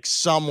that, like,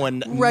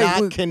 someone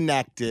not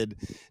connected,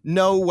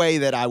 no way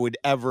that I would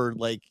ever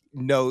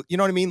know. You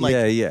know what I mean?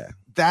 Like, yeah.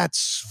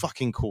 That's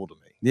fucking cool to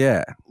me.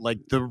 Yeah, like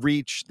the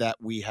reach that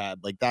we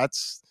had. Like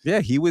that's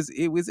it was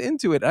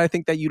into it. I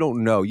think that you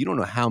don't know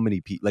how many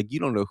people. Like, you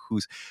don't know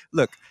who's.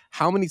 Look,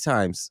 how many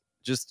times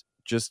just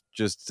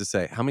to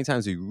say how many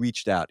times you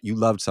reached out, you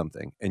loved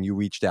something, and you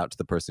reached out to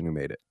the person who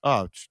made it.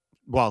 Oh,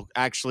 well,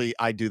 actually,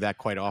 I do that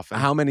quite often.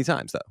 How many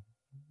times though?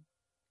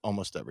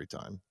 Almost every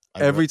time.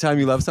 Every time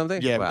you love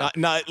something? Yeah. Wow.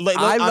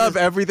 I love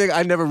everything.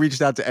 I never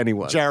reached out to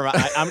anyone. Jeremy,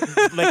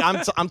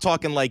 I'm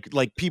talking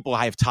like people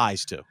I have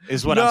ties to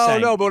is what I'm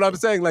saying. No, but what I'm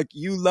saying, like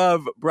you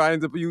love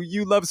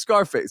you love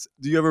Scarface.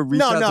 Do you ever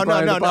reach out to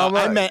Brian De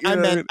Palma?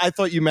 I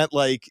thought you meant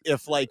like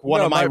if like one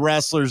of my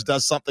wrestlers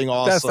does something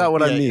awesome. That's not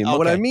what I mean. Okay.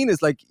 What I mean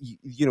is like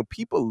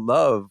people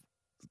love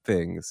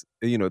things.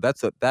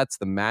 That's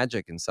the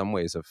magic in some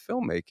ways of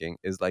filmmaking,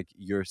 is like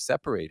you're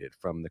separated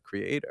from the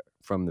creator,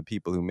 from the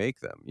people who make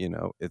them.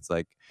 It's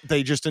like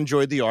they just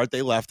enjoyed the art,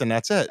 they left, and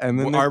that's it, and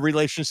then our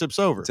relationship's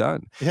over,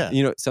 done.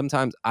 Yeah.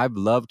 Sometimes I've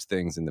loved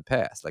things in the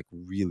past, like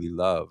really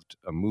loved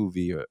a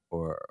movie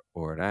or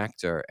an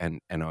actor,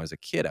 and I was a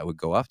kid, I would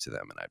go up to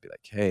them and I'd be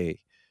like,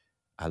 hey,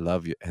 I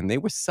love you, and they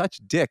were such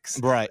dicks,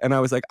 right? And I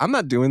was like, I'm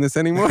not doing this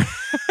anymore.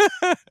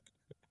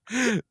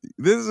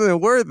 This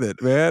isn't worth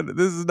it, man.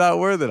 This is not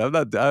worth it.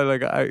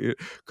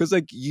 Because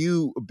like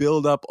you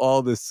build up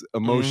all this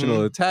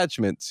emotional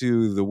attachment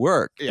to the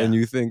work, and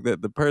you think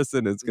that the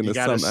person is going to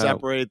somehow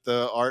separate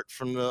the art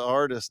from the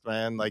artist,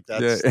 man. Like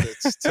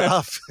it's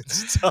tough.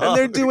 It's tough. And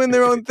they're doing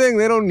their own thing.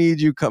 They don't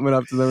need you coming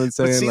up to them and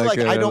saying,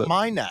 I don't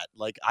mind that.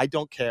 Like I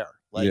don't care.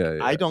 Like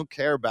I don't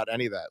care about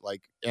any of that.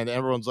 Like, and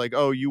everyone's like,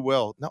 oh, you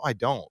will. No, I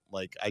don't.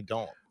 Like I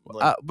don't.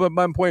 But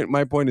my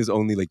point is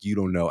only like you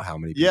don't know how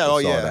many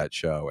people saw that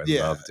show and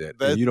loved it,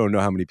 and you don't know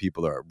how many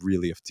people are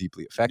really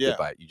deeply affected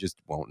by it. You just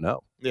won't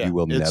know. You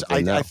will never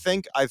know.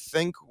 I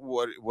think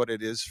what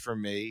it is for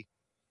me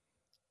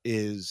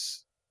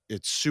is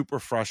it's super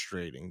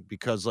frustrating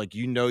because like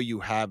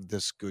you have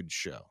this good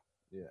show,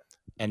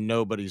 and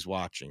nobody's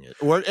watching it.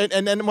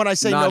 And then when I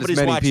say not nobody's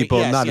as many watching,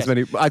 people, not as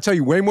many. I tell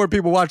you, way more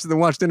people watched it than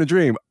watched In a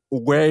Dream.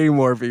 Way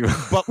more people.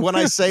 But when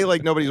I say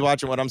like nobody's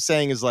watching, what I'm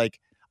saying is like,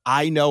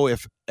 I know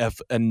if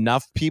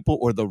enough people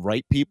or the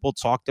right people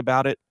talked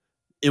about it,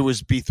 it would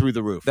be through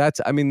the roof. That's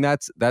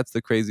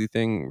the crazy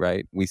thing,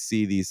 right? We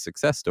see these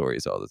success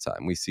stories all the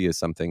time. We see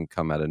something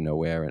come out of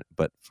nowhere,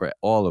 but for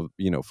all of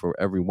for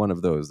every one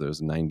of those,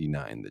 there's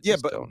 99 that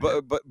just don't.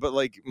 But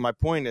like my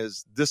point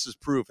is, this is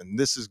proven.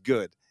 This is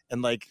good,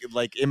 and like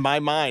in my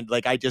mind,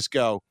 like I just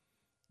go,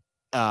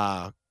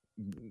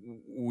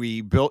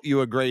 we built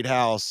you a great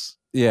house.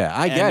 Yeah,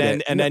 I get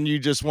it. And then you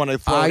just want to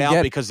throw it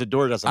out because the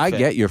door doesn't fit. I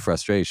get your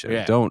frustration.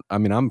 Yeah.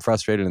 I'm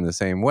frustrated in the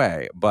same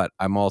way, but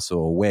I'm also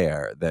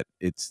aware that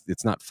it's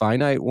not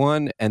finite,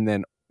 one. And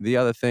then the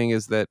other thing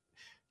is that,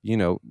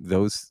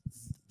 those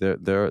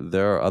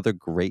there are other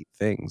great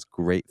things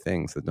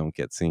that don't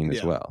get seen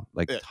as well.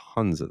 Like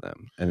tons of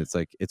them. And it's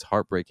like, it's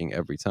heartbreaking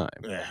every time.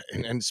 Yeah.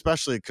 And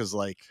especially because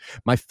like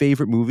my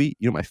favorite movie,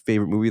 my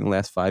favorite movie in the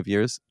last 5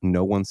 years,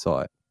 no one saw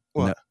it.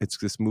 What? No, it's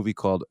this movie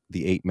called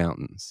The 8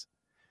 Mountains.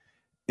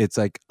 It's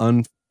like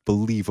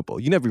unbelievable.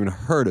 You never even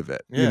heard of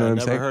it. Yeah, you know what I'm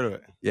never saying? heard of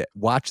it. Yeah,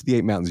 watch The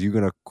 8 Mountains. You're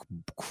gonna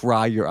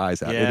cry your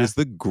eyes out. Yeah. It is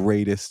the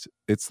greatest.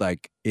 It's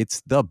like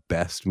it's the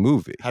best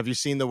movie. Have you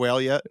seen The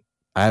Whale yet?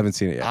 I haven't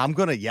seen it yet. I'm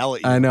gonna yell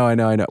at you. I know.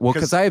 Well,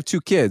 because I have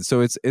 2 kids,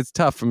 so it's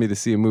tough for me to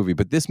see a movie.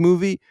 But this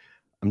movie,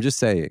 I'm just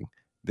saying,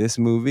 this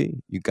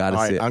movie you got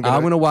to see it. I'm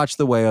gonna watch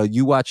The Whale.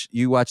 You watch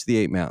The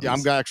 8 Mountains. Yeah,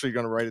 I'm actually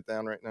gonna write it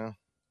down right now.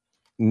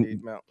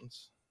 8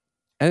 Mountains.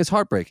 And it's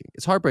heartbreaking.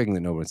 It's heartbreaking that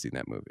no one's seen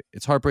that movie.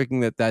 It's heartbreaking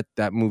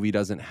that movie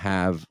doesn't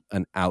have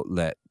an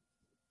outlet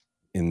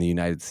in the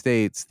United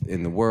States,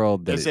 in the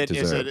world that it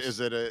deserves.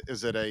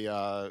 Is it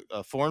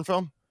a foreign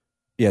film?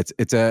 Yeah,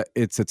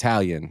 it's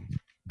Italian.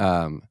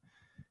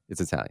 It's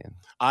Italian.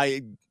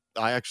 I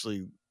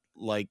actually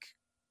like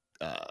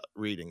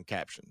reading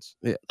captions.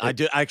 Yeah, I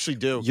actually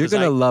do. You're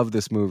gonna love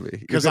this movie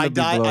because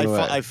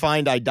I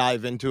find I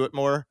dive into it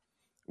more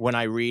when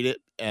I read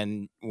it,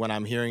 and when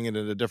I'm hearing it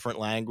in a different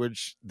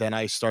language, then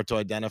I start to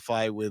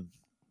identify with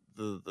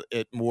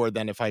it more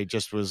than if I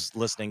just was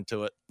listening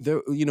to it.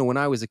 There, when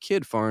I was a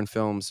kid, foreign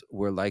films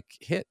were like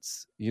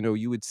hits.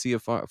 You would see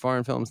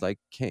foreign films like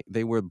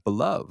they were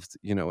beloved.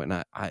 And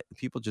I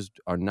people just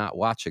are not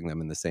watching them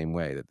in the same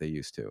way that they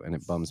used to, and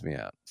it bums me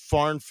out.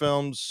 Foreign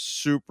films,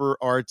 super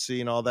artsy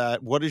and all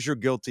that. What is your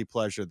guilty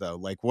pleasure though?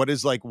 Like, what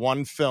is like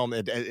one film?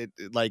 I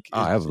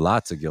have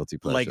lots of guilty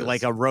pleasures.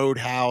 Like a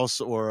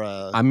Roadhouse or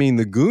I mean,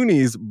 The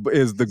Goonies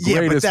is the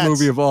greatest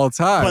movie of all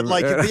time.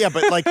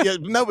 But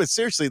no, but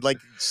seriously,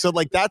 so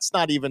that's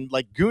not even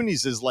like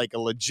Goonies is like a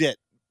legit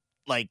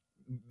like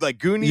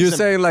Goonies. You're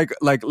saying like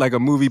a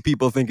movie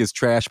people think is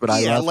trash, but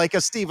I love, like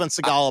a Steven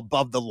Seagal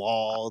Above the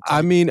Law.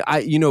 I mean,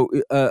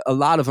 a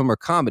lot of them are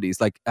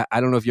comedies. Like I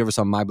don't know if you ever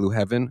saw My Blue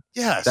Heaven.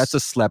 Yes, that's a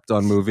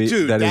slept-on movie.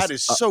 Dude, that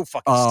is so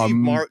fucking Steve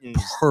Martin.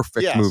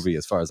 Perfect movie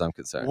as far as I'm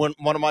concerned.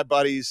 One of my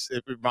buddies,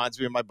 it reminds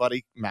me of my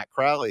buddy Matt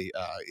Crowley.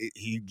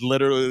 He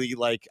literally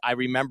I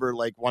remember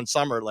one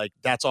summer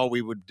that's all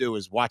we would do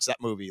is watch that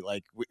movie.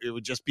 It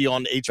would just be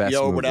on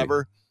HBO or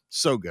whatever.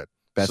 So good.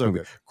 Best movie.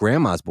 Good.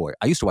 Grandma's Boy.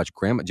 I used to watch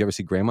Grandma. Did you ever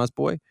see Grandma's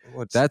Boy?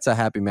 That's a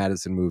Happy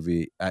Madison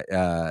movie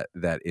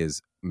that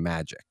is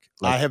magic.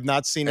 I have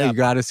not seen that. You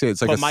got to see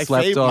it. It's like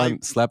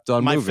slept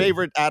on movie. My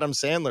favorite Adam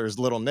Sandler is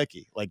Little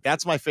Nicky.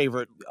 That's my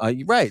favorite.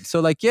 Right.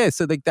 So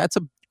that's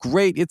a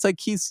great. It's like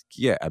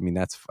I mean,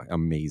 that's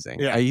amazing.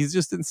 Yeah. He's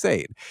just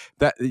insane.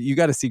 That you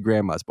got to see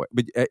Grandma's Boy.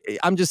 But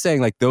I'm just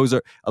saying, like, those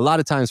are a lot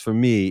of times for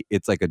me,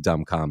 it's like a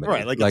dumb comedy.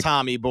 Right, like a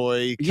Tommy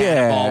Boy,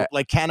 yeah,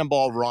 like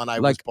Cannonball Run I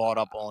was brought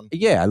up on.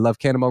 Yeah, I love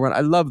Cannonball Run.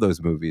 I love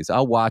those movies.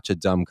 I'll watch a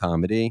dumb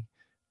comedy.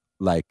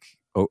 Like,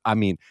 I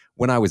mean,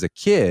 when I was a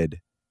kid,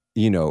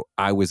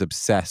 I was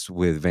obsessed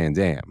with Van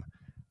Damme.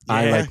 Yeah.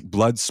 I like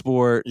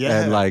Bloodsport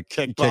and like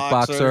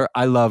Kickboxer.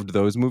 I loved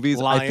those movies.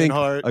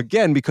 Lionheart. I think,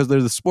 again, because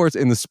they're the sports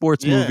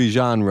movie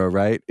genre,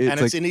 right?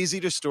 It's an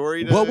easy to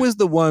story. What was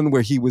the one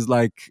where he was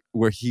like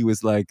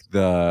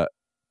the,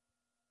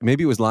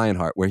 maybe it was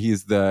Lionheart, where he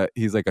like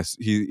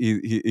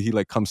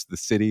comes to the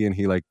city and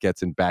he like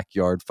gets in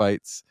backyard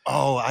fights.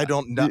 Oh, I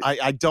don't know.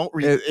 I don't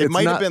read it.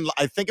 Might have been.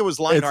 I think it was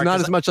Lionheart. It's not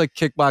as much like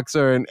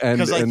Kickboxer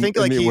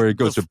and where he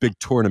goes to big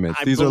tournaments.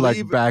 These are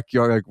like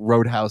backyard, like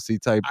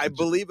roadhousey type. I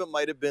believe it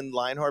might have been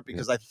Lionheart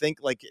because I think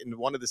like in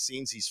one of the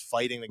scenes he's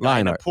fighting the guy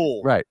in a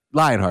pool. Right,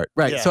 Lionheart.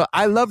 Right. Yeah. So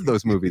I loved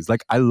those movies.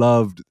 Like I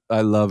loved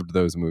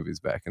those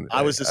movies back in the day.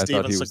 I was a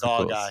Steven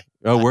Seagal guy.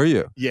 Oh, were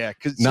you? Yeah,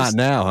 because not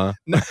now,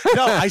 huh?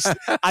 No,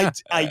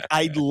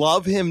 I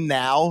love him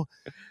now,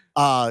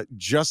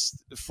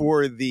 just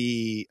for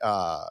the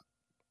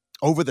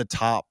over the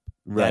top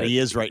that he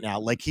is right now.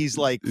 Like he's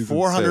like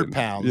 400 insane.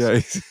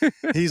 pounds. Yeah,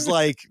 he's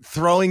like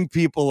throwing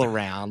people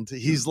around.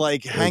 He's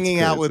like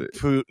hanging out with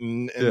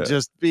Putin and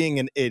just being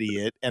an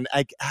idiot. And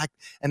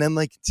and then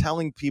like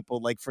telling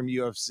people like from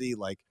UFC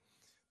like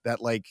that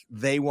like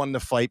they won the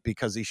fight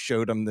because he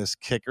showed them this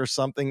kick or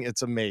something.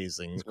 It's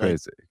amazing. It's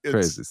crazy,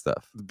 crazy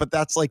stuff. But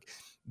that's like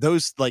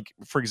those, like,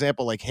 for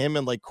example, like him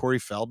and like Corey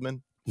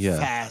Feldman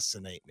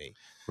fascinate me.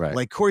 Right.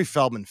 Like Corey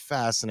Feldman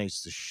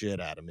fascinates the shit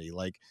out of me.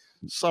 Like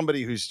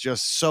somebody who's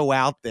just so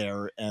out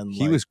there. And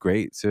he was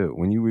great too.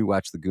 When you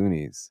rewatch the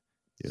Goonies,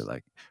 you're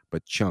like,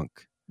 but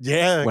Chunk.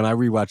 Yeah. When I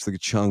rewatched the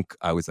Chunk,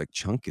 I was like,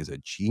 Chunk is a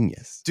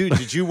genius. Dude,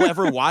 did you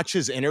ever watch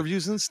his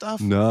interviews and stuff?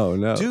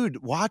 No.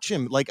 Dude, watch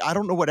him. Like, I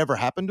don't know whatever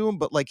happened to him,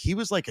 but like he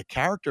was like a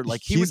character.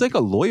 Like he's like a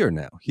lawyer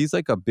now. He's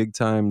like a big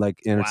time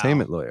like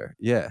entertainment lawyer.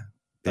 Yeah.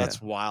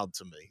 That's wild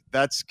to me.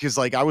 That's because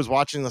like I was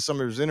watching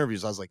some of his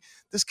interviews. I was like,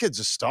 this kid's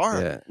a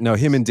star. Yeah. No,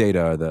 him and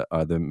Data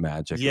are the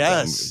magic.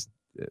 Yes.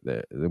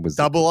 It was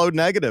double O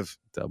negative.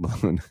 Double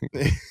O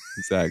negative.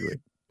 Exactly.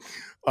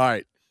 All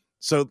right.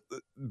 So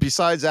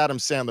besides Adam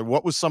Sandler,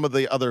 what was some of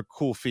the other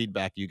cool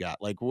feedback you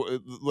got? Like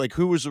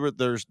who was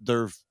there's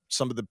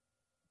some of the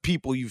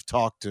people you've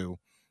talked to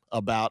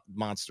about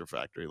Monster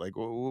Factory? Like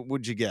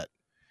what'd you get?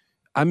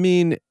 I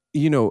mean,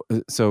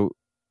 so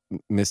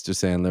Mr.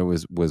 Sandler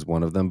was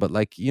one of them, but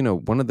like,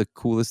 one of the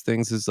coolest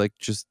things is like,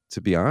 just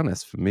to be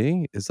honest, for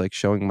me, is like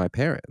showing my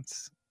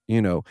parents.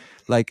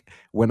 Like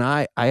when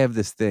I have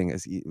this thing,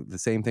 is the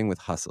same thing with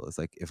Hustle. It's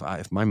like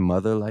if my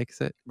mother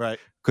likes it, right?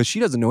 Because she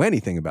doesn't know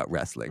anything about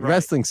wrestling. Right.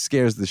 Wrestling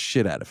scares the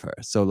shit out of her.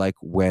 So like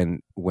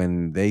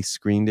when they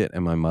screened it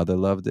and my mother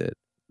loved it,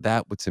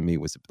 that to me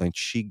was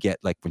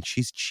like when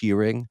she's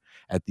cheering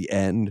at the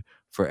end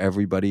for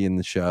everybody in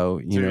the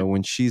show.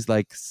 When she's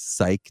like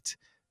psyched,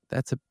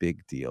 that's a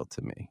big deal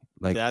to me.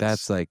 Like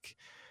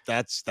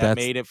that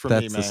made it for me,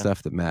 man. That's the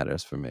stuff that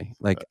matters for me.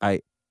 Like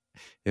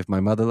if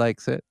my mother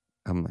likes it,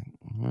 I'm like,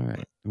 all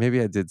right,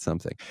 maybe I did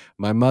something.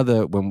 My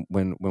mother,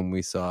 when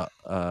we saw,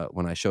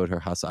 when I showed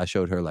her Hustle, I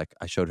showed her like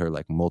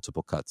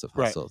multiple cuts of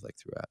Hustle like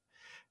throughout.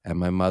 And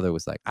my mother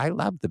was like, I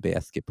love the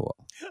basketball,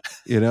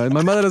 and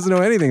my mother doesn't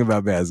know anything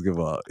about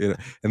basketball, And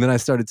then I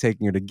started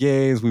taking her to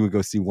games. We would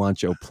go see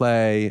Juancho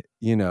play,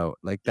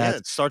 like that. Yeah,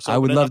 it starts. I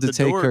would love to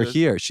take her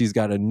here. She's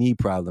got a knee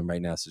problem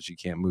right now, so she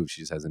can't move.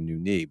 She just has a new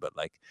knee, but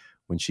like,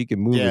 when she can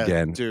move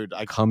again, dude,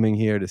 coming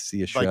here to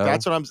see a show. Like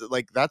that's what I'm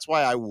like. That's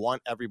why I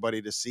want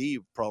everybody to see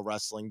pro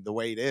wrestling the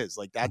way it is.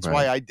 Like that's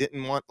why I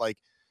didn't want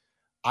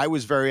I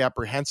was very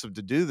apprehensive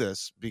to do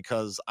this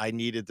because I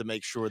needed to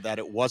make sure that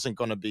it wasn't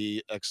going to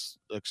be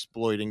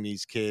exploiting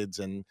these kids.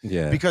 And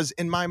because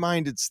in my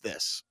mind, it's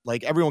this.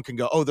 Like everyone can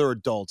go, oh, they're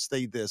adults,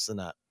 they this and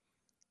that.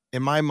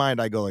 In my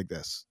mind, I go like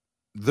this.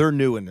 They're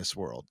new in this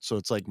world, so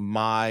it's like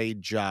my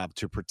job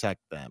to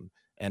protect them.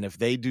 And if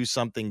they do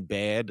something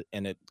bad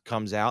and it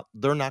comes out,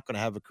 they're not going to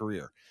have a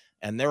career.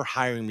 And they're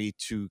hiring me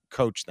to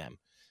coach them.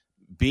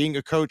 Being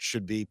a coach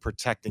should be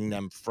protecting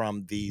them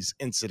from these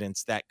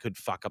incidents that could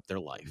fuck up their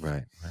life.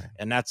 Right.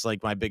 And that's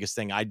like my biggest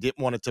thing. I didn't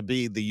want it to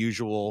be the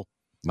usual.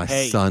 My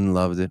son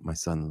loved it. My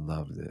son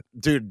loved it.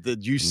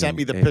 Dude, you sent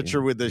me the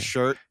picture with this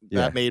shirt.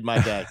 That made my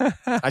day.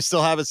 I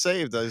still have it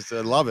saved. I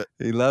love it.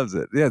 He loves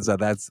it. Yeah. So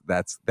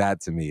that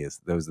to me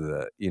is, those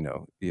are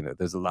the,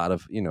 there's a lot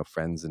of,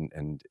 friends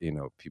and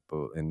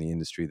people in the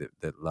industry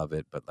that love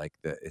it, but like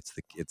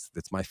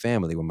it's my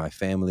family. When my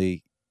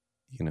family,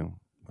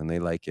 when they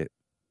like it,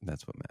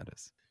 that's what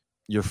matters.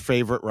 Your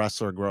favorite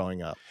wrestler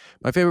growing up?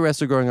 My favorite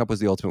wrestler growing up was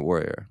the Ultimate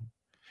Warrior.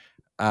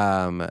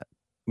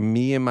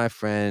 Me and my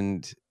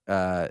friend,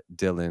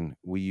 Dylan,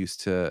 we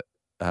used to,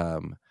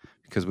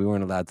 because we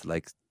weren't allowed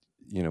to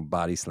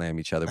body slam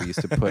each other. We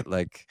used to put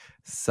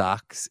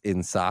socks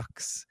in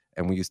socks,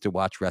 and we used to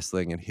watch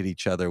wrestling and hit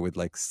each other with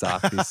these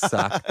sock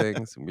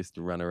things. And we used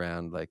to run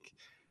around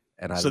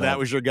And so that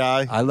was your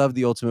guy. I love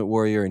the Ultimate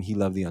Warrior, and he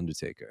loved the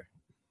Undertaker.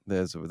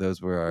 Those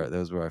were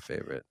our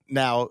favorite.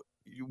 Now,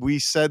 we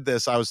said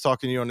this. I was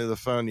talking to you on the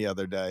phone the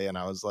other day, and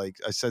I was like,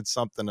 I said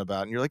something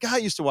about, and you're like, I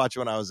used to watch it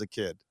when I was a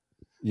kid.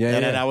 Yeah.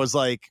 And then I was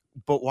like,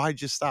 but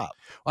why'd you stop?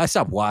 Well, I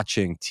stopped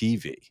watching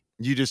TV.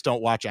 You just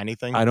don't watch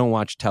anything? I don't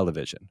watch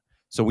television.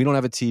 So we don't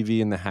have a TV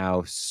in the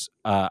house.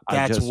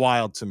 That's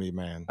wild to me,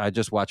 man. I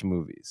just watch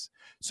movies.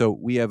 So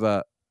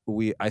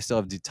I still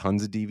have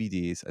tons of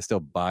DVDs. I still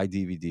buy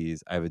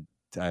DVDs. I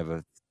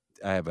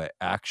have an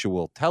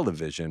actual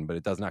television, but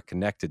it does not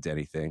connect it to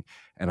anything.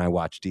 And I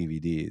watch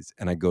DVDs,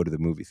 and I go to the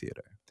movie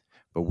theater.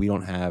 But we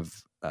don't have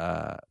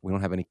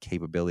any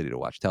capability to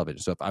watch television.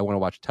 So if I want to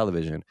watch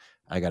television,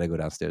 I got to go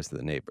downstairs to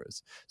the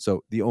neighbors.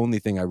 So the only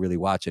thing I really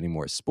watch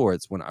anymore is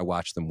sports. When I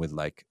watch them with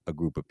like a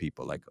group of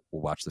people, like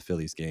we'll watch the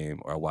Phillies game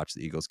or I'll watch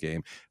the Eagles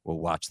game. We'll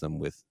watch them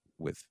with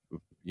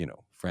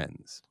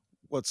friends.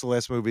 What's the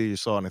last movie you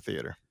saw in a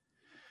theater?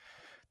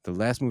 The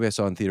last movie I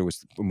saw in theater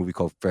was a movie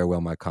called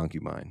Farewell, My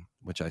Concubine,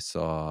 which I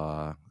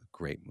saw.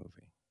 Great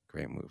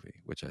movie,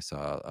 which I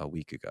saw a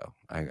week ago.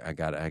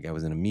 I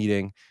was in a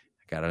meeting.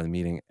 I got out of the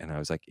meeting, and I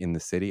was like in the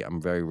city.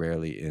 I'm very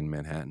rarely in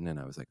Manhattan, and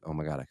I was like, oh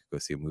my God, I could go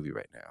see a movie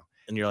right now.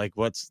 And you're like,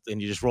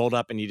 and you just rolled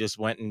up and you just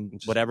went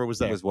and whatever was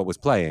there. It was what was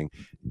playing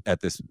at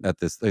this. Like,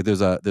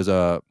 there's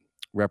a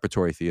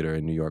repertory theater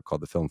in New York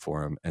called the Film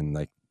Forum, and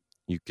like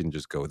you can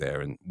just go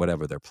there and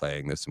whatever they're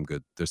playing, there's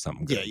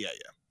something good. Yeah.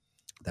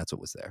 That's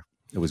what was there.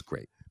 It was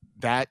great.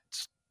 I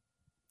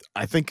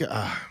think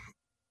I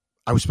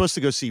was supposed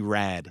to go see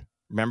Rad.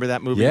 Remember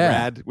that movie,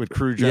 Rad, with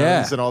Crew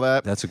Jones and all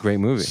that? That's a great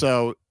movie.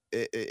 So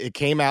it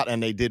came out,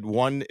 and they did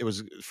it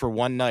was for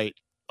one night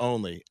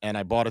only, and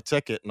I bought a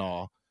ticket and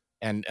all,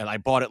 and I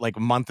bought it like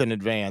a month in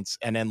advance,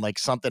 and then like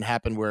something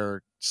happened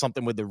where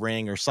something with the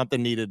ring or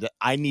something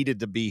I needed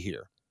to be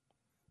here.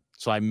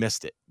 So I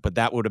missed it, but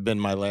that would have been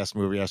my last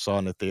movie I saw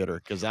in the theater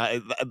because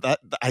I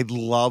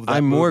love that. I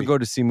movie. more go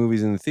to see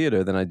movies in the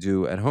theater than I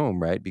do at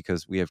home, right?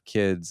 Because we have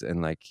kids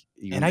and like.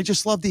 And I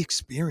just love the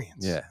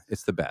experience. Yeah,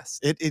 it's the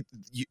best.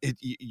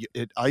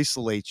 It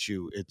isolates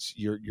you. It's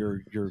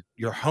you're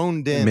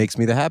honed in. It makes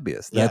me the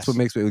happiest. That's what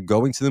makes me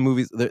going to the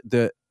movies.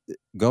 The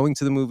going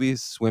to the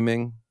movies,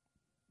 swimming.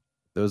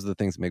 Those are the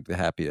things that make me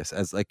the happiest.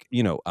 As like,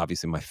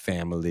 obviously my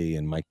family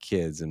and my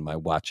kids and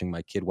watching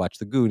my kid watch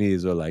the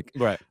Goonies or like,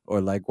 right. Or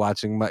like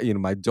watching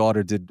my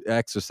daughter did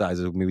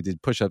exercises with me. We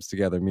did push-ups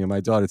together. Me and my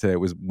daughter today. It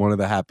was one of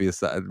the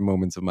happiest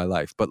moments of my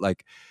life. But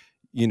like,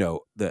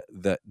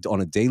 the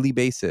on a daily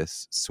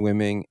basis,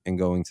 swimming and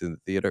going to the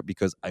theater,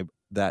 because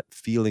that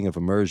feeling of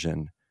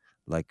immersion,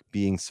 like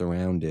being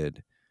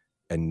surrounded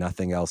and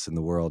nothing else in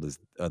the world is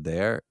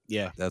there.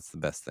 Yeah. That's the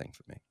best thing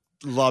for me.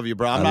 Love you,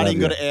 bro. I'm not even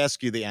going to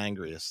ask you the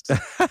angriest.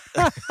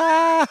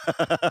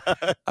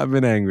 I've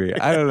been angry.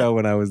 I don't know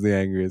when I was the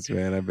angriest,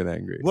 man. I've been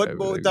angry.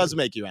 What does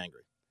make you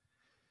angry?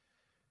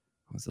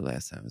 When was the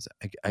last time?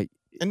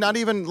 And not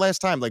even last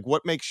time. Like,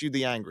 what makes you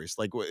the angriest?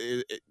 Like,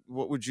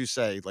 what would you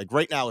say? Like,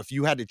 right now, if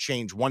you had to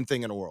change one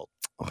thing in the world.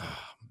 Oh,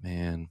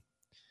 man.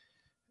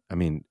 I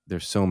mean,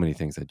 there's so many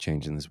things that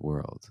change in this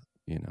world.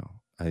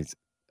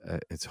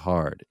 It's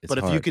hard. But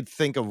if you could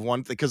think of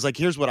one thing, because like,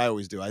 here's what I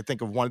always do. I think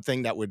of one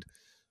thing that would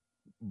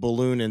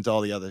balloon into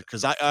all the others,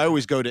 because I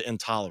always go to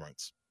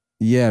intolerance.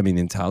 Yeah, I mean,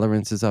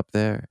 intolerance is up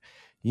there.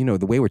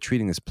 The way we're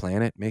treating this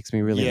planet makes me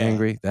really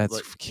angry.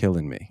 That's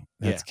killing me.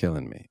 That's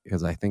killing me,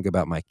 because I think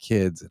about my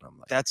kids and I'm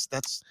like,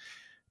 that's.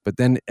 But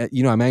then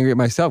I'm angry at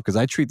myself because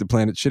I treat the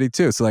planet shitty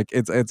too. So like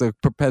it's a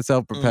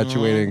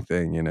self-perpetuating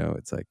thing.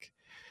 It's like,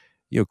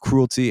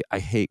 cruelty. I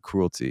hate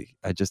cruelty.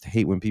 I just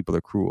hate when people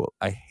are cruel.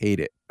 I hate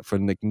it for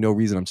like no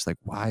reason. I'm just like,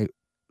 why?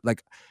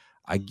 Like,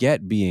 I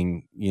get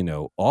being,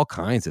 all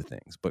kinds of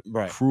things, but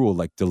cruel,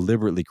 like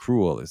deliberately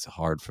cruel, is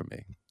hard for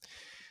me.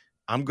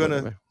 I'm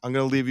gonna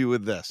leave you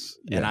with this,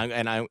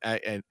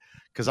 and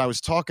because I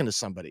was talking to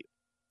somebody,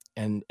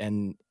 and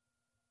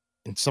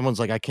someone's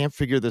like, I can't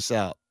figure this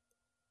out.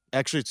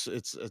 Actually,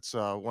 it's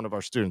one of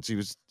our students. He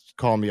was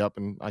calling me up,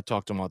 and I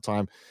talked to him all the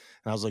time,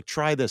 and I was like,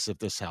 try this if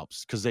this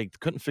helps, because they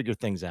couldn't figure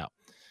things out.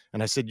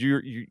 And I said,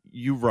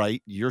 you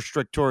write, you're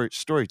strict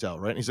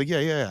storyteller, right? And he's like,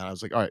 yeah. And I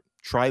was like, all right,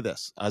 try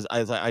this.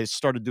 I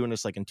started doing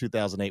this like in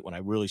 2008 when I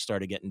really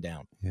started getting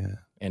down. Yeah.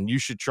 And you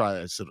should try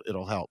it. I said,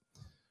 it'll help.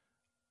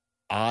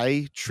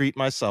 I treat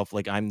myself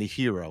like I'm the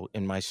hero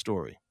in my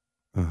story.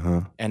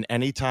 Uh-huh. And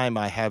anytime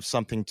I have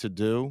something to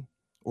do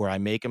or I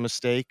make a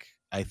mistake,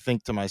 I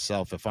think to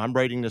myself, if I'm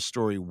writing this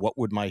story, what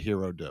would my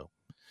hero do?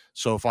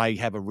 So if I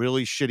have a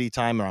really shitty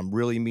time or I'm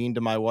really mean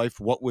to my wife,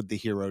 what would the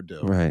hero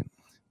do? Right.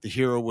 The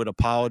hero would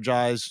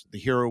apologize. The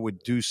hero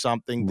would do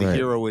something. The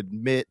hero would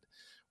admit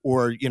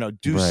or,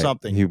 do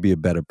something. He'd be a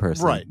better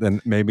person. Right.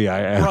 Than maybe I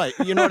am. Right.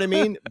 You know what I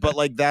mean? But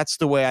like, that's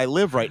the way I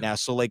live right now.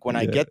 So like when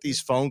I get these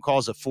phone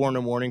calls at 4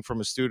 a.m.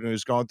 from a student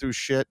who's going through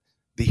shit,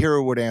 the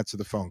hero would answer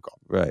the phone call.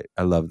 Right.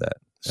 I love that.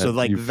 So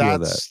like,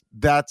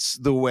 that's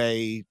the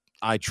way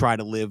I try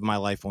to live my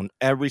life on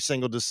every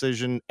single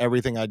decision,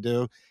 everything I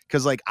do.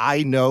 Cause like,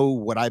 I know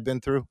what I've been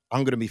through.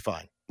 I'm going to be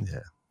fine. Yeah.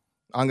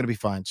 I'm going to be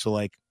fine. So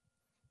like,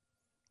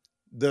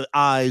 the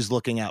eyes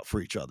looking out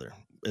for each other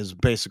is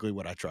basically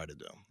what I try to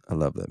do. I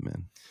love that,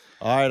 man.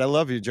 All right. I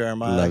love you,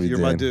 Jeremiah. Love you, You're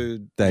Dan. my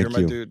dude. Thank You're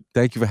you. my dude.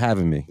 Thank you for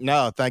having me.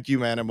 No, thank you,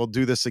 man. And we'll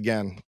do this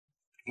again.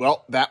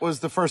 Well, that was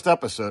the first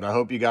episode. I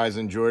hope you guys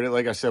enjoyed it.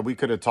 Like I said, we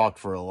could have talked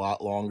for a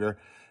lot longer.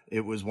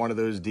 It was one of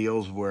those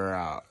deals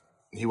where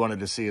he wanted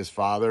to see his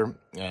father,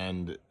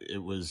 and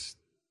it was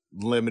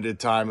limited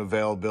time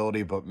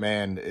availability. But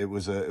man, it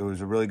was a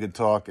really good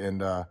talk,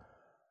 and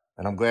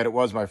I'm glad it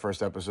was my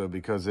first episode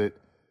because it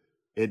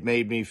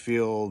made me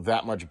feel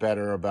that much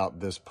better about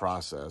this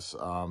process.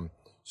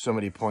 So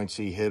many points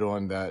he hit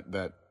on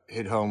that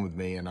hit home with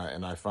me, and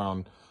I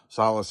found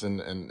solace in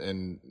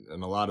a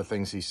lot of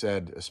things he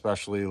said,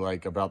 especially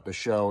like about the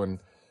show and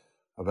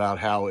about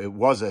how it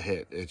was a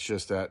hit. It's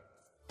just that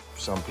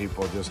some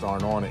people just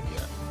aren't on it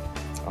yet.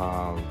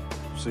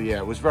 So yeah,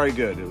 it was very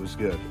good. It was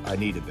good. I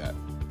needed that.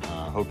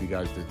 Hope you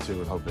guys did too,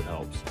 and hope it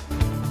helps.